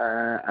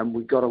 and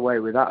we got away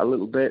with that a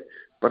little bit.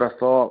 But I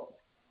thought,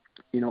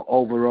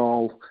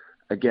 overall,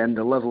 again,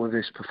 the level of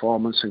his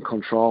performance and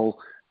control,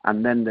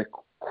 and then the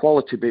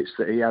quality bits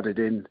that he added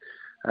in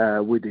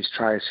with his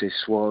try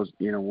assists was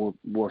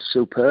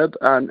superb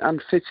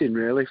and fitting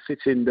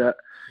that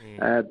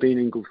being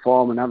in good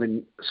form and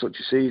having such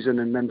a season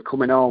and then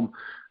coming home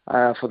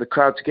for the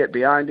crowd to get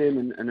behind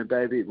him and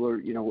baby, it were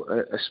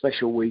a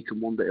special week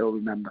and one that he'll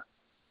remember.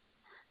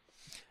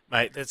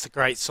 Mate, that's a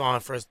great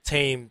sign for a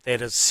team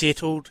that is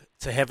settled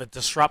to have a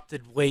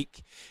disrupted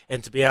week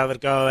and to be able to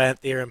go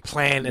out there and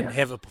plan and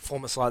have a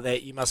performance like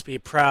that. You must be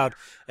proud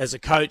as a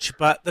coach.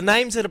 But the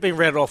names that have been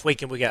rattled off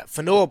week in, we got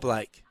Fanua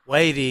Blake,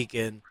 Wade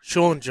Egan,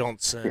 Sean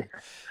Johnson,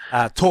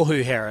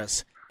 Tohu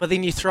Harris. But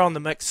then you throw in the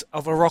mix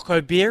of a Rocco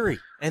Berry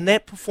and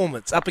that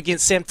performance up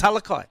against Sam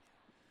Talakai.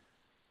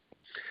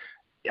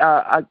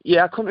 I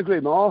couldn't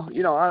agree more.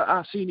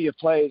 Our senior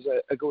players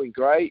are going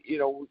great.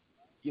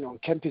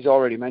 Kempy's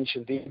already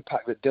mentioned the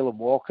impact that Dylan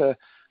Walker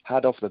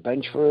had off the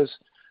bench for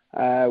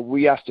us.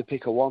 We have to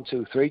pick a 1,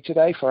 2, 3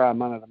 today for our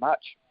man of the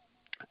match.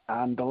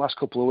 And the last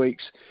couple of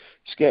weeks,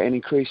 it's getting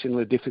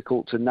increasingly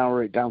difficult to narrow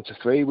it down to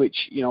 3,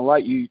 which,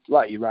 like you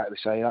rightly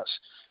say,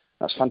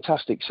 that's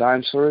fantastic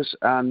signs for us.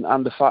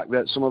 And the fact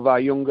that some of our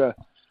younger,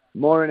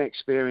 more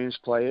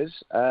inexperienced players,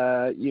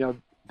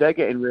 they're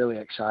getting really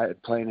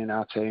excited playing in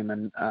our team.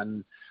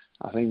 And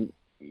I think,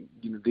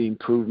 the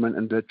improvement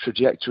and the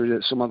trajectory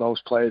that some of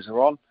those players are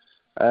on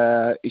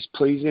is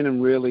pleasing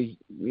and really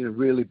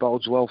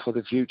bodes well for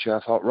the future.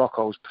 I thought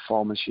Rocco's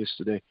performance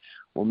yesterday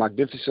was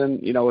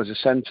magnificent. As a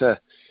centre,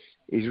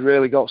 he's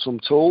really got some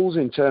tools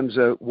in terms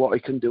of what he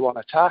can do on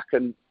attack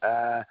and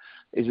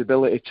his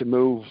ability to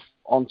move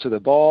onto the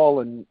ball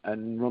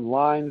and run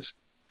lines,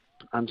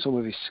 and some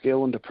of his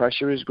skill under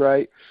pressure is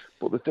great.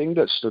 But the thing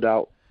that stood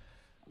out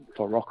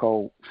for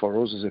Rocco,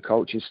 for us as a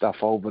coaching staff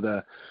over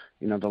the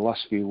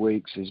last few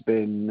weeks has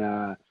been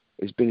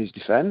his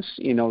defence.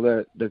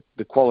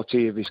 The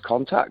quality of his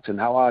contact and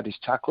how hard he's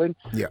tackling,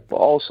 but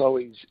also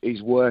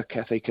his work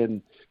ethic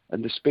and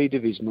the speed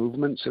of his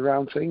movements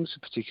around things,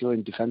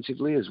 particularly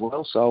defensively as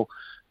well. So,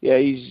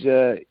 he's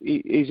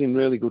in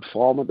really good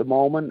form at the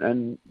moment.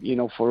 And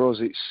for us,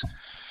 it's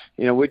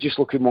we're just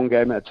looking one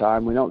game at a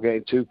time. We're not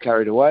getting too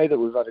carried away that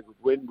we've had a good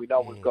win. We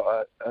know we've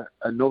got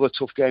another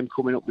tough game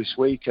coming up this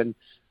week, and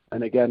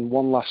again,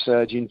 one last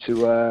surge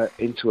into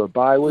a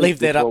bye week. Leave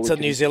that up to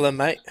New Zealand,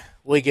 mate.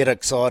 We get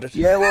excited.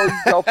 Yeah, well,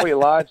 you go for your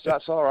lives.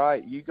 That's all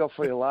right. You go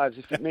for your lives.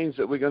 If it means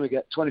that we're going to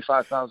get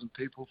 25,000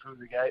 people through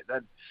the gate,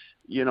 then,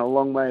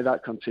 long may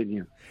that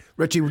continue.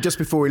 Richie, just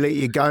before we let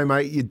you go,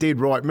 mate, you did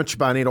right. Mitch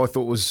Barnett, I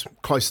thought, was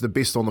close to the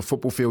best on the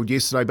football field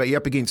yesterday, but you're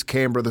up against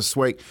Canberra this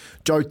week.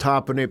 Joe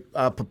Tarpanep,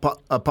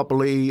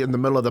 Papali in the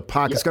middle of the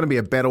park. Yep. It's going to be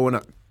a battle,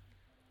 isn't it?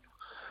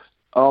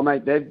 Oh,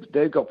 mate,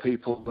 they've got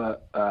people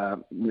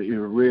that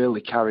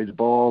really carry the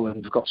ball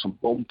and have got some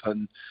bump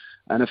and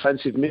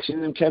offensive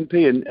missing them,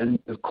 Kempy, and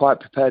are quite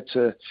prepared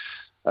to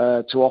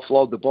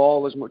offload the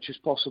ball as much as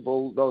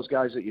possible. Those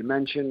guys that you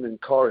mentioned and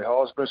Corey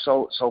Horsburgh.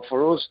 So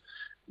for us,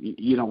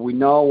 we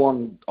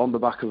know on the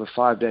back of a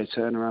 5-day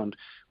turnaround,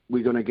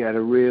 we're going to get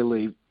a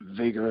really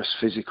vigorous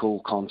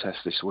physical contest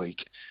this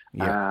week.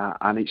 Yeah.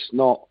 And it's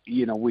not,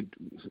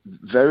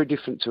 very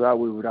different to how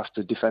we would have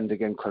to defend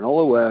against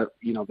Cronulla, where,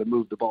 they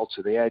move the ball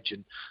to the edge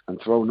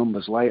and throw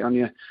numbers late on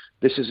you.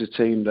 This is a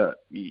team that,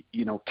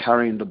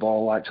 carrying the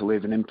ball like to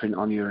leave an imprint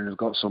on you and have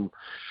got some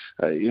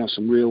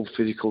real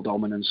physical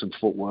dominance and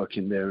footwork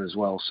in there as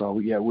well. So,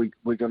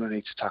 we're going to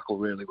need to tackle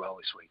really well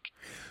this week.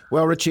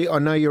 Well, Richie, I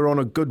know you're on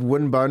a good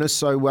win bonus,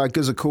 so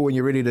give us a call when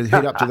you're ready to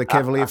head up to the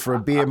Cavalier for a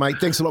beer, mate.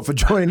 Thanks a lot for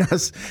joining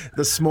us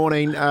this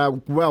morning.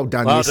 Well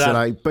done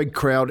yesterday. Big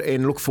crowd,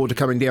 and look forward to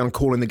coming down and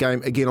calling the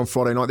game again on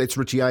Friday night. That's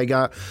Richie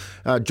Agar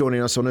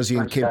joining us on Izzy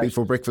and Kempy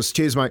for breakfast.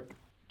 Cheers, mate.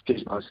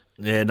 Cheers, guys.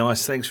 Yeah,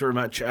 nice. Thanks very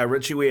much,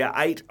 Richie. We are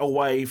 8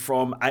 away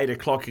from 8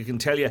 o'clock. I can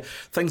tell you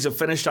things have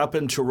finished up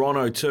in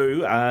Toronto too.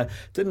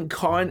 Didn't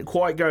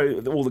quite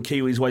go all the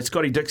Kiwis' way.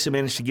 Scotty Dixon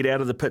managed to get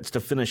out of the pits to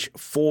finish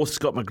 4th.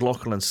 Scott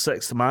McLaughlin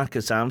 6th.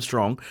 Marcus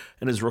Armstrong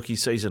in his rookie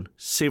season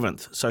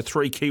 7th. So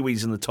 3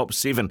 Kiwis in the top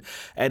 7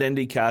 at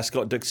IndyCar.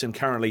 Scott Dixon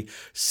currently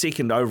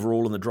 2nd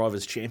overall in the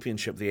Drivers'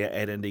 Championship there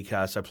at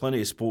IndyCar. So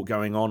plenty of sport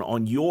going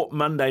on your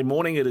Monday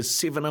morning. It is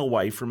 7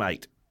 away from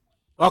 8.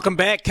 Welcome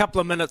back.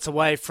 Couple of minutes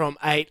away from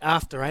 8.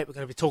 After 8, we're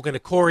going to be talking to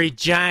Corey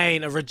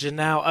Jane,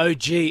 original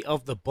OG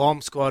of the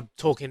Bomb Squad,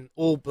 talking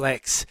All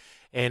Blacks.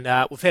 And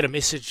we've had a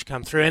message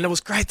come through, and it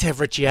was great to have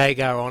Richie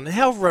Agar on.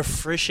 How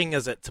refreshing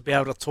is it to be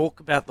able to talk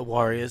about the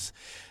Warriors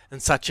in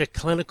such a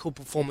clinical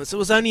performance? It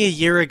was only a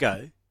year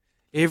ago.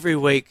 Every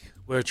week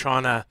we're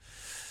trying to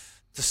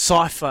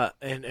decipher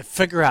and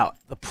figure out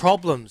the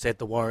problems at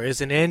the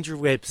Warriors, and Andrew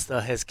Webster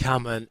has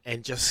come in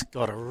and just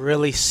got a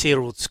really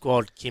settled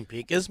squad, Kempy.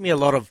 It gives me a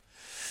lot of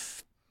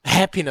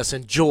happiness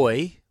and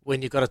joy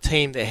when you've got a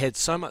team that had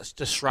so much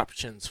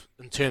disruptions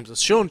in terms of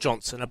Sean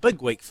Johnson, a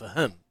big week for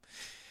him.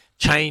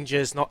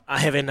 changes, not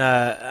having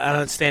an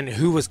understanding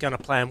who was going to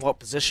play in what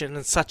position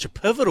in such a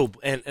pivotal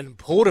and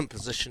important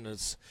position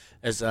as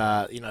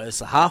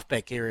the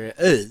halfback area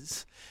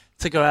is,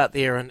 to go out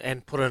there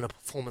and put in a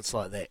performance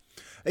like that.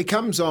 He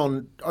comes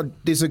on.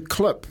 There's a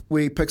clip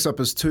where he picks up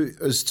his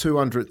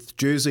 200th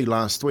jersey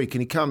last week,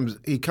 and he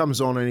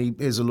comes on and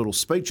he has a little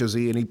speech,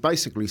 Izzy, and he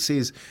basically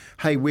says,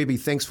 "Hey Webby,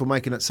 thanks for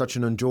making it such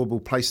an enjoyable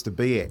place to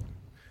be at."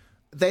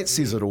 That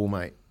says it all,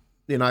 mate.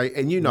 You know,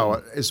 and you know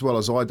it as well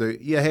as I do.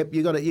 You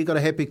got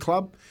a happy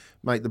club,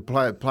 mate. The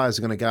players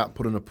are going to go out and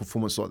put in a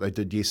performance like they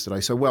did yesterday.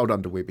 So well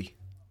done to Webby.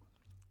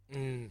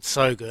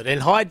 So good.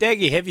 And hi,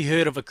 Daggy, have you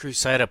heard of a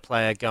Crusader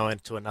player going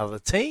to another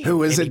team?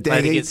 Who is it,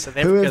 Daggy?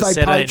 Who have they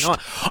Saturday poached?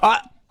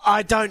 Night.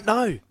 I don't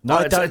know.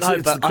 I don't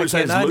know, but the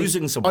Crusaders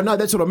losing someone. Oh no,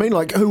 that's what I mean.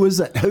 Like, who is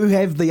it? Who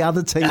have the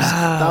other teams?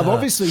 They've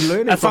obviously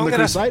learning from the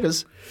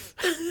Crusaders.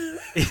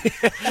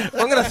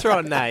 I'm going to throw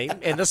a name,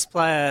 and this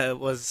player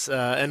was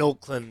an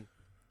Auckland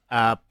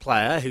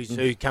player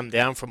who come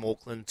down from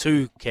Auckland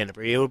to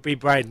Canterbury. It would be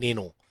Braden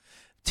Ennell,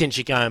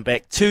 potentially going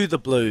back to the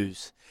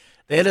Blues.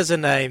 That is a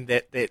name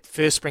that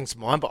first springs to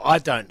mind, but I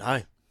don't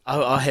know.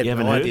 I have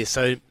no idea.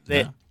 So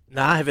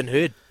I haven't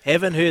heard.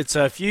 Haven't heard.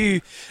 So if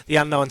you, the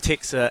unknown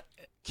texter,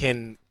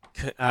 can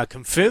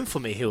confirm for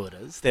me who it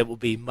is, that will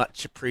be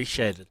much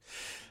appreciated.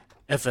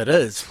 If it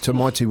is,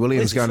 Mighty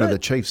Williams going to the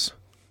Chiefs.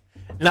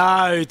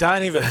 No,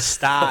 don't even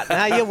start.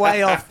 No, you're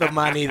way off the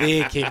money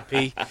there,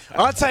 Kempy.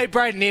 I'd say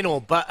Braden Ennell,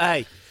 but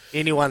hey,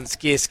 anyone's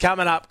guess.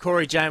 Coming up,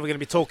 Corey Jane, we're going to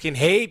be talking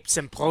heaps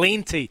and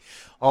plenty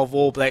of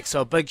All Blacks.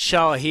 So a big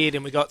show ahead,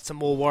 and we got some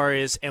more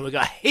Warriors, and we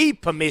got a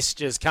heap of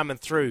messages coming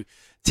through.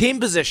 10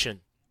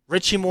 position,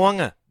 Richie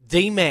Mo'unga,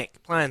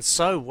 D-Mac playing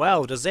so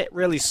well. Does that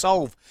really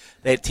solve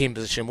that 10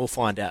 position? We'll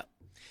find out.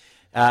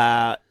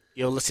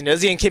 You're listening to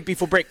Izzy and Kempy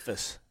for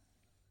breakfast.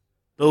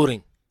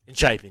 Building and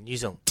shaping New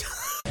Zealand.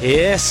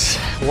 Yes,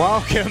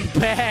 welcome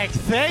back.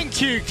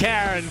 Thank you,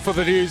 Karen, for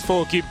the news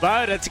for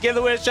Kubota.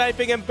 Together we're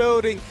shaping and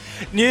building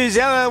New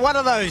Zealand. One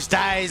of those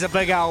days, a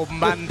big old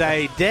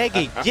Monday.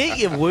 Daggy, get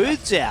your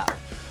words out.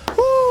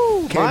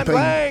 Woo,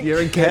 Camping.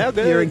 You're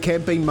in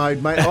camping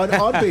mode, mate.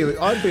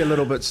 I'd be a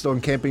little bit still in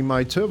camping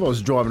mode too if I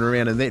was driving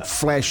around in that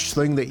flash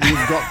thing that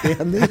you've got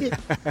down there.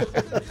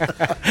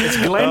 It's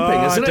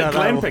glamping, isn't it?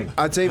 Glamping.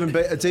 It's even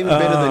better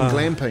than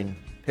glamping.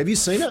 Have you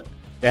seen it?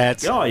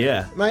 Oh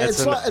yeah, mate.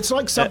 It's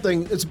like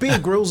something. It's Bear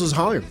Grylls'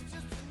 home.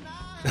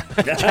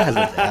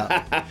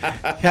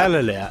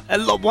 Hallelujah.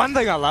 And look, one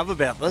thing I love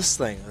about this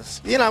thing is,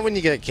 when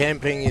you go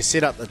camping, you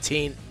set up the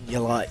tent, you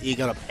got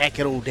to pack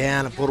it all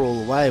down and put it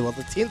all away. Well,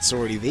 the tent's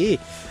already there.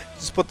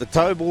 Just put the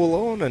tow ball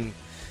on and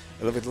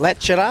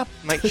latch it up,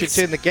 make sure you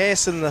turn the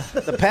gas and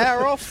the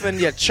power off, and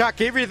you chuck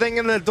everything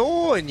in the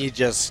door, and you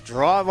just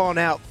drive on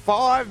out.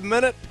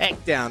 5-minute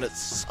pack down.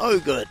 It's so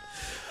good.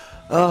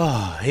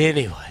 Oh,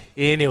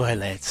 Anyway,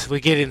 lads,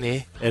 we're getting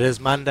there. It is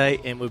Monday,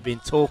 and we've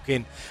been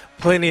talking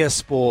plenty of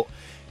sport.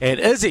 And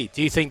Izzy,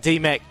 do you think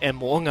D-Mac and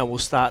Mo'unga will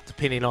start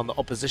depending on the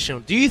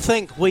opposition? Do you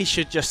think we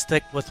should just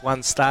stick with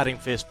one starting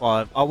first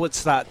five? I would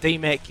start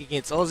D-Mac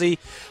against Aussie,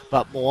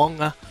 but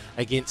Mo'unga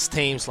against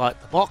teams like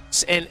the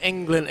Box and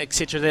England,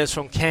 etc. There's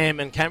from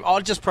Cam and Cam.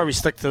 I'd just probably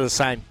stick to the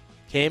same,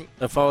 Cam,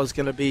 if I was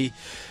going to be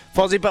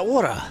Fozzie. But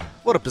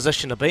what a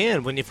position to be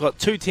in when you've got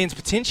 2 10s,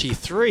 potentially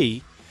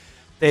 3,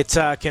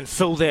 that can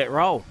fill that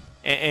role.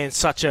 And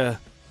such a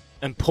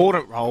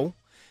important role,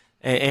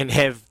 and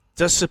have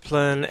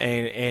discipline,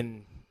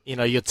 and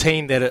your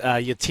team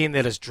your 10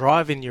 that is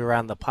driving you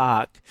around the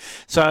park.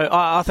 So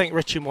I think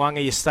Richie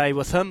Mo'unga, you stay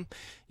with him,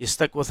 you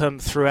stick with him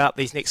throughout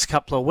these next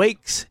couple of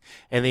weeks,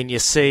 and then you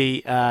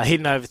see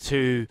heading over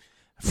to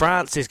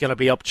France, there's going to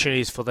be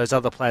opportunities for those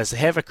other players to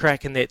have a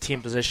crack in that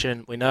 10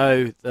 position. We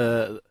know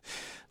the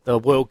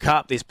World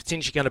Cup, there's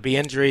potentially going to be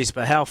injuries,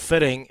 but how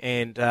fitting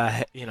and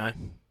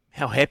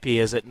how happy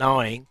is it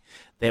knowing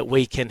that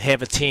we can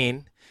have a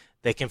 10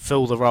 that can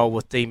fill the role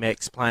with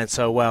D-Max playing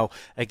so well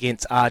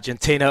against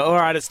Argentina. All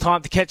right, it's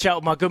time to catch up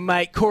with my good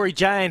mate Corey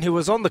Jane, who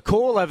was on the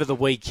call over the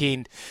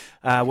weekend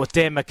with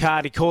Dan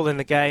McCarty, calling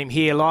the game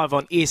here live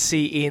on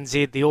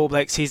SCNZ, the All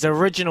Blacks. He's the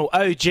original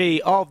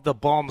OG of the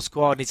Bomb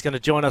Squad, and he's going to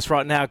join us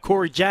right now.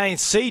 Corey Jane,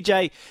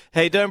 CJ,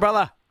 how you doing,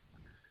 brother?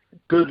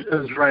 Good,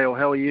 Israel.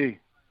 How are you?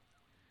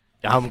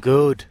 I'm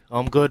good,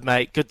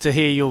 mate. Good to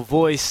hear your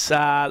voice.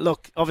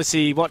 Look, obviously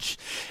you watched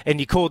and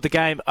you called the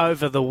game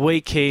over the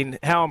weekend.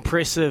 How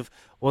impressive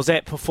was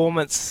that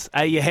performance?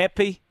 Are you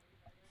happy?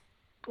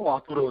 Oh,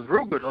 I thought it was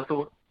real good. I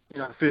thought,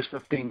 the first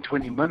 15,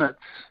 20 minutes,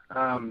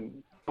 All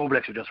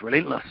Blacks were just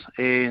relentless.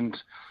 And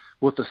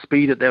with the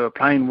speed that they were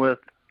playing with,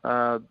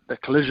 the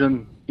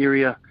collision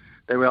area,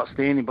 they were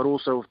outstanding, but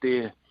also with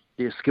their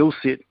skill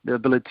set, their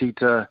ability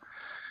to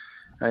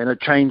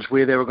change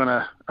where they were going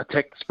to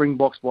attack the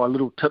Springboks by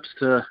little tips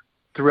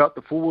throughout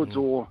the forwards,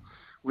 or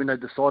when they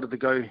decided to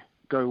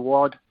go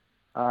wide,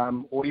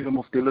 or even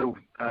with their little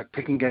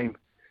kicking game,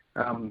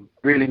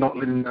 really not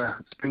letting the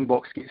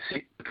Springboks get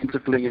set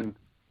defensively and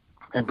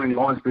bring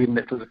lines, bringing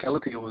that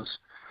physicality. It was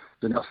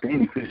an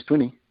outstanding first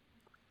 20.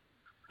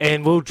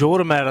 And Will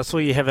Jordan, mate, I saw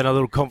you having a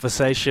little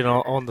conversation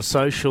on the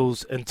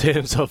socials in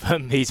terms of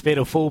him. He's been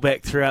a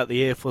fullback throughout the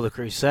year for the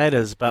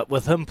Crusaders, but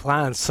with him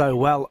playing so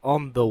well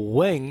on the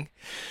wing,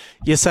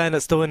 you're saying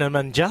it's doing him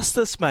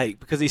injustice, mate,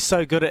 because he's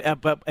so good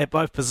at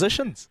both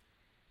positions.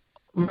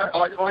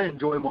 I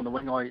enjoy him on the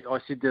wing. I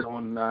said that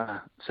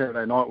on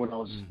Saturday night when I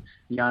was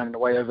yarning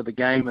away over the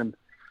game, and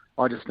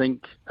I just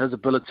think his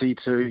ability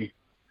to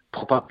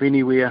pop up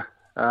anywhere,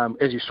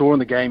 as you saw in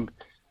the game,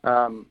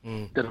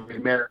 didn't really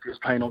matter if he was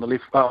playing on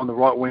the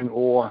right wing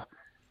or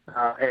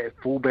at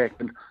fullback.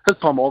 And his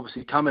time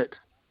obviously come at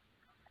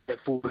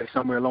fullback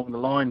somewhere along the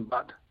line.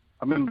 But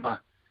I remember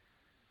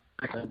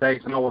back in the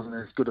days, and I wasn't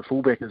as good a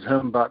fullback as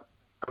him, but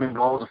I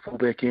remember I was a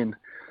fullback and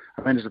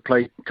I managed to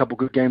play a couple of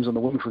good games on the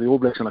wing for the All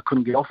Blacks, and I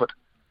couldn't get off it.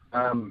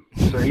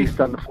 So he's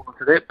starting to fall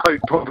into that boat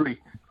probably.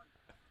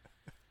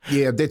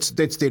 Yeah, that's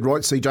dead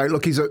right, CJ.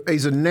 Look,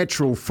 he's a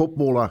natural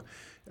footballer.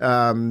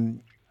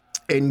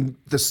 And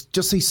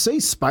he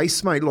sees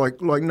space, mate,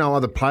 like no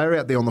other player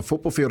out there on the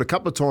football field. A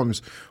couple of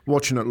times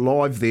watching it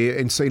live there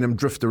and seeing him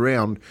drift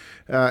around,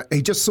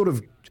 he just sort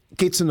of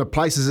gets into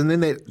places, and then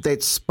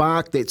that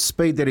spark, that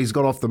speed that he's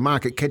got off the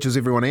mark, it catches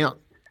everyone out.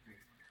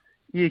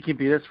 Yeah,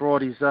 Kempy, that's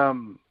right.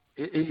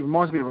 He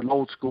reminds me of an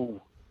old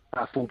school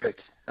fullback.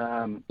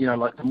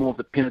 Like the more of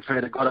the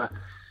penetrator, got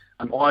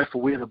an eye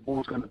for where the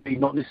ball's going to be,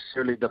 not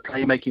necessarily the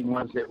playmaking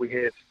ones that we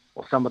have,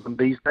 or some of them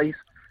these days.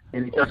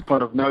 And he just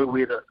kind of knows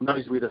where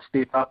to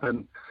step up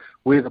and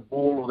where the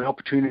ball or the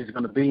opportunity is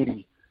going to be. And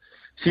he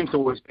seems to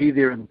always be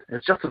there. And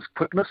it's just his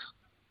quickness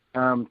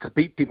to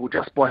beat people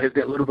just by having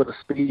that little bit of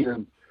speed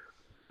and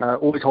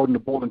always holding the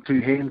ball in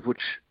two hands,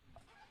 which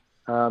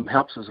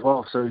helps as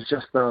well. So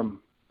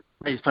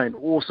he's playing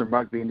awesome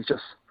rugby, and he's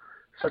just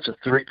such a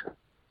threat.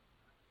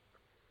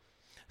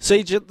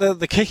 See,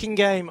 the kicking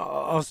game,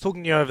 I was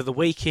talking to you over the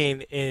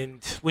weekend,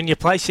 and when you're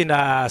placing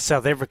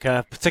South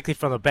Africa, particularly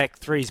from the back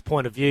three's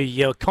point of view,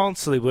 you're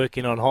constantly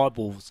working on high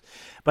balls.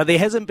 But there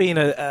hasn't been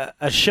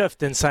a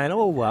shift in saying,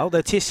 oh, well,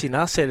 they're testing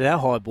us at our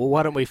high ball,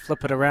 why don't we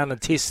flip it around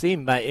and test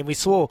them, mate? And we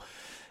saw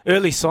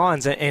early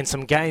signs and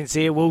some gains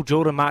there. Will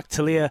Jordan, Mark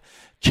Talia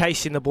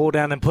chasing the ball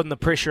down and putting the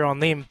pressure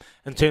on them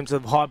in terms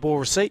of high ball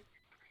receipt.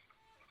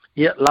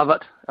 Yeah, love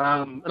it.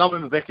 And I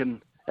remember back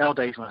in our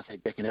days, when I say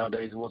back in our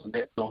days, it wasn't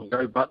that long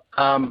ago, but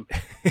man,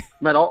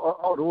 I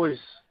would always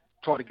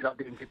try to get up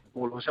there and get the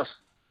ball. It was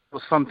a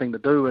fun thing to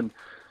do, and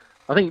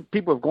I think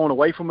people have gone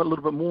away from it a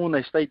little bit more, and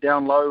they stay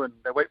down low and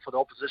they wait for the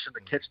opposition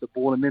to catch the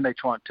ball, and then they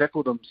try and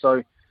tackle them.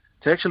 So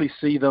to actually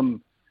see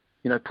them,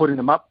 putting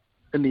them up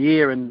in the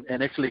air and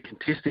actually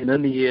contesting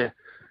in the air,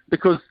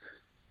 because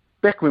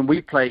back when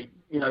we played,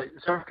 South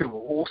Africa were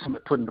awesome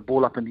at putting the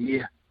ball up in the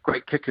air,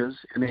 great kickers,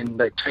 and then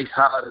they chase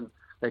hard and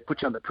they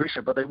put you under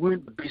pressure, but they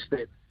weren't the best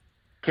at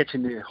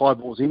catching their high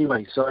balls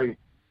anyway. So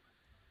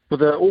for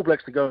the All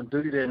Blacks to go and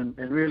do that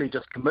and really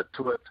just commit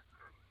to it,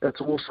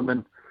 that's awesome.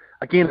 And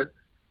again, it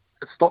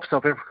stops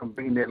South Africa from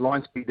bringing that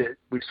line speed that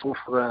we saw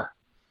for the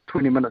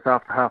 20 minutes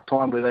after half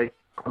time, where they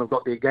kind of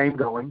got their game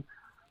going.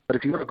 But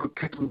if you've got a good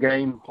kicking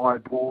game, high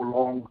ball,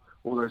 long,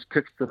 all those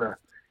kicks to the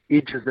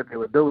edges that they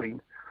were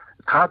doing,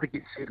 it's hard to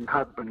get set and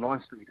hard to bring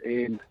line speed.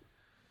 And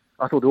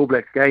I thought the All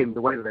Blacks game, the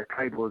way that they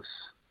played was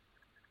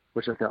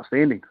just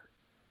outstanding.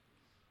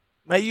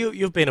 Mate,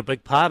 you've been a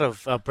big part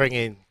of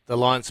bringing the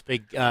line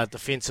speed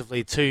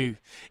defensively to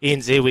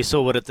NZ. We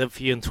saw what it did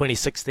for you in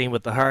 2016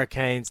 with the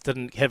Hurricanes.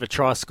 Didn't have a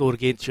try scored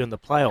against you in the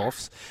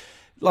playoffs.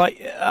 Like,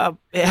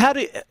 how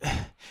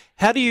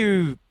do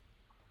you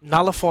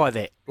nullify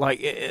that? Like,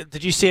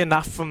 did you see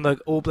enough from the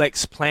All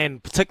Blacks plan,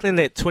 particularly in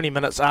that 20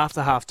 minutes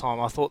after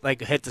halftime? I thought they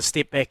had to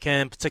step back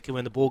in, particularly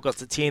when the ball got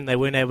to 10. They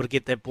weren't able to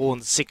get that ball in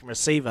the second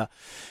receiver.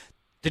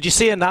 Did you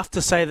see enough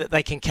to say that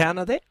they can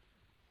counter that?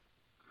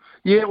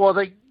 Yeah, well,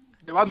 they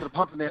were under the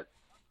pump in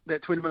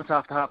that 20 minutes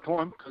after half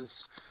time, because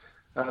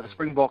the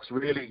Springboks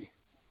really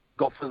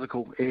got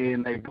physical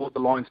and they brought the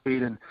line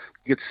speed, and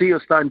you could see it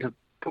was starting to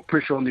put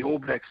pressure on the All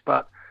Blacks,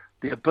 but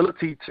the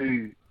ability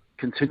to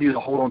continue to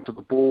hold on to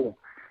the ball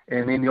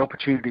and then the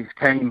opportunities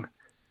came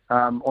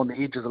on the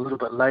edges a little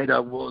bit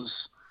later was,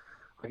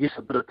 I guess,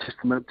 a bit of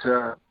testament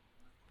to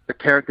the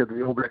character that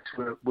the All Blacks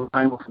were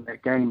playing with in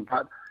that game.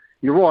 But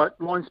you're right,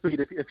 line speed,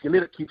 if you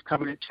let it keep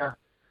coming at you,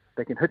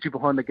 they can hit you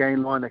behind the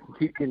game line, they can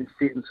keep getting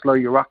set and slow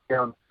your ruck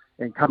down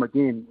and come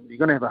again. You're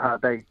going to have a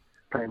hard day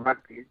playing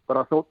rugby. But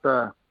I thought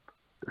the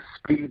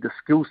speed, the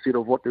skill set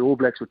of what the All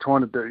Blacks were trying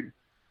to do,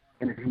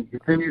 and if you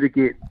continue to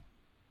get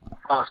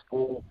fast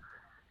ball,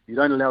 you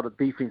don't allow the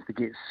defence to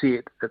get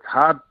set, it's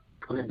hard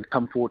for them to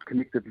come forward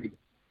connectively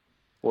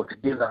or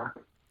together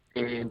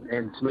and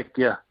to make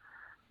they're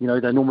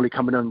normally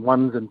coming in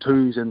ones and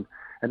twos, and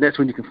that's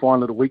when you can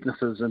find little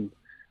weaknesses. And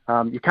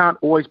you can't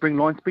always bring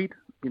line speed.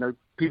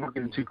 People are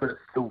getting too good at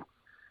skill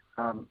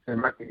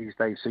in rugby these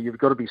days, so you've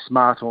got to be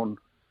smart on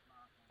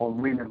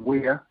when and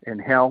where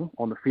and how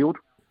on the field.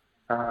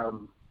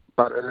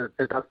 But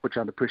it does put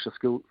you under pressure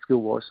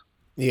skill-wise.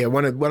 Yeah,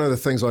 one of the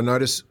things I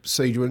noticed,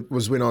 Siege,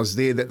 was when I was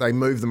there that they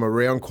moved them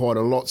around quite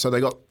a lot. So they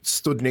got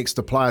stood next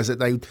to players that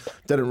they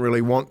didn't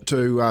really want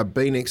to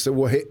be next to.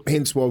 Well,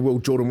 hence why Will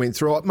Jordan went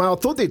through. I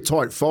thought their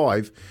tight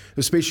five,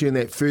 especially in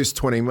that first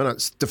 20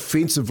 minutes,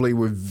 defensively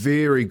were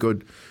very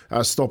good,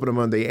 stopping them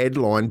on the ad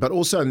line, but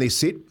also in their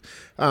set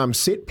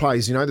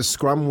plays. The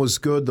scrum was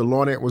good, the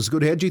line-out was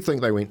good. How do you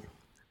think they went?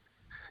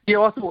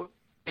 Yeah, I thought,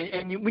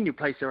 when you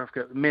play South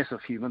Africa,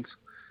 massive humans.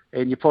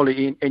 And you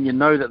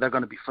know that they're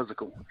going to be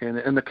physical. And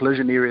in the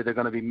collision area, they're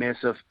going to be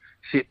massive.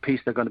 Set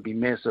piece, they're going to be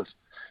massive.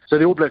 So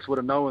the All Blacks would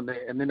have known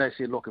that, and then they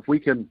said, look, if we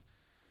can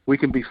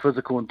be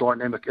physical and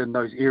dynamic in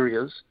those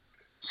areas,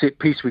 set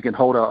piece we can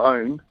hold our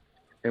own,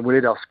 and we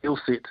let our skill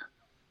set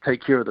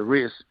take care of the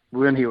rest.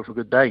 We're in here with a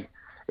good day.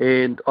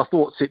 And I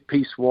thought set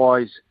piece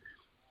wise,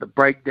 the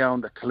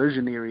breakdown, the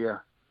collision area,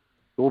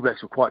 the All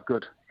Blacks were quite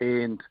good.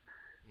 And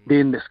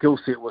then the skill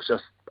set was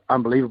just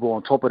unbelievable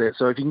on top of that.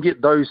 So if you can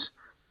get those.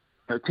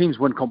 Teams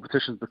win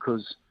competitions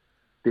because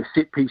their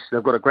set piece,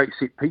 they've got a great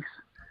set piece.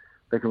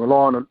 They can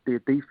rely on their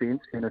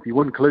defence, and if you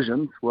win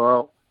collisions,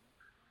 well,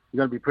 you're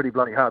going to be pretty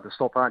bloody hard to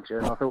stop, aren't you?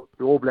 And I thought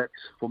the All Blacks,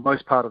 for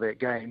most part of that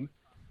game,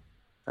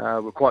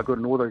 were quite good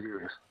in all those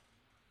areas.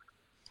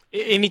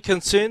 Any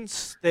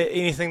concerns?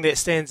 Anything that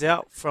stands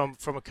out from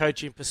a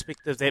coaching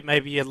perspective that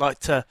maybe you'd like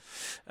to,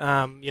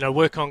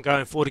 work on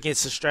going forward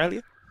against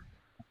Australia?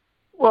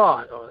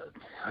 Well,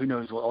 who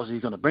knows what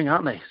Aussie's going to bring,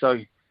 aren't they? So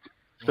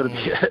it's going to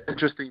be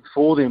interesting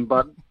for them,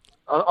 but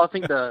I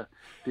think the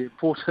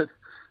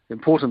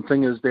important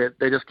thing is that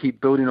they just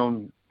keep building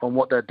on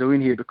what they're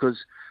doing here, because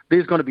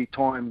there's going to be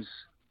times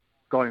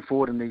going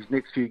forward in these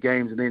next few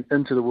games and then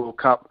into the World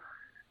Cup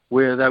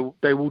where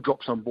they will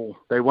drop some ball.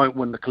 They won't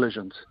win the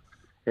collisions,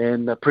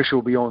 and the pressure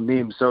will be on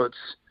them. So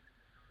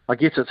I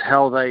guess it's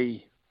how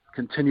they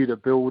continue to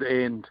build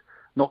and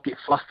not get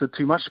flustered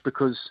too much,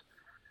 because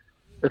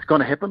it's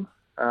going to happen.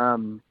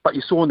 But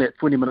you saw in that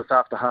 20 minutes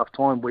after half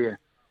time where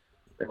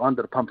they were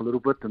under the pump a little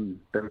bit and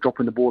they were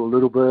dropping the ball a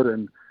little bit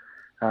and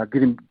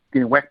getting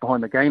whacked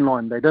behind the gain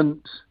line. They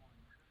didn't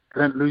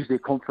lose their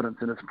confidence,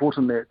 and it's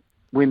important that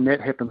when that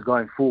happens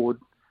going forward,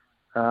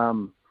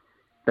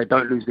 they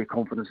don't lose their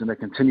confidence and they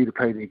continue to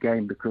play their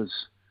game, because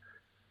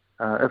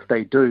if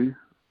they do,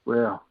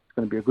 well, it's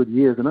going to be a good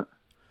year, isn't it?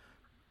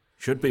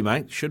 Should be,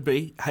 mate. Should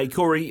be. Hey,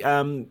 Corey,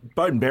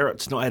 Beauden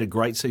Barrett's not had a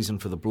great season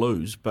for the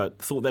Blues, but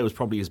thought that was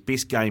probably his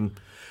best game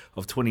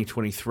of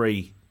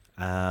 2023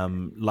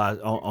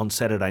 on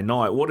Saturday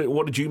night.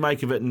 What did you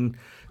make of it? And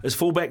is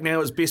fullback now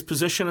his best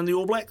position in the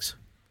All Blacks?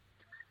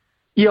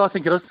 Yeah, I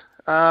think it is.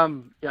 A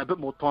bit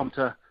more time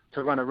to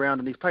run around,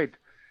 and he's played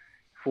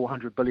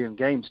 400 billion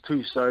games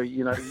too. So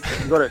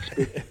you've got to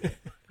expect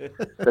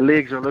the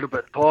legs are a little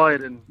bit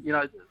tired, and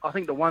I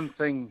think the one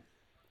thing,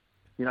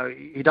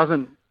 he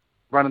doesn't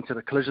run into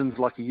the collisions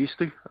like he used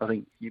to. I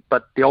think,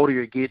 but the older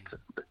you get,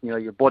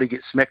 your body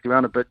gets smacked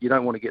around a bit. You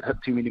don't want to get hit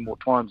too many more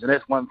times, and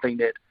that's one thing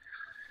that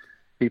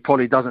he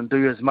probably doesn't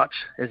do as much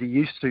as he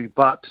used to.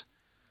 But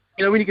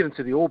when you get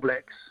into the All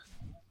Blacks,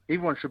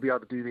 everyone should be able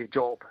to do their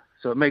job.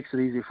 So it makes it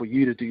easier for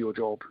you to do your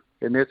job,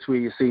 and that's where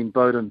you're seeing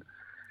Beauden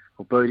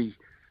or Bodie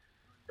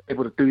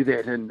able to do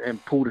that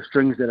and pull the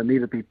strings that are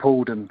needed to be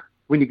pulled. And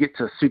when you get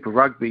to Super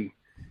Rugby,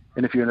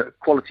 and if you're a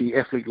quality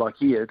athlete like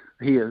he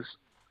is,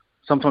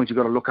 sometimes you've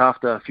got to look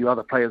after a few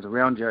other players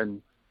around you,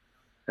 and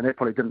that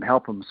probably didn't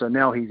help him. So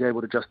now he's able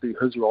to just do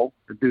his role,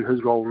 and do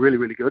his role really,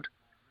 really good,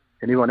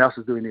 and everyone else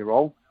is doing their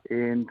role,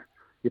 and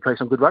you play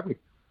some good rugby.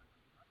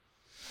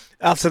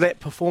 After that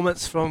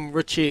performance from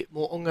Richie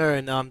Mo'unga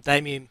and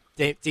Damien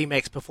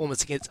D-Mac's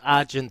performance against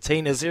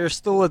Argentina, is there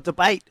still a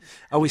debate?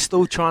 Are we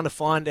still trying to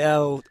find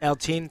our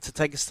 10 to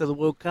take us to the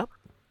World Cup?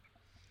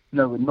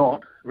 No, we're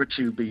not.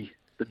 Richie will be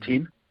the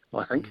 10,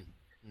 I think.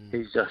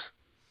 He's just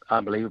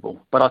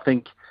unbelievable. But I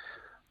think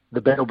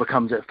the battle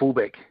becomes at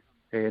fullback,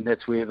 and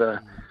that's where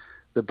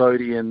the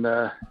Bodie and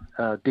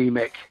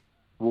D-Mac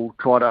will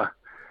try to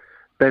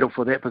battle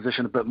for that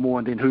position a bit more,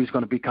 and then who's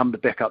going to become the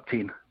backup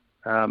 10.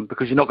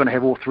 Because you're not going to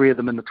have all three of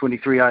them in the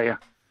 23, are you?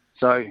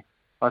 So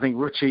I think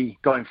Richie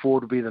going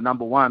forward will be the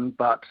number one,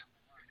 but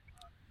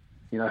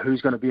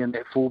who's going to be in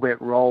that fullback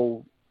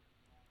role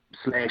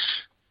 /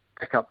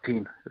 backup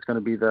 10? It's going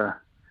to be the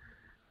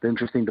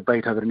interesting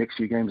debate over the next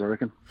few games, I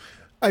reckon.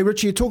 Hey,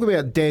 Richie, you talk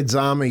about Dad's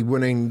Army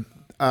winning.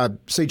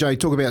 CJ,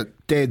 talk about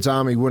Dad's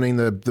Army winning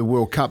the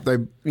World Cup. They,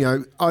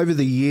 over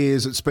the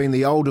years, it's been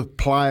the older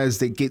players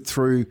that get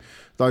through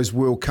those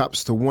World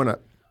Cups to win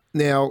it.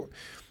 Now,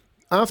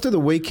 after the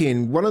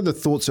weekend, one of the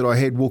thoughts that I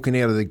had walking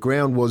out of the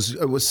ground was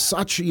it was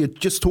you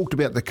just talked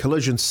about the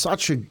collision,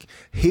 such a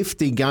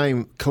hefty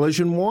game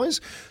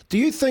collision-wise. Do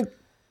you think,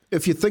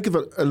 if you think of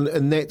it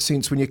in that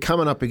sense, when you're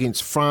coming up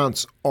against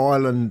France,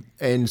 Ireland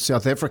and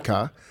South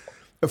Africa,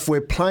 if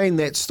we're playing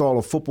that style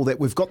of football, that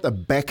we've got the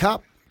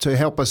backup to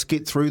help us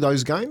get through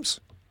those games?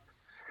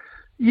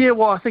 Yeah,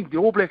 well, I think the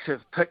All Blacks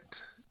have picked,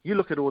 you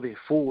look at all their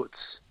forwards,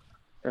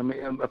 I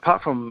mean,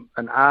 apart from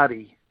an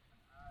Artie,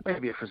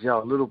 maybe a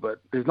Frizzell a little bit,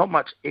 there's not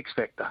much X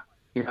factor.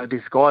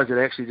 there's guys that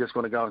actually just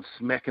want to go and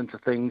smack into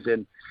things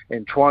and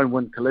try and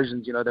win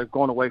collisions. They've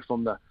gone away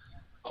from the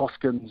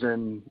Hoskins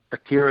and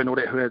Akira and all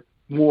that who had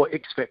more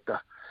X factor.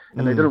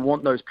 And they didn't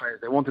want those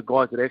players. They wanted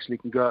guys that actually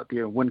can go out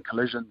there and win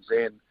collisions,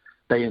 and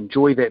they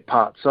enjoy that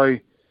part. So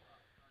it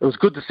was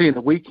good to see in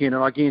the weekend.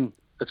 And again,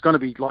 it's going to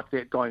be like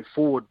that going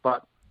forward.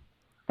 But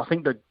I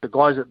think the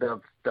guys that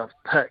they've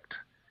picked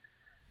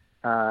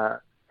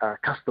are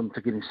accustomed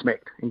to getting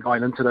smacked and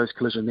going into those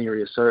collision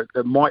areas. So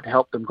it might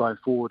help them going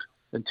forward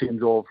in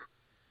terms of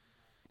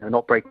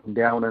not breaking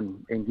down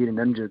and getting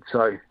injured.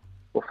 So,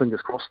 well,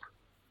 fingers crossed.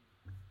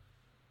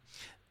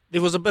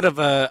 There was a bit of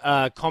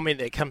a comment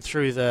that came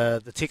through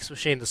the text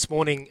machine this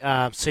morning,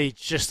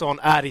 just on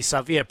Ardie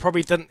Savea.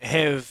 Probably didn't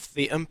have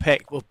the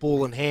impact with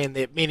ball in hand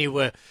that many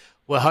were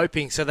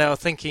hoping, so they were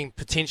thinking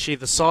potentially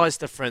the size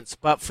difference.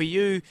 But for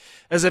you,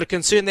 is it a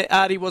concern that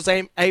Ardie was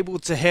able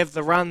to have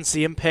the runs,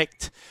 the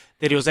impact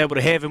that he was able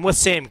to have? And with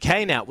Sam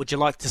Cane out, would you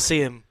like to see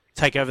him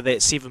take over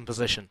that 7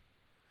 position?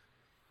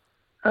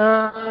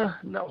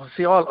 No,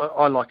 see,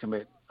 I like him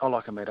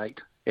at 8,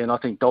 and I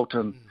think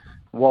Dalton,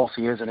 whilst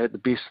he hasn't had the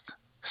best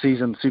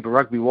season Super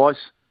Rugby wise,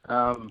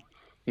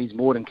 he's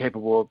more than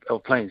capable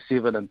of playing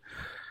 7. And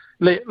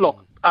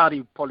look,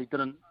 Ardie probably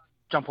didn't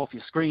jump off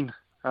your screen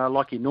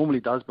like he normally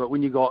does, but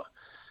when you got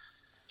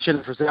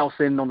Shannon Frizzell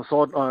standing on the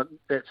side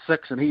at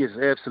 6, and he has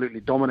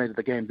absolutely dominated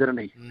the game, didn't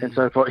he? And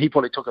so he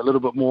probably took a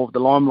little bit more of the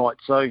limelight.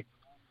 So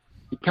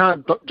you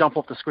can't jump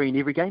off the screen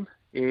every game,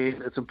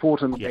 and it's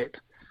important that,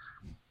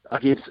 I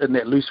guess, in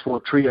that loose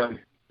forward trio,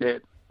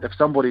 that if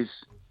somebody's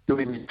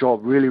doing their job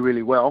really,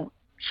 really well,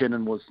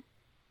 Shannon was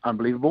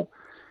unbelievable,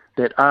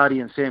 that Ardie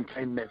and Sam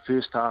Cane in that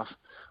first half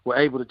were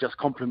able to just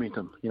complement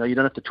him. You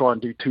don't have to try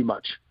and do too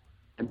much.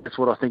 And that's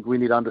what I think we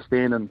need to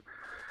understand in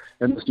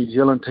this New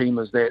Zealand team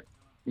is that,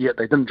 they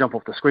didn't jump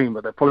off the screen,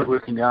 but they're probably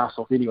working their arse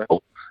off anyway.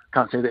 Oh,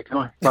 can't say that, can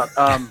I? But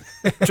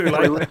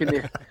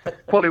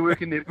probably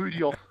working their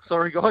booty off.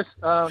 Sorry, guys.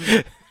 So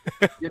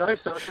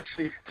it's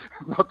actually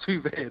not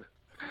too bad.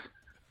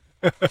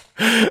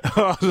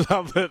 I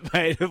love it,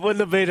 mate. It wouldn't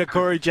have been a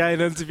Corey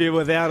Jane interview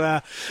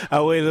without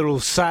a wee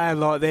little saying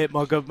like that,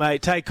 my good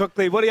mate. Hey,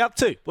 quickly, what are you up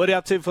to? What are you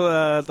up to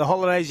for the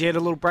holidays? You had a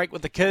little break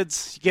with the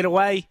kids? You get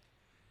away?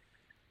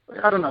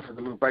 I don't know if it's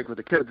a little break with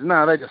the kids.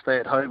 No, they just stay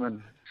at home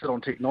and sit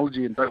on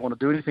technology and don't want to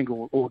do anything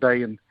all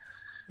day. And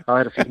I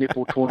had a few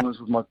netball tournaments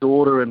with my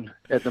daughter, and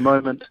at the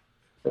moment,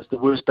 it's the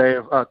worst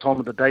time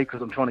of the day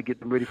because I'm trying to get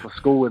them ready for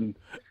school, and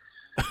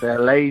they're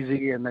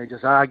lazy and they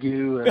just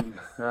argue, and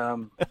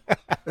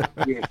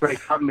great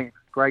fun, man.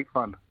 Great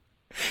fun.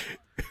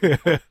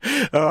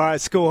 All right,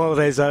 school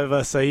holidays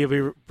over, so you'll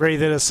be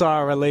breathing a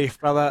sigh of relief,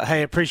 brother.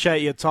 Hey,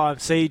 appreciate your time,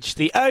 Siege.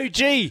 The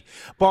OG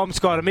Bomb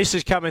Squad. A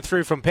message coming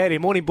through from Paddy.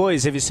 Morning,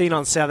 boys. Have you seen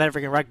on South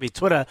African Rugby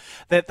Twitter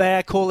that they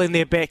are calling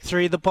their back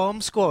three the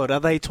Bomb Squad? Are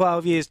they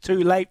 12 years too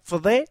late for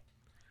that?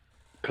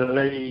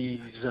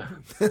 Please.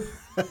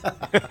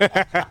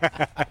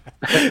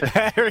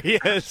 There he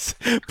is.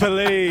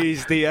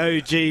 Please, the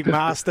OG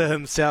master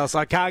himself. So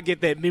I can't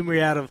get that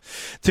memory out of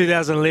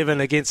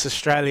 2011 against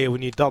Australia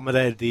when you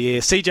dominated the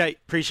air. CJ,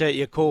 appreciate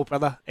your call,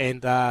 brother,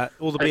 and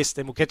all the best,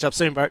 and we'll catch up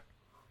soon, bro.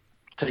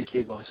 Take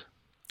care, guys.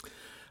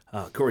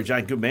 Corey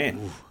Jane, good man.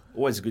 Ooh.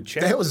 Always a good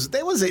chat.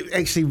 That was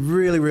actually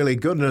really, really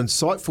good and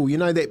insightful. You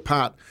know that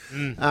part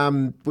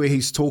where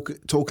he's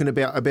talking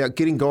about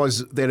getting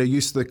guys that are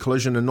used to the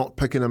collision and not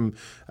picking them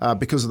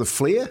because of the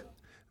flare?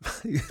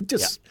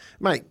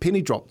 Mate,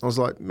 penny dropped. I was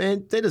like,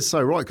 man, that is so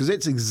right, because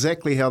that's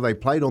exactly how they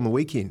played on the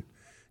weekend.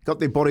 Got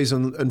their bodies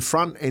in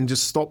front and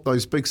just stopped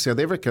those big South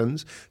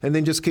Africans and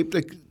then just keep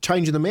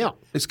changing them out.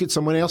 Let's get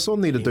someone else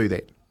on there to do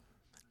that.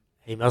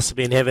 He must have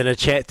been having a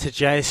chat to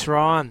Jace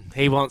Ryan.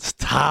 He wants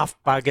tough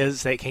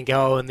buggers that can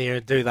go in there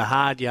and do the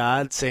hard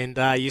yards, and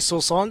you saw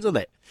signs of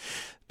that.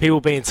 People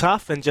being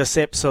tough and just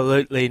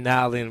absolutely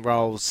nailing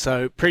roles.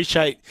 So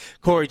appreciate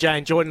Corey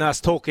Jane joining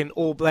us talking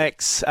All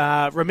Blacks.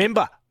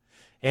 Remember,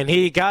 and here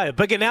you go, a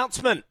big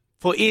announcement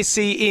for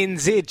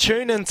SENZ.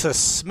 Tune into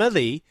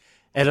Smithy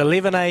at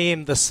 11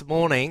 a.m. this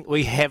morning.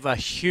 We have a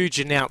huge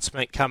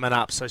announcement coming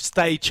up, so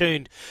stay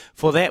tuned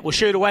for that. We'll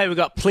shoot away. We've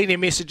got plenty of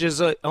messages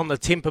on the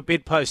Temper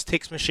Bedpost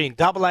text machine,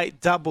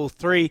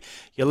 8833.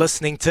 You're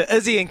listening to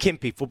Izzy and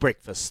Kempy for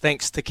breakfast,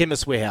 thanks to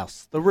Chemist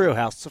Warehouse, the real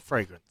house of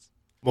fragrance.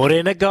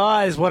 Morena,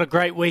 guys. What a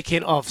great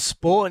weekend of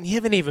sport. And you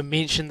haven't even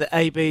mentioned the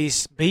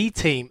AB's B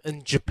team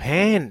in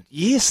Japan.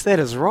 Yes, that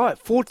is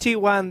right.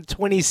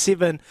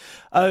 41-27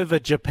 over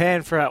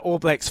Japan for our All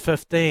Blacks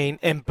 15.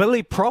 And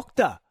Billy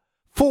Proctor,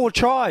 4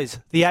 tries,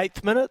 the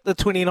 8th minute, the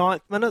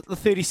 29th minute, the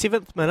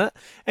 37th minute,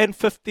 and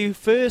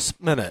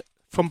 51st minute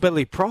from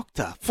Billy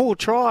Proctor.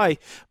 4-try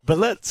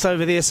billets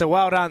over there, so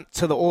well done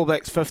to the All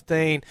Blacks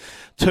 15.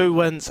 2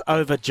 wins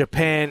over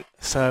Japan,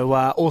 so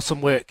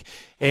awesome work.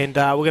 And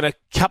we're going to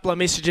couple of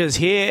messages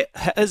here.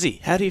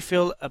 Izzy, how do you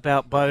feel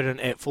about Bowden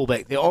at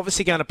fullback? They're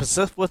obviously going to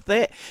persist with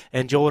that,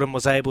 and Jordan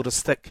was able to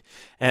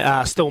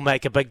still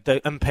make a big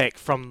impact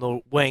from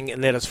the wing,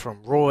 and that is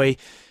from Roy.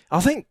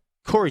 I think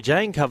Corey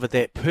Jane covered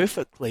that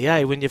perfectly,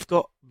 eh? When you've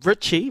got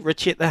Richie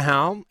at the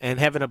helm and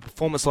having a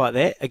performance like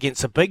that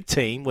against a big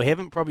team, we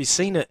haven't probably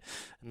seen it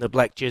in the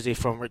black jersey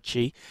from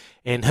Richie,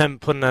 and him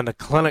putting in a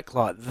clinic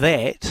like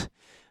that,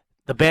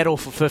 the battle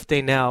for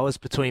 15 now is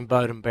between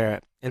Beauden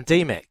Barrett and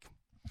D-Mac.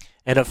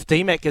 And if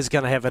D-Mac is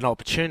going to have an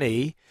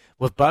opportunity,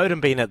 with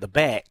Beauden being at the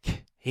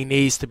back, he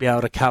needs to be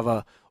able to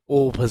cover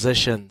all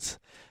positions.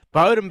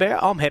 Beauden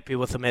Barrett, I'm happy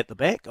with him at the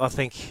back. I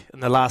think in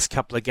the last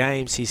couple of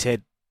games he's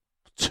had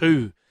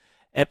 2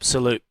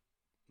 absolute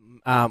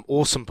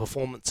awesome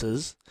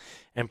performances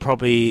and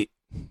probably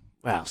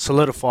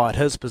solidified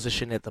his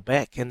position at the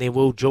back. And then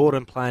Will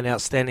Jordan playing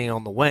outstanding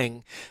on the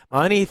wing.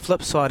 My only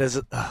flip side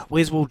is,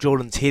 where's Will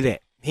Jordan's head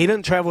at? He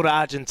didn't travel to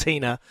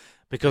Argentina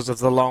because of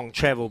the long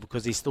travel,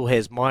 because he still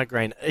has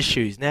migraine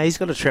issues. Now he's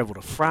got to travel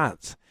to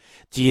France.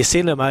 Do you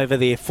send him over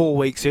there 4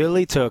 weeks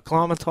early to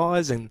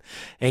acclimatise and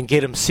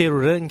get him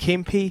settled in,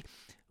 Kempy?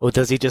 Or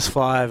does he just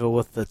fly over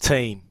with the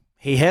team?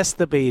 He has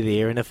to be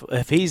there, and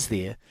if he's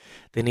there,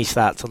 then he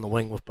starts on the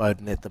wing with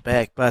Beauden at the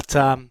back. But,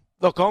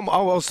 look,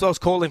 I was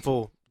calling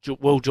for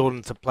Will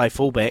Jordan to play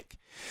fullback.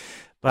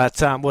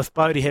 But with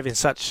Bodie having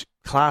such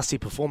classy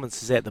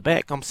performances at the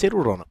back, I'm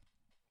settled on it.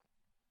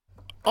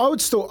 I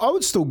would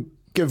still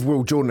give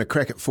Will Jordan a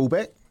crack at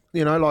fullback.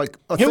 You know, like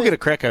he'll get a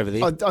crack over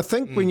there. I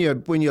think when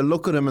you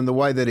look at him and the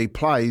way that he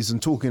plays, and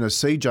talking to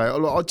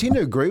CJ, I tend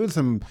to agree with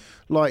him.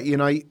 Like, you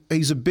know,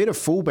 he's a better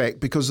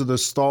fullback because of the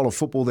style of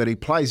football that he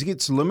plays. He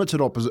gets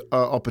limited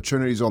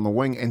opportunities on the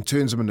wing and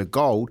turns them into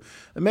gold.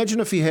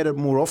 Imagine if he had it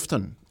more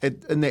often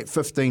in that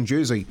 15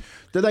 jersey.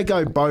 Do they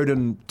go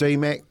Beauden,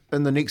 D-Mac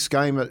in the next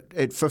game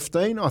at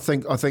 15? I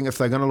think if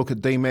they're going to look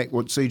at D-Mac,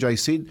 what CJ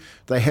said,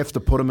 they have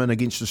to put him in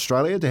against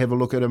Australia to have a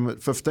look at him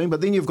at 15.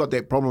 But then you've got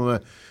that problem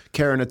of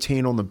carrying a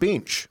 10 on the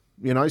bench.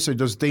 You know, so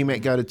does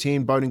D-Mac go to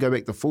 10, Beauden go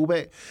back to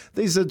fullback?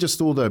 These are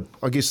just all the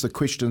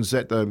questions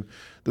that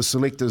the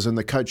selectors and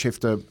the coach have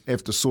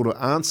to sort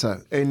of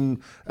answer. And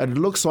it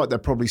looks like they're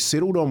probably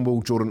settled on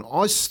Will Jordan.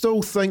 I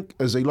still think,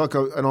 I've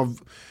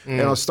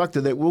stuck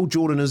to that, Will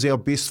Jordan is our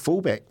best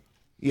fullback.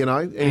 You know,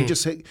 and I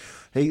agree.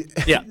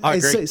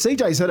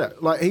 CJ's hit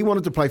it. Like, he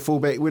wanted to play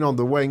fullback, went on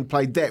the wing,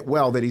 played that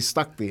well that he's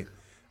stuck there.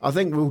 I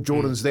think Will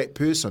Jordan's that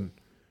person.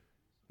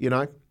 You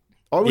know,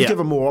 I would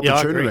give him more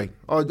opportunity.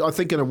 I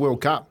think in a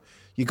World Cup,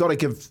 you got to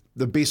give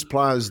the best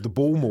players the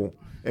ball more,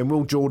 and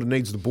Will Jordan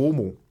needs the ball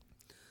more.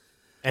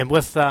 And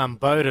with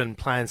Beauden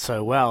playing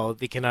so well,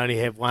 they can only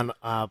have one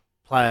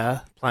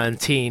player playing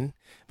 10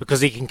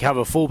 because he can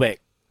cover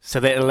fullback. So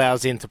that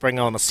allows them to bring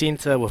on a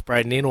centre with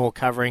Braden Ennor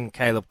covering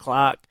Caleb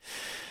Clark.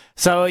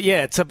 So,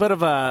 yeah, it's a bit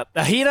of a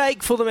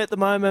headache for them at the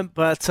moment.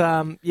 But,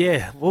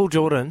 Will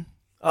Jordan.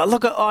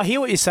 Look, I hear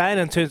what you're saying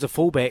in terms of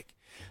fullback.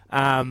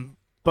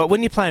 But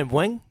when you're playing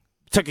wing,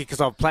 particularly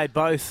because I've played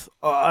both,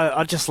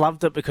 I just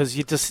loved it because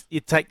you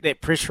take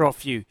that pressure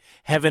off you,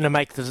 having to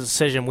make the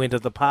decision when to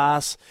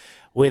pass,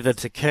 whether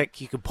to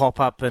kick. You can pop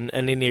up in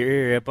any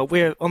area. But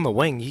where on the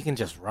wing, you can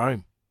just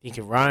roam. You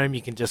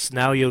can just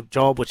nail your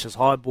job, which is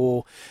high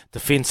ball,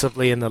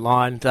 defensively in the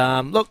line.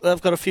 Look,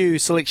 they've got a few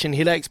selection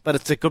headaches, but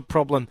it's a good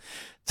problem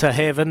to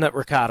have, isn't it,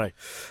 Ricardo?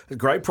 A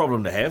great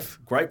problem to have.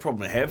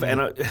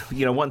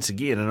 And, once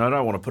again, and I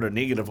don't want to put a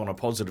negative on a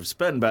positive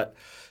spin, but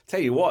tell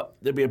you what,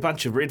 there'll be a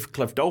bunch of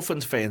Redcliffe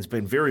Dolphins fans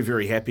being very,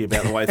 very happy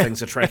about the way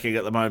things are tracking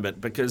at the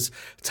moment, because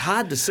it's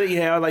hard to see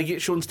how they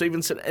get Sean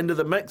Stevenson into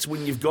the mix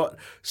when you've got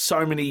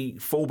so many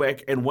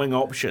fullback and wing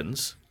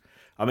options.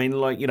 I mean,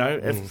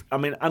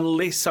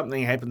 unless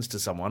something happens to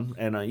someone,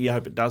 and you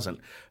hope it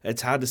doesn't,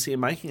 it's hard to see him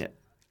making it.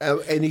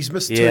 And he's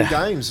missed 2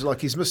 games.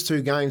 Like, he's missed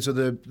 2 games of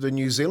the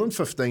New Zealand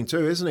 15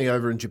 too, isn't he,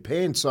 over in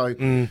Japan?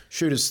 So,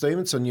 Shooter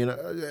Stevenson,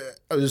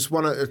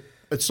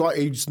 it's like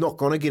he's not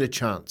going to get a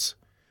chance.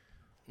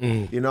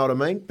 You know what I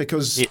mean?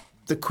 Because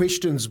the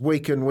questions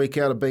week in, week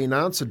out are being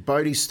answered.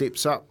 Bodie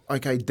steps up.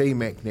 Okay,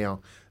 D-Mac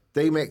now.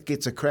 D-Mac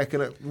gets a crack in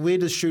it. Where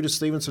does Shooter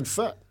Stevenson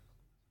fit?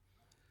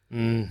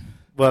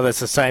 Well, it's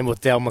the same with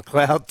Del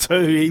McLeod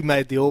too. He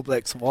made the All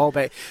Blacks a while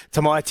back.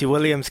 Tamaiti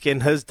Williams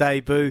getting his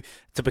debut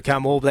to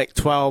become All Black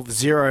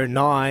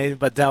 12-09,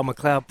 but Del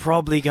McLeod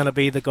probably going to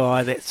be the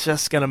guy that's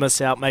just going to miss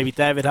out. Maybe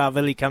David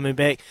Havili coming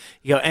back.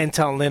 You got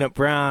Anton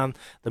Leonard-Brown.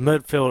 The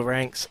midfield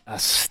ranks are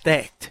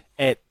stacked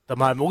at the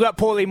moment. We've got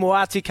Paulie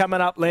Moati coming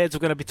up, lads.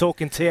 We're going to be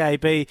talking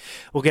TAB.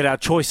 We'll get our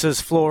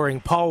choices flooring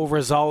poll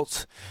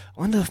results.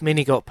 I wonder if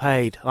many got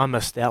paid. I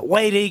missed out.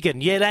 Wade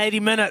Egan, you had 80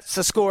 minutes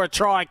to score a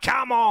try.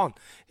 Come on.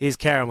 Here's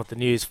Karen with the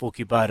news for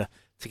Kubota.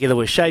 Together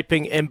we're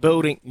shaping and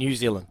building New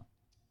Zealand.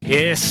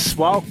 Yes,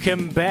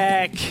 welcome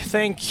back.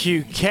 Thank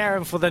you,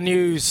 Karen, for the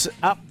news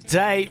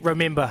update.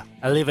 Remember,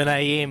 11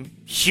 a.m,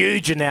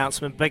 huge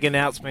announcement, big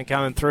announcement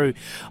coming through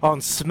on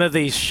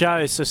Smithy's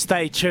show, so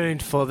stay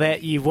tuned for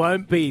that. You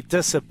won't be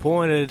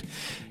disappointed.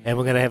 And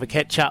we're going to have a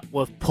catch-up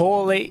with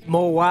Paulie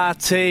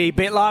Moati.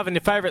 Bet live on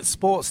your favourite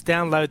sports.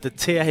 Download the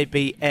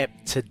TAB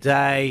app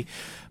today.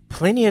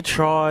 Plenty of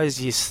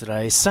tries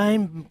yesterday.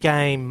 Same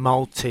game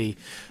multi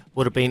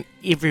would have been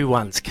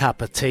everyone's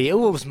cup of tea. It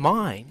was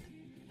mine.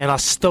 And I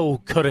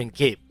still couldn't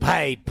get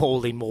paid,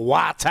 Paulie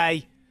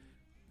Moati.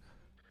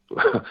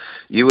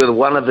 you were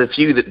one of the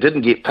few that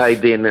didn't get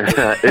paid then,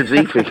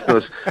 Izzy,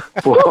 because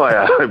boy,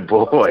 oh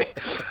boy.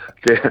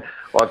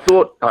 I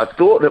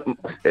thought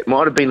it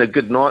might have been a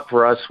good night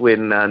for us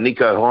when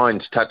Nico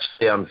Hines touched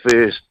down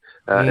first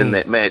in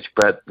that match,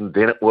 but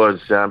then it was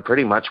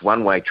pretty much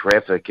one-way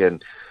traffic,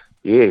 and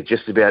yeah,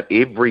 just about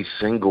every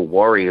single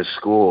Warrior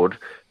scored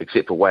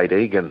except for Wade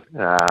Egan.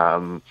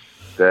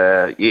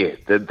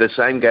 The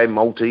same game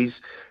multis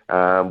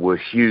were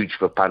huge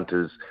for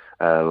punters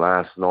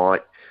last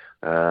night.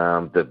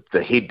 The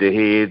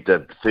head-to-head,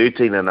 the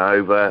 13 and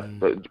over,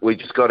 we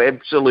just got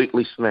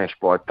absolutely smashed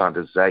by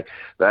punters.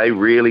 They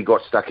really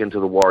got stuck into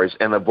the Warriors,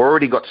 and they've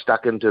already got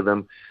stuck into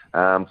them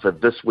for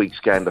this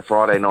week's game, the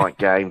Friday night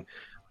game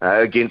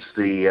against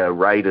the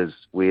Raiders,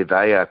 where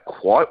they are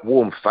quite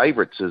warm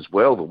favourites as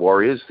well, the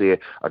Warriors. They're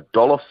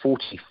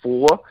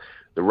 $1.44.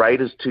 The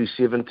Raiders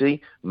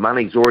 $2.70.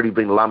 Money's already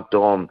been lumped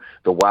on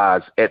the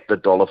Wars at the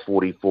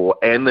 $1.44,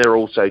 and they're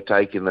also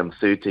taking them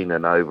 13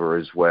 and over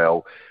as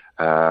well.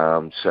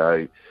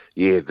 So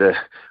yeah, the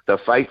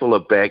faithful are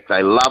back.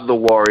 They love the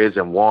Warriors,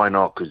 and why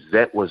not? Because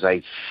that was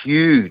a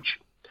huge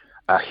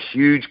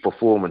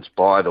performance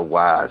by the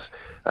Wars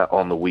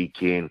on the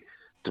weekend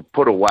to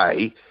put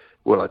away,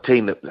 well, a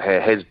team that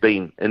has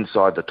been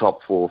inside the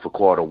top four for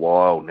quite a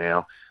while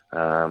now.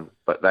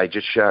 But they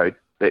just showed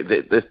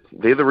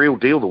they're the real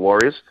deal, the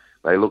Warriors.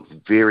 They look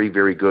very,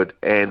 very good,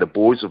 and the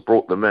boys have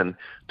brought them in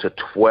to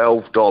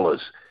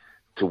 $12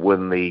 to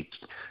win the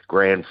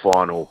Grand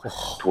Final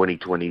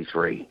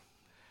 2023.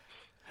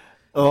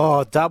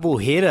 Oh, double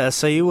header.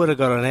 So you would have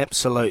got an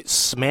absolute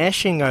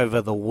smashing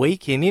over the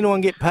weekend.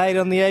 Anyone get paid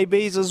on the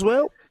ABs as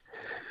well?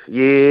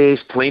 Yes,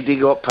 plenty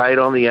got paid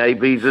on the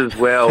ABs as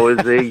well, is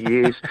there?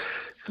 Yes,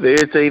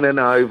 13 and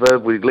over.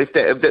 We left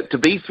that. To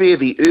be fair,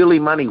 the early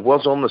money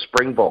was on the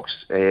Springboks,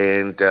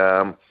 and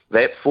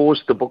that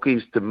forced the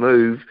bookies to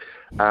move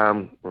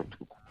a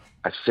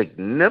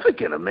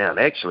significant amount,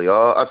 actually.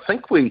 I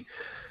think they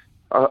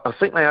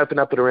opened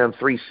up at around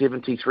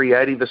 370,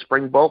 380, the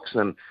Springboks,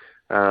 and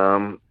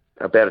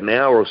about an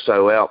hour or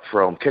so out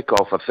from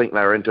kickoff, I think they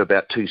were into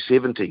about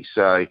 270.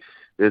 So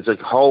there's a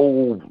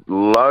whole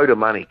load of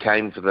money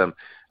came for them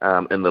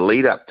in the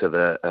lead up to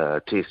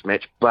the test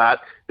match, but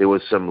there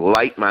was some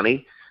late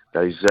money.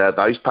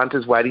 Those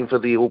punters waiting for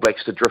the All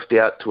Blacks to drift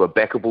out to a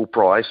backable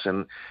price,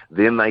 and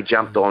then they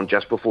jumped on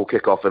just before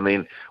kickoff. And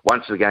then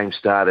once the game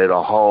started,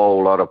 a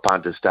whole lot of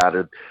punters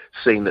started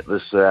seeing that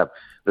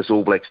this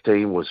All Blacks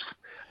team was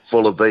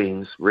full of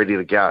beans, ready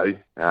to go,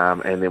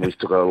 and then we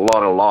took a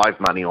lot of live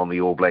money on the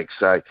All Blacks.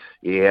 So,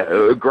 yeah,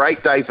 a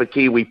great day for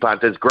Kiwi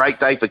punters, great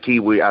day for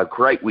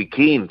great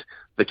weekend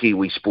for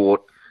Kiwi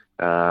sport.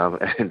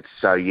 And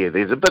so, yeah,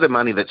 there's a bit of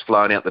money that's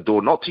flowing out the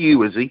door, not to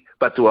you, Izzy,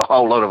 but to a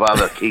whole lot of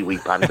other Kiwi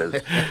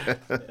punters.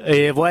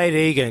 Yeah, Wade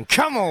Egan.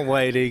 Come on,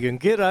 Wade Egan.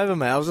 Get over,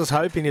 mate. I was just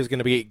hoping he was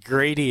going to get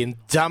greedy and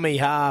dummy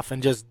half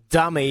and just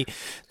dummy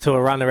to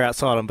a runner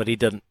outside him, but he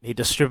didn't. He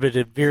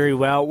distributed very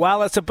well.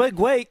 Well, it's a big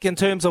week in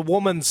terms of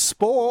women's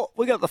sport.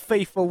 We got the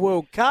FIFA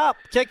World Cup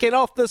kicking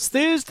off this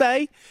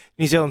Thursday.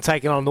 New Zealand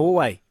taking on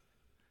Norway.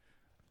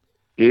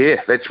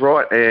 Yeah, that's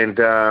right. And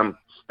the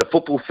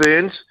football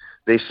ferns,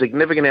 they're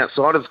significant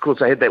outsiders. Of course,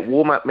 they had that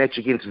warm-up match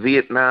against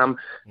Vietnam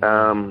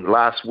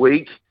last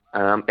week,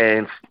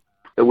 and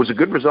it was a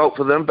good result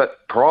for them.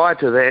 But prior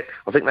to that,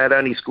 I think they'd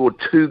only scored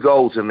 2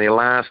 goals in their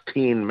last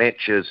 10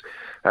 matches.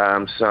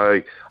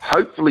 So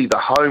hopefully the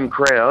home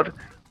crowd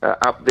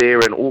up there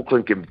in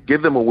Auckland can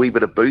give them a wee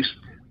bit of boost.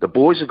 The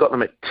boys have got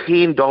them at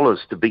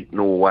 $10 to beat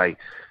Norway.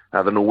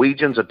 The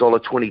Norwegians are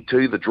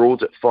 $1.22. The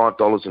draw's at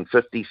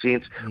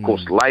 $5.50. Of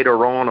course,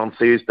 later on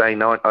Thursday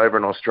night over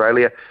in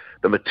Australia,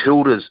 the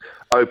Matildas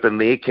open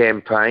their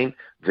campaign.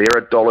 They're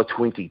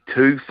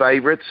 $1.22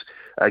 favourites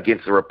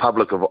against the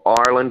Republic of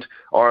Ireland.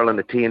 Ireland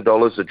at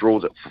 $10. The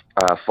draw's at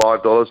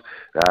 $5.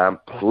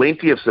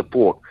 Plenty of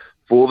support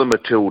for the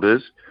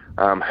Matildas,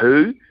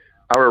 who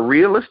are a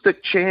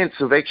realistic chance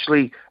of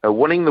actually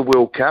winning the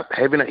World Cup,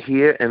 having it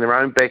here in their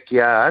own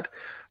backyard.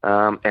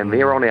 And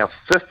they're on our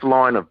 5th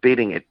line of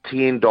betting at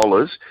 $10.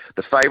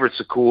 The favourites,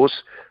 of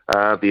course,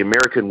 the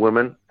American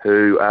women,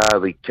 who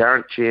are the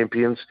current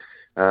champions.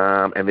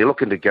 And they're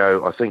looking to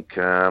go, I think,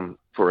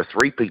 for a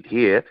three-peat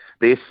here.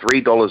 They're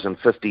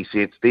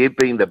 $3.50. They've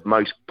been the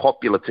most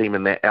popular team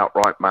in that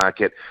outright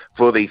market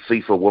for the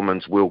FIFA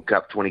Women's World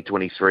Cup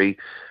 2023.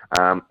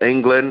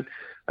 England,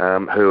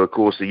 who, of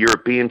course, the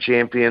European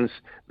champions,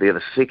 they're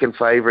the second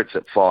favourites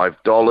at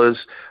 $5.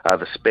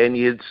 The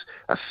Spaniards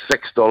are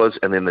 $6,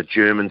 and then the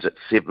Germans at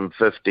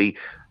 $7.50.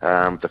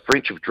 The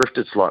French have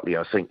drifted slightly,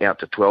 I think, out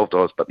to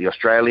 $12, but the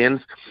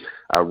Australians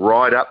are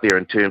right up there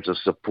in terms of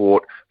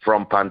support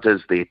from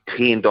punters. They're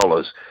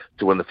 $10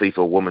 to win the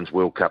FIFA Women's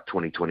World Cup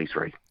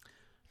 2023.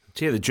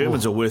 Yeah, the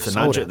Germans are worth a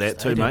nudge at that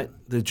too, mate.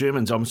 The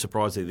Germans, I'm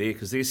surprised they're there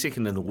because they're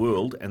second in the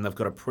world and they've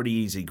got a pretty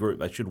easy group.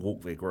 They should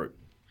walk their group.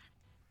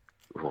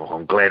 Oh,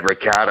 I'm glad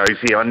Ricardo's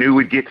here. I knew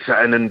we'd get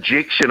an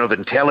injection of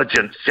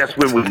intelligence just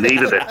when we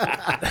needed it.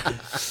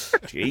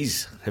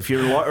 Jeez, if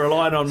you're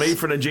relying on me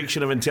for an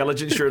injection of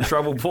intelligence, you're in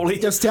trouble,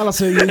 Paulie. Just tell us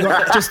who you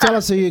got. Just tell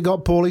us who you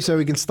got, Paulie, so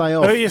we can stay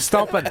off. Who are you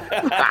stopping?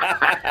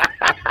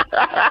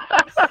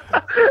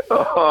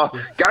 Oh,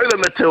 go the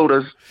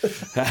Matildas.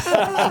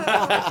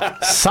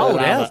 Sold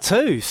out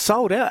too.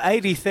 Sold out.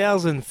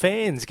 80,000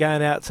 fans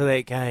going out to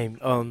that game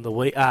on the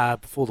week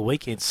before the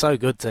weekend. So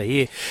good to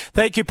hear.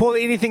 Thank you, Paul.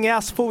 Anything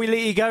else before we let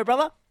you go,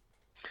 brother?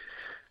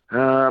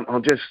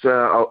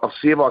 I'll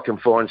see if I can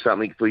find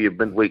something for you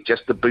midweek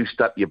just to boost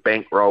up your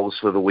bank rolls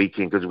for the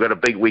weekend, because we've got a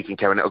big weekend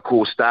coming up, of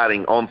course,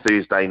 starting on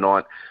Thursday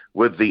night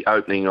with the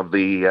opening of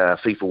the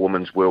FIFA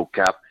Women's World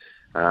Cup.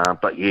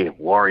 But yeah,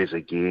 Warriors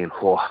again,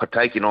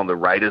 taking on the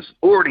Raiders.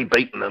 Already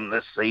beaten them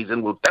this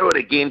season. We'll do it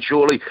again,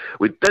 surely.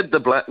 We've done the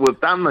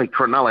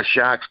Cronulla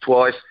Sharks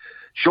twice.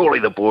 Surely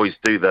the boys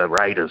do the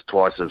Raiders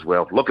twice as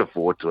well. Looking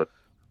forward to it.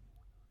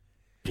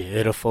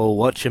 Beautiful.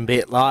 Watch and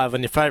bet live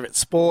on your favourite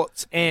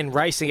sports and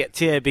racing at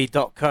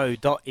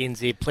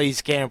tab.co.nz.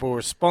 Please gamble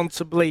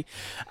responsibly.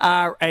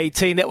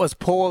 R18. That was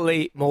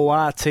Paulie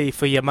Moati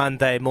for your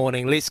Monday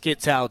morning. Let's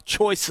get to our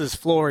Choices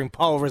Flooring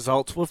poll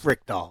results with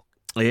Rick Dog.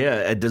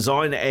 Yeah,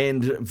 design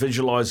and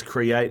visualise,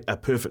 create a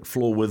perfect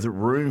floor with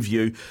room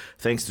view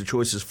thanks to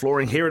Choices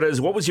Flooring. Here it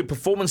is. What was your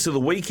performance of the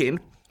weekend?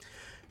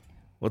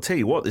 Well, I'll tell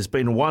you what, there's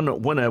been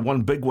one winner,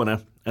 one big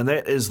winner, and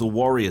that is the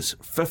Warriors.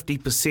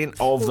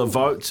 50% of the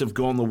votes have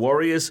gone the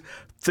Warriors,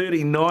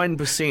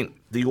 39%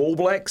 the All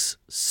Blacks,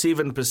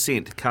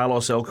 7%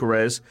 Carlos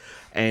Alcaraz,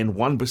 and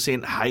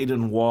 1%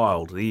 Hayden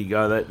Wild. There you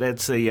go.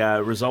 That's the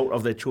result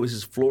of that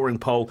Choices Flooring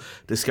poll.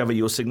 Discover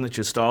your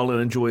signature style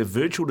and enjoy a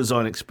virtual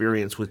design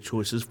experience with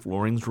Choices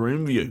Flooring's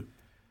Room View.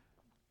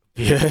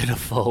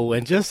 Beautiful.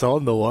 And just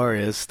on the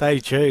Warriors, stay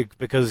tuned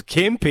because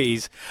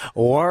Kempy's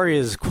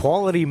Warriors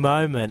quality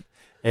moment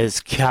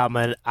is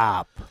coming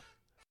up.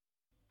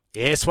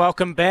 Yes,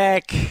 welcome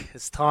back.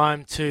 It's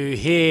time to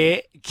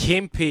hear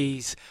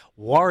Kempy's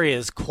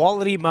Warriors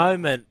quality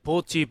moment,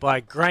 brought to you by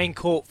Grain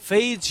Corp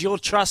Feeds, your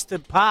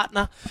trusted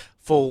partner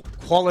for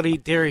quality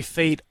dairy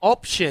feed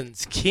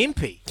options.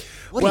 Kempy,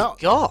 what do you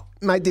got?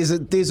 Mate,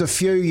 there's a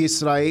few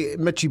yesterday.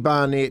 Mitchie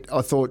Barnett,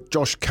 I thought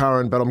Josh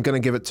Curran, but I'm going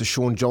to give it to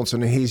Sean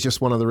Johnson, and here's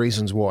just one of the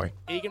reasons why.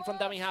 Egan from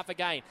dummy half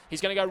again. He's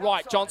going to go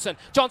right. Johnson,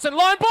 line ball,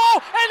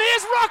 and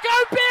here's Rocco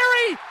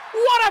Berry.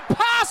 What a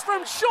pass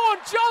from Sean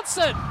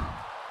Johnson.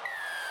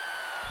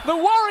 The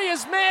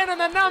Warriors man in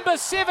the number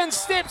 7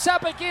 steps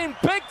up again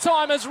big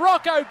time as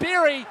Rocco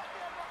Berry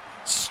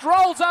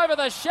strolls over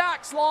the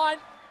Sharks line.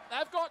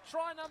 They've got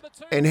try number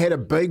 2. And had a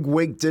big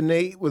week, didn't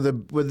he, with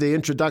the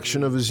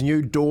introduction of his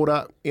new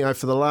daughter,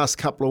 for the last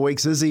couple of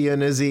weeks. Izzy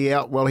in, Izzy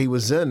out while he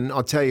was in,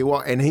 I'll tell you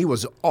what, and he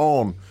was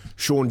on.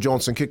 Sean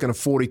Johnson kicking a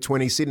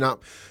 40-20, setting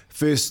up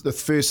the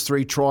first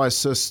 3 try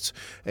assists,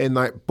 and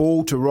that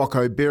ball to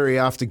Rocco Berry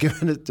after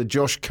giving it to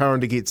Josh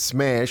Curran to get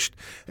smashed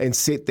and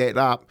set that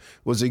up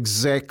was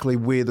exactly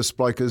where this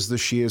bloke is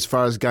this year as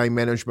far as game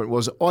management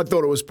was. I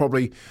thought it was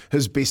probably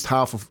his best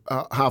half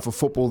of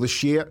football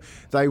this year.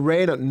 They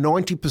ran at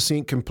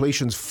 90%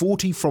 completions,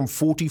 40 from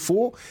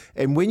 44,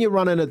 and when you're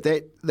running at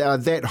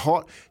that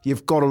hot,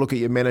 you've got to look at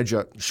your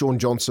manager. Sean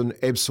Johnson,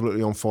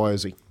 absolutely on fire,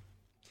 is he?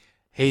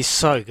 He's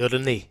so good,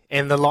 isn't he?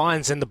 And the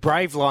lines and the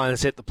brave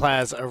lines that the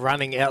players are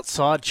running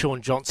outside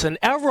Sean Johnson.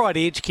 Our right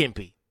edge,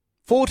 Kempy.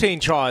 14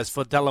 tries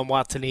for Dylan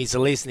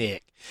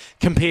Watene-Zelezniak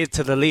compared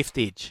to the left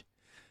edge.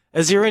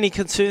 Is there any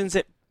concerns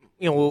that,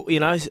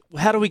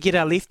 how do we get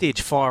our left edge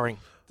firing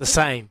the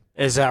same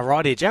as our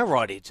right edge? Our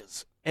right edge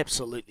is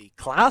absolutely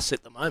class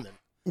at the moment.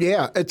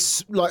 Yeah,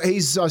 it's like I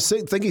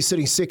think he's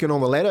sitting second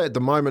on the ladder at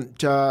the moment,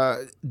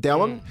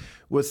 Dallin.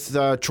 With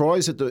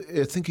tries I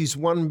think he's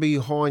one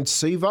behind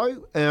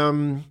Sivo.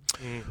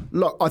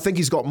 Look, I think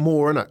he's got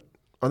more in it.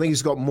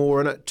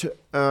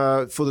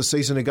 For the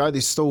season to go.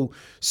 There's still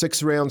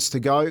 6 rounds to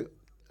go,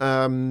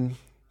 and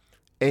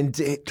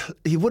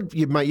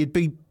you'd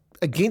be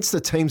against the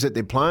teams that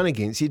they're playing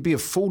against. You'd be a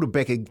fool to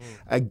back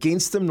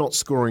against them not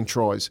scoring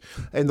tries.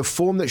 And the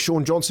form that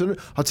Sean Johnson,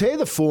 I'll tell you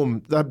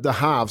the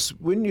halves,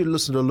 when you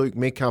listen to Luke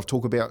Metcalf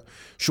talk about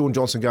Sean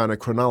Johnson going to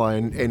Cronulla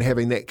and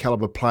having that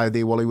calibre player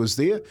there while he was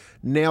there,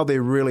 now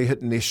they're really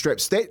hitting their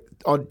straps.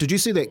 Did you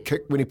see that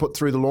kick when he put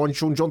through the line,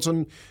 Sean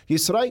Johnson,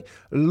 yesterday?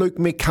 Luke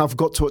Metcalf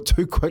got to it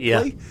too quickly.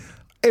 Yeah.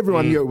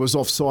 Everyone knew it was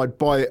offside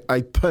by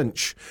a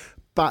pinch.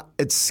 But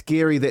it's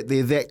scary that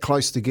they're that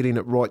close to getting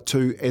it right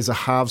too as a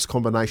halves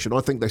combination.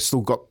 I think they've still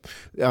got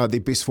their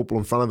best football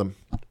in front of them.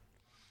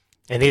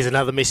 And here's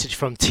another message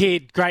from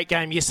Ted. Great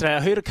game yesterday.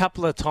 I heard a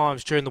couple of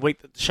times during the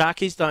week that the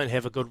Sharkies don't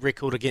have a good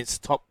record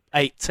against the top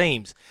 8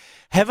 teams.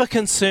 Have a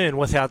concern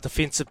with our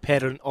defensive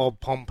pattern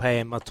of Pompey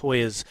and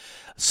Montoya's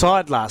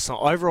side last night.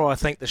 Overall, I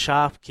think the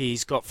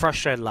Sharkies got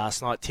frustrated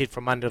last night, Ted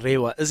from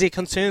Underewa. Is there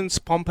concerns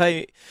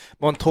Pompey,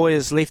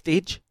 Montoya's left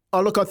edge? Oh,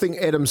 look, I think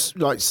Adams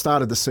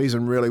started the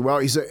season really well.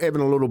 He's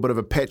having a little bit of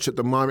a patch at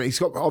the moment. He's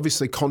got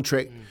obviously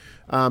contract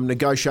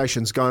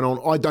negotiations going on.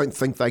 I don't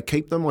think they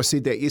keep them. I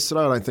said that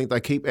yesterday. I don't think they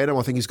keep Adam.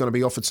 I think he's going to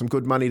be offered some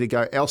good money to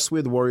go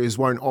elsewhere. The Warriors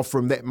won't offer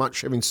him that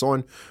much, having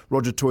signed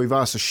Roger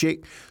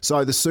Tuivasa-Sheck.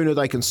 So the sooner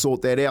they can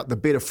sort that out, the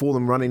better for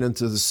them running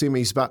into the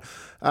semis. But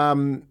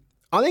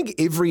I think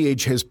every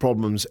edge has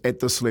problems at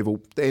this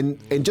level. And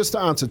just to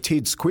answer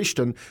Ted's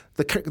question,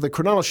 the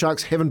Cronulla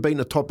Sharks haven't been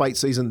a top 8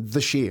 season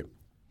this year.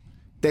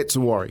 That's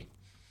a worry.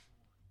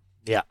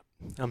 Yeah,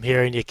 I'm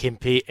hearing you,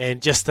 Kempy.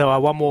 And just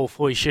one more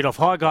before you shoot off.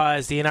 Hi,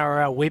 guys. The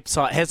NRL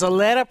website has a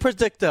ladder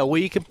predictor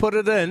where you can put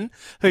it in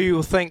who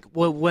you think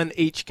will win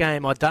each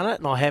game. I've done it,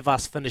 and I have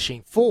us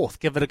finishing 4th.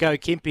 Give it a go,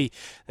 Kempy.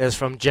 That's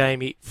from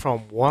Jamie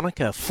from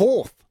Wanaka.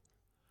 4th.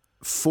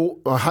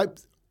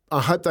 I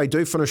hope they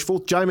do finish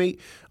 4th. Jamie,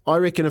 I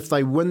reckon if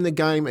they win the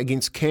game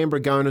against Canberra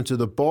going into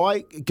the bye,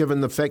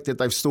 given the fact that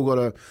they've still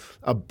got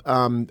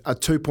a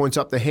 2 points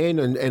up the hand,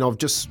 and I've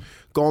just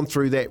gone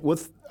through that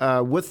with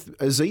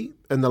Izzy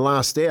in the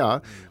last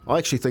hour, I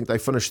actually think they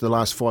finished the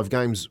last 5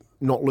 games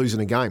not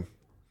losing a game.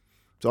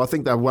 So I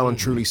think they're well and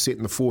truly set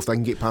in the 4th. They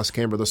can get past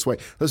Canberra this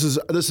week. This is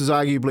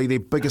arguably their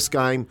biggest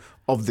game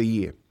of the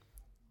year.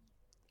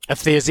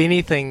 If there's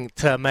anything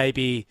to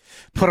maybe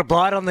put a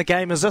blight on the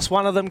game, is this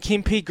one of them,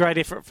 Kempy? Great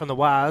effort from the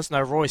Wars.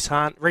 No Royce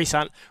Hunt,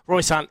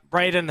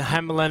 Braden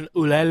Hamlin,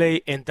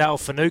 Ulele and Dale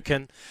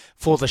Finucane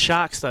for the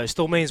Sharks, though.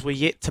 Still means we're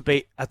yet to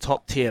beat a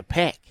top-tier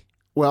pack.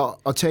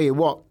 Well, I'll tell you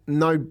what,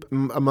 no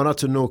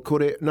Marata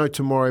Nuakure, no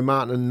Tamori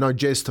Martin, and no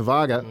Jazz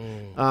Tavaga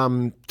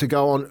to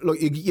go on.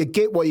 Look, you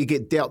get what you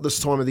get dealt this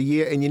time of the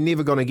year, and you're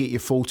never going to get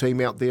your full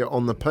team out there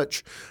on the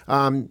pitch.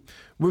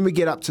 When we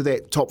get up to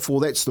that top 4,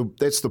 that's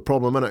the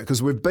problem, isn't it?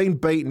 Because we've been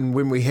beaten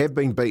when we have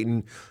been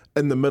beaten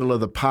in the middle of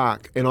the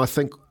park, and I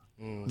think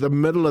the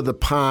middle of the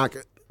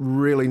park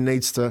really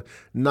needs to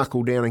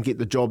knuckle down and get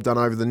the job done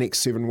over the next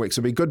 7 weeks.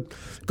 It'll be good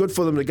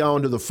for them to go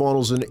into the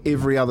finals and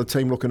every other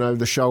team looking over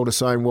the shoulder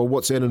saying, well,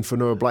 what's Adam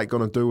Whanua-Blake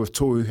going to do with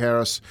Tohu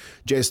Harris,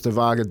 Jazz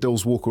Tavaga,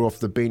 Dills Walker off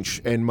the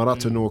bench, and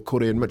Marata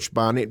Nuakure and Mitch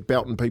Barnett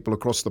belting people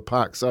across the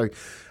park. So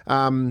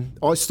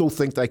I still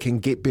think they can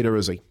get better,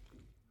 Izzy.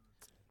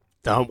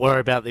 Don't worry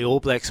about the All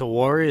Blacks or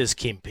Warriors,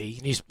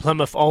 Kempy. News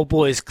Plymouth Old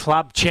Boys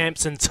Club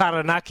champs in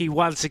Taranaki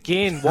once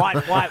again.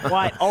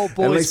 White, Old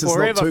Boys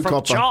forever from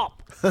copper. Chop.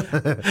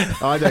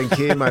 I don't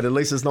care, mate. At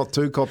least it's not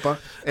 2 copper.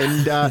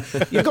 And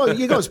you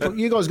guys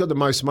got the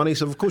most money,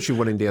 so of course you're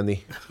winning down there.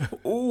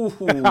 Ooh,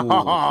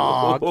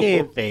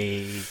 Kempy.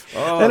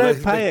 They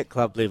don't pay at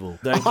club level.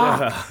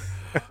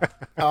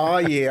 Oh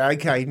yeah,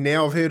 okay.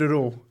 Now I've heard it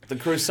all. The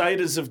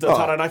Crusaders of the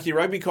Taranaki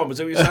Rugby Comp, is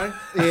that what you're saying?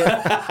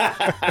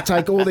 Yeah.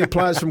 Take all their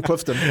players from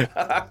Clifton.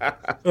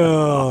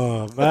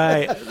 Oh,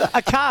 mate.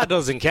 A car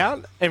doesn't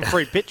count. And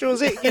free petrol,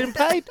 is it getting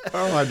paid?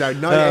 Oh, I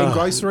don't know. And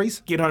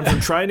groceries. Get home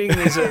from training,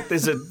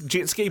 there's a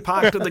jet ski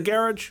parked in the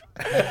garage.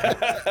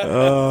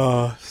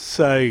 Oh,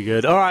 so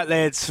good. All right,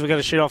 lads, we're going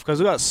to shoot off because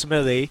we've got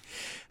Smithy,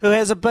 who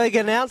has a big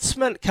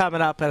announcement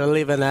coming up at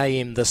 11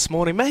 a.m. this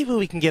morning. Maybe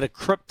we can get a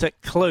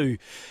cryptic clue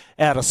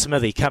out of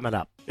Smithy coming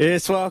up.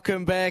 Yes,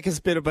 welcome back. It's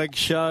been a big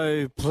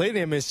show. Plenty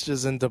of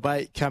messages and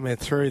debate coming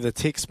through the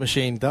text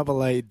machine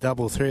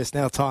 8833. It's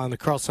now time to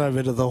cross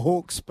over to the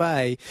Hawke's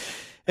Bay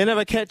and have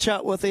a catch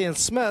up with Ian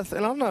Smith.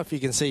 And I don't know if you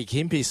can see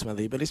Kempy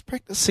Smithy, but he's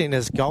practicing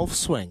his golf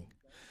swing.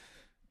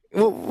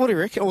 Well, what do you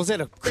reckon? Or was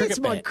that a cricket That's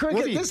my bat? cricket.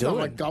 What are you That's doing?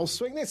 not my golf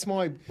swing. That's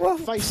my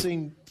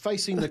facing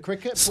the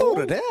cricket.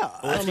 Sort it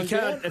out. Well,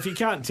 if you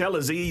can't tell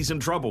us, he's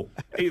in trouble.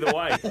 Either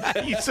way.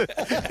 he's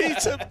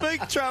in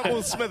big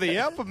trouble, Smithy.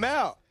 Help him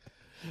out.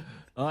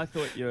 I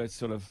thought you were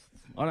sort of,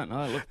 I don't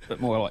know, it looked a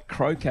bit more like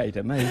croquet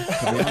to me,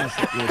 to be honest,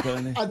 what you were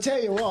doing there. I tell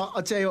you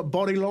what,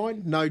 body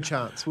line, no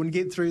chance. Wouldn't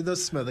get through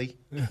this, Smithy.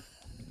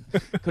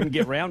 Couldn't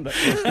get round it.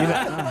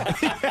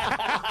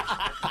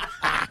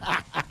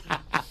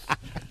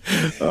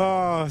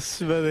 Oh,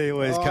 Smithy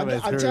always coming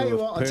through. I tell you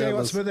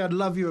what, Smithy, I'd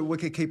love you at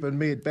wicket-keeper and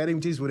me at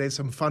batting. Geez, we'd have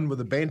some fun with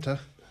the banter.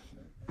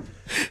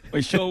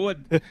 We sure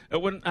would. It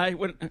wouldn't.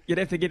 You'd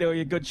have to get all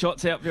your good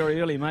shots out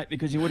very early, mate,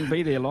 because you wouldn't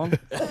be there long.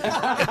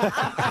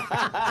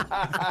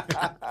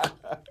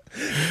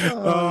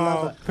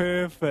 Oh,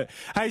 perfect.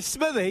 Hey,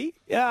 Smithy,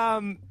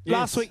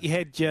 last week you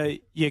had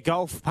your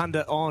golf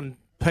pundit on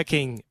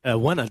picking a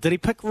winner. Did he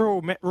pick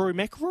Rory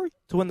McIlroy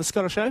to win the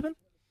Scottish Open?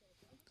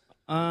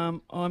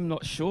 I'm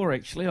not sure,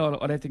 actually.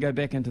 I'd have to go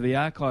back into the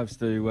archives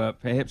to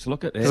perhaps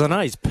look at that. Because I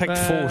know he's picked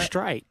 4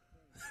 straight.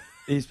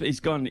 He's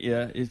gone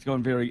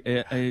very.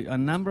 A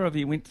number of,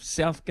 he went to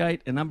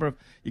Southgate. A number of,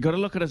 you got to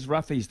look at his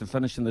roughies to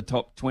finish in the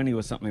top 20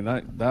 or something.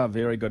 They are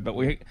very good. But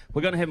we're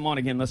going to have him on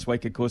again this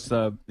week. Of course,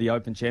 the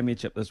Open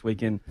Championship this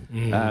weekend.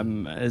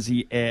 Is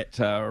he at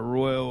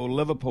Royal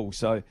Liverpool?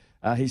 So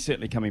he's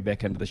certainly coming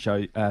back into the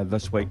show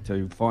this week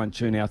to fine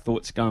tune our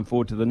thoughts going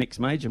forward to the next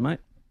major, mate.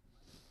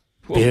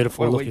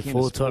 Beautiful, looking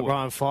forward to it.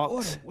 Ryan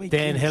Fox,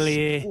 Dan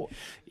Hillier.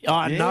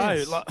 I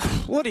know. Like,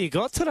 what do you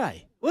got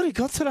today? What do you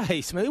got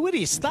today, Smithy? Where do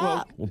you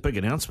start? Well, big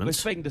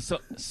announcements. We're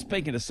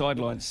speaking to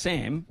Sideline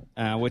Sam,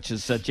 which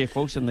is Jeff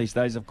Wilson these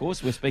days, of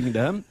course. We're speaking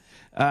to him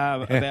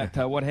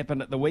about what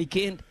happened at the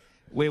weekend.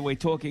 where we're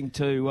talking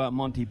to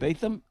Monty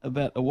Beetham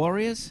about the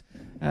Warriors.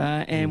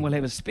 And we'll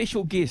have a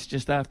special guest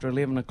just after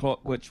 11 o'clock,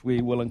 which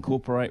we will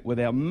incorporate with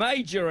our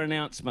major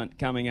announcement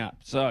coming up.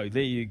 So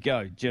there you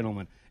go,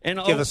 gentlemen. And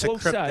Give us a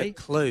cryptic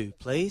clue,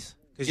 please,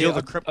 because you're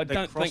the cryptic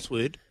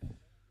crossword.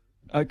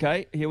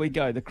 Okay, here we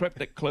go. The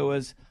cryptic clue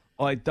is,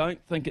 I don't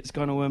think it's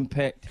going to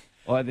impact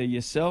either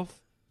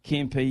yourself,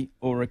 Kempy,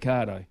 or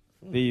Ricardo.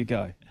 There you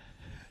go.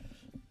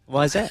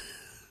 Why is that?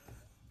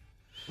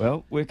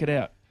 Well, work it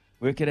out.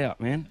 Work it out,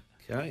 man.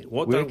 Okay,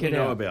 what don't we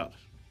know about?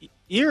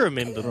 You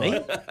remember me.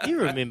 You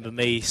remember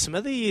me,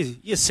 Smithy.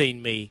 You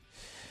seen me.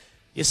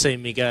 You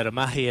seen me go to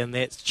mahi in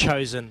that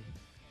chosen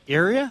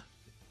area.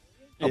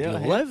 I'll be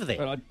all over there.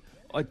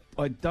 But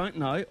I don't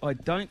know. I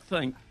don't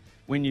think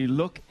when you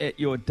look at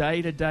your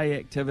day-to-day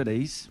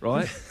activities,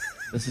 right,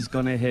 this is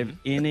going to have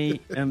any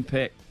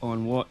impact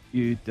on what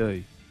you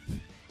do.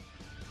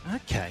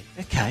 Okay.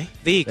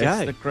 There you That's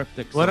go. the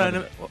cryptic Why side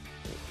don't of it.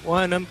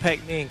 won't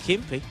impact me and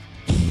Kempy?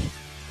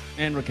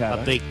 And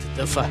Ricardo. I beg to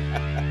differ.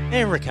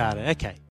 And Ricardo. Okay.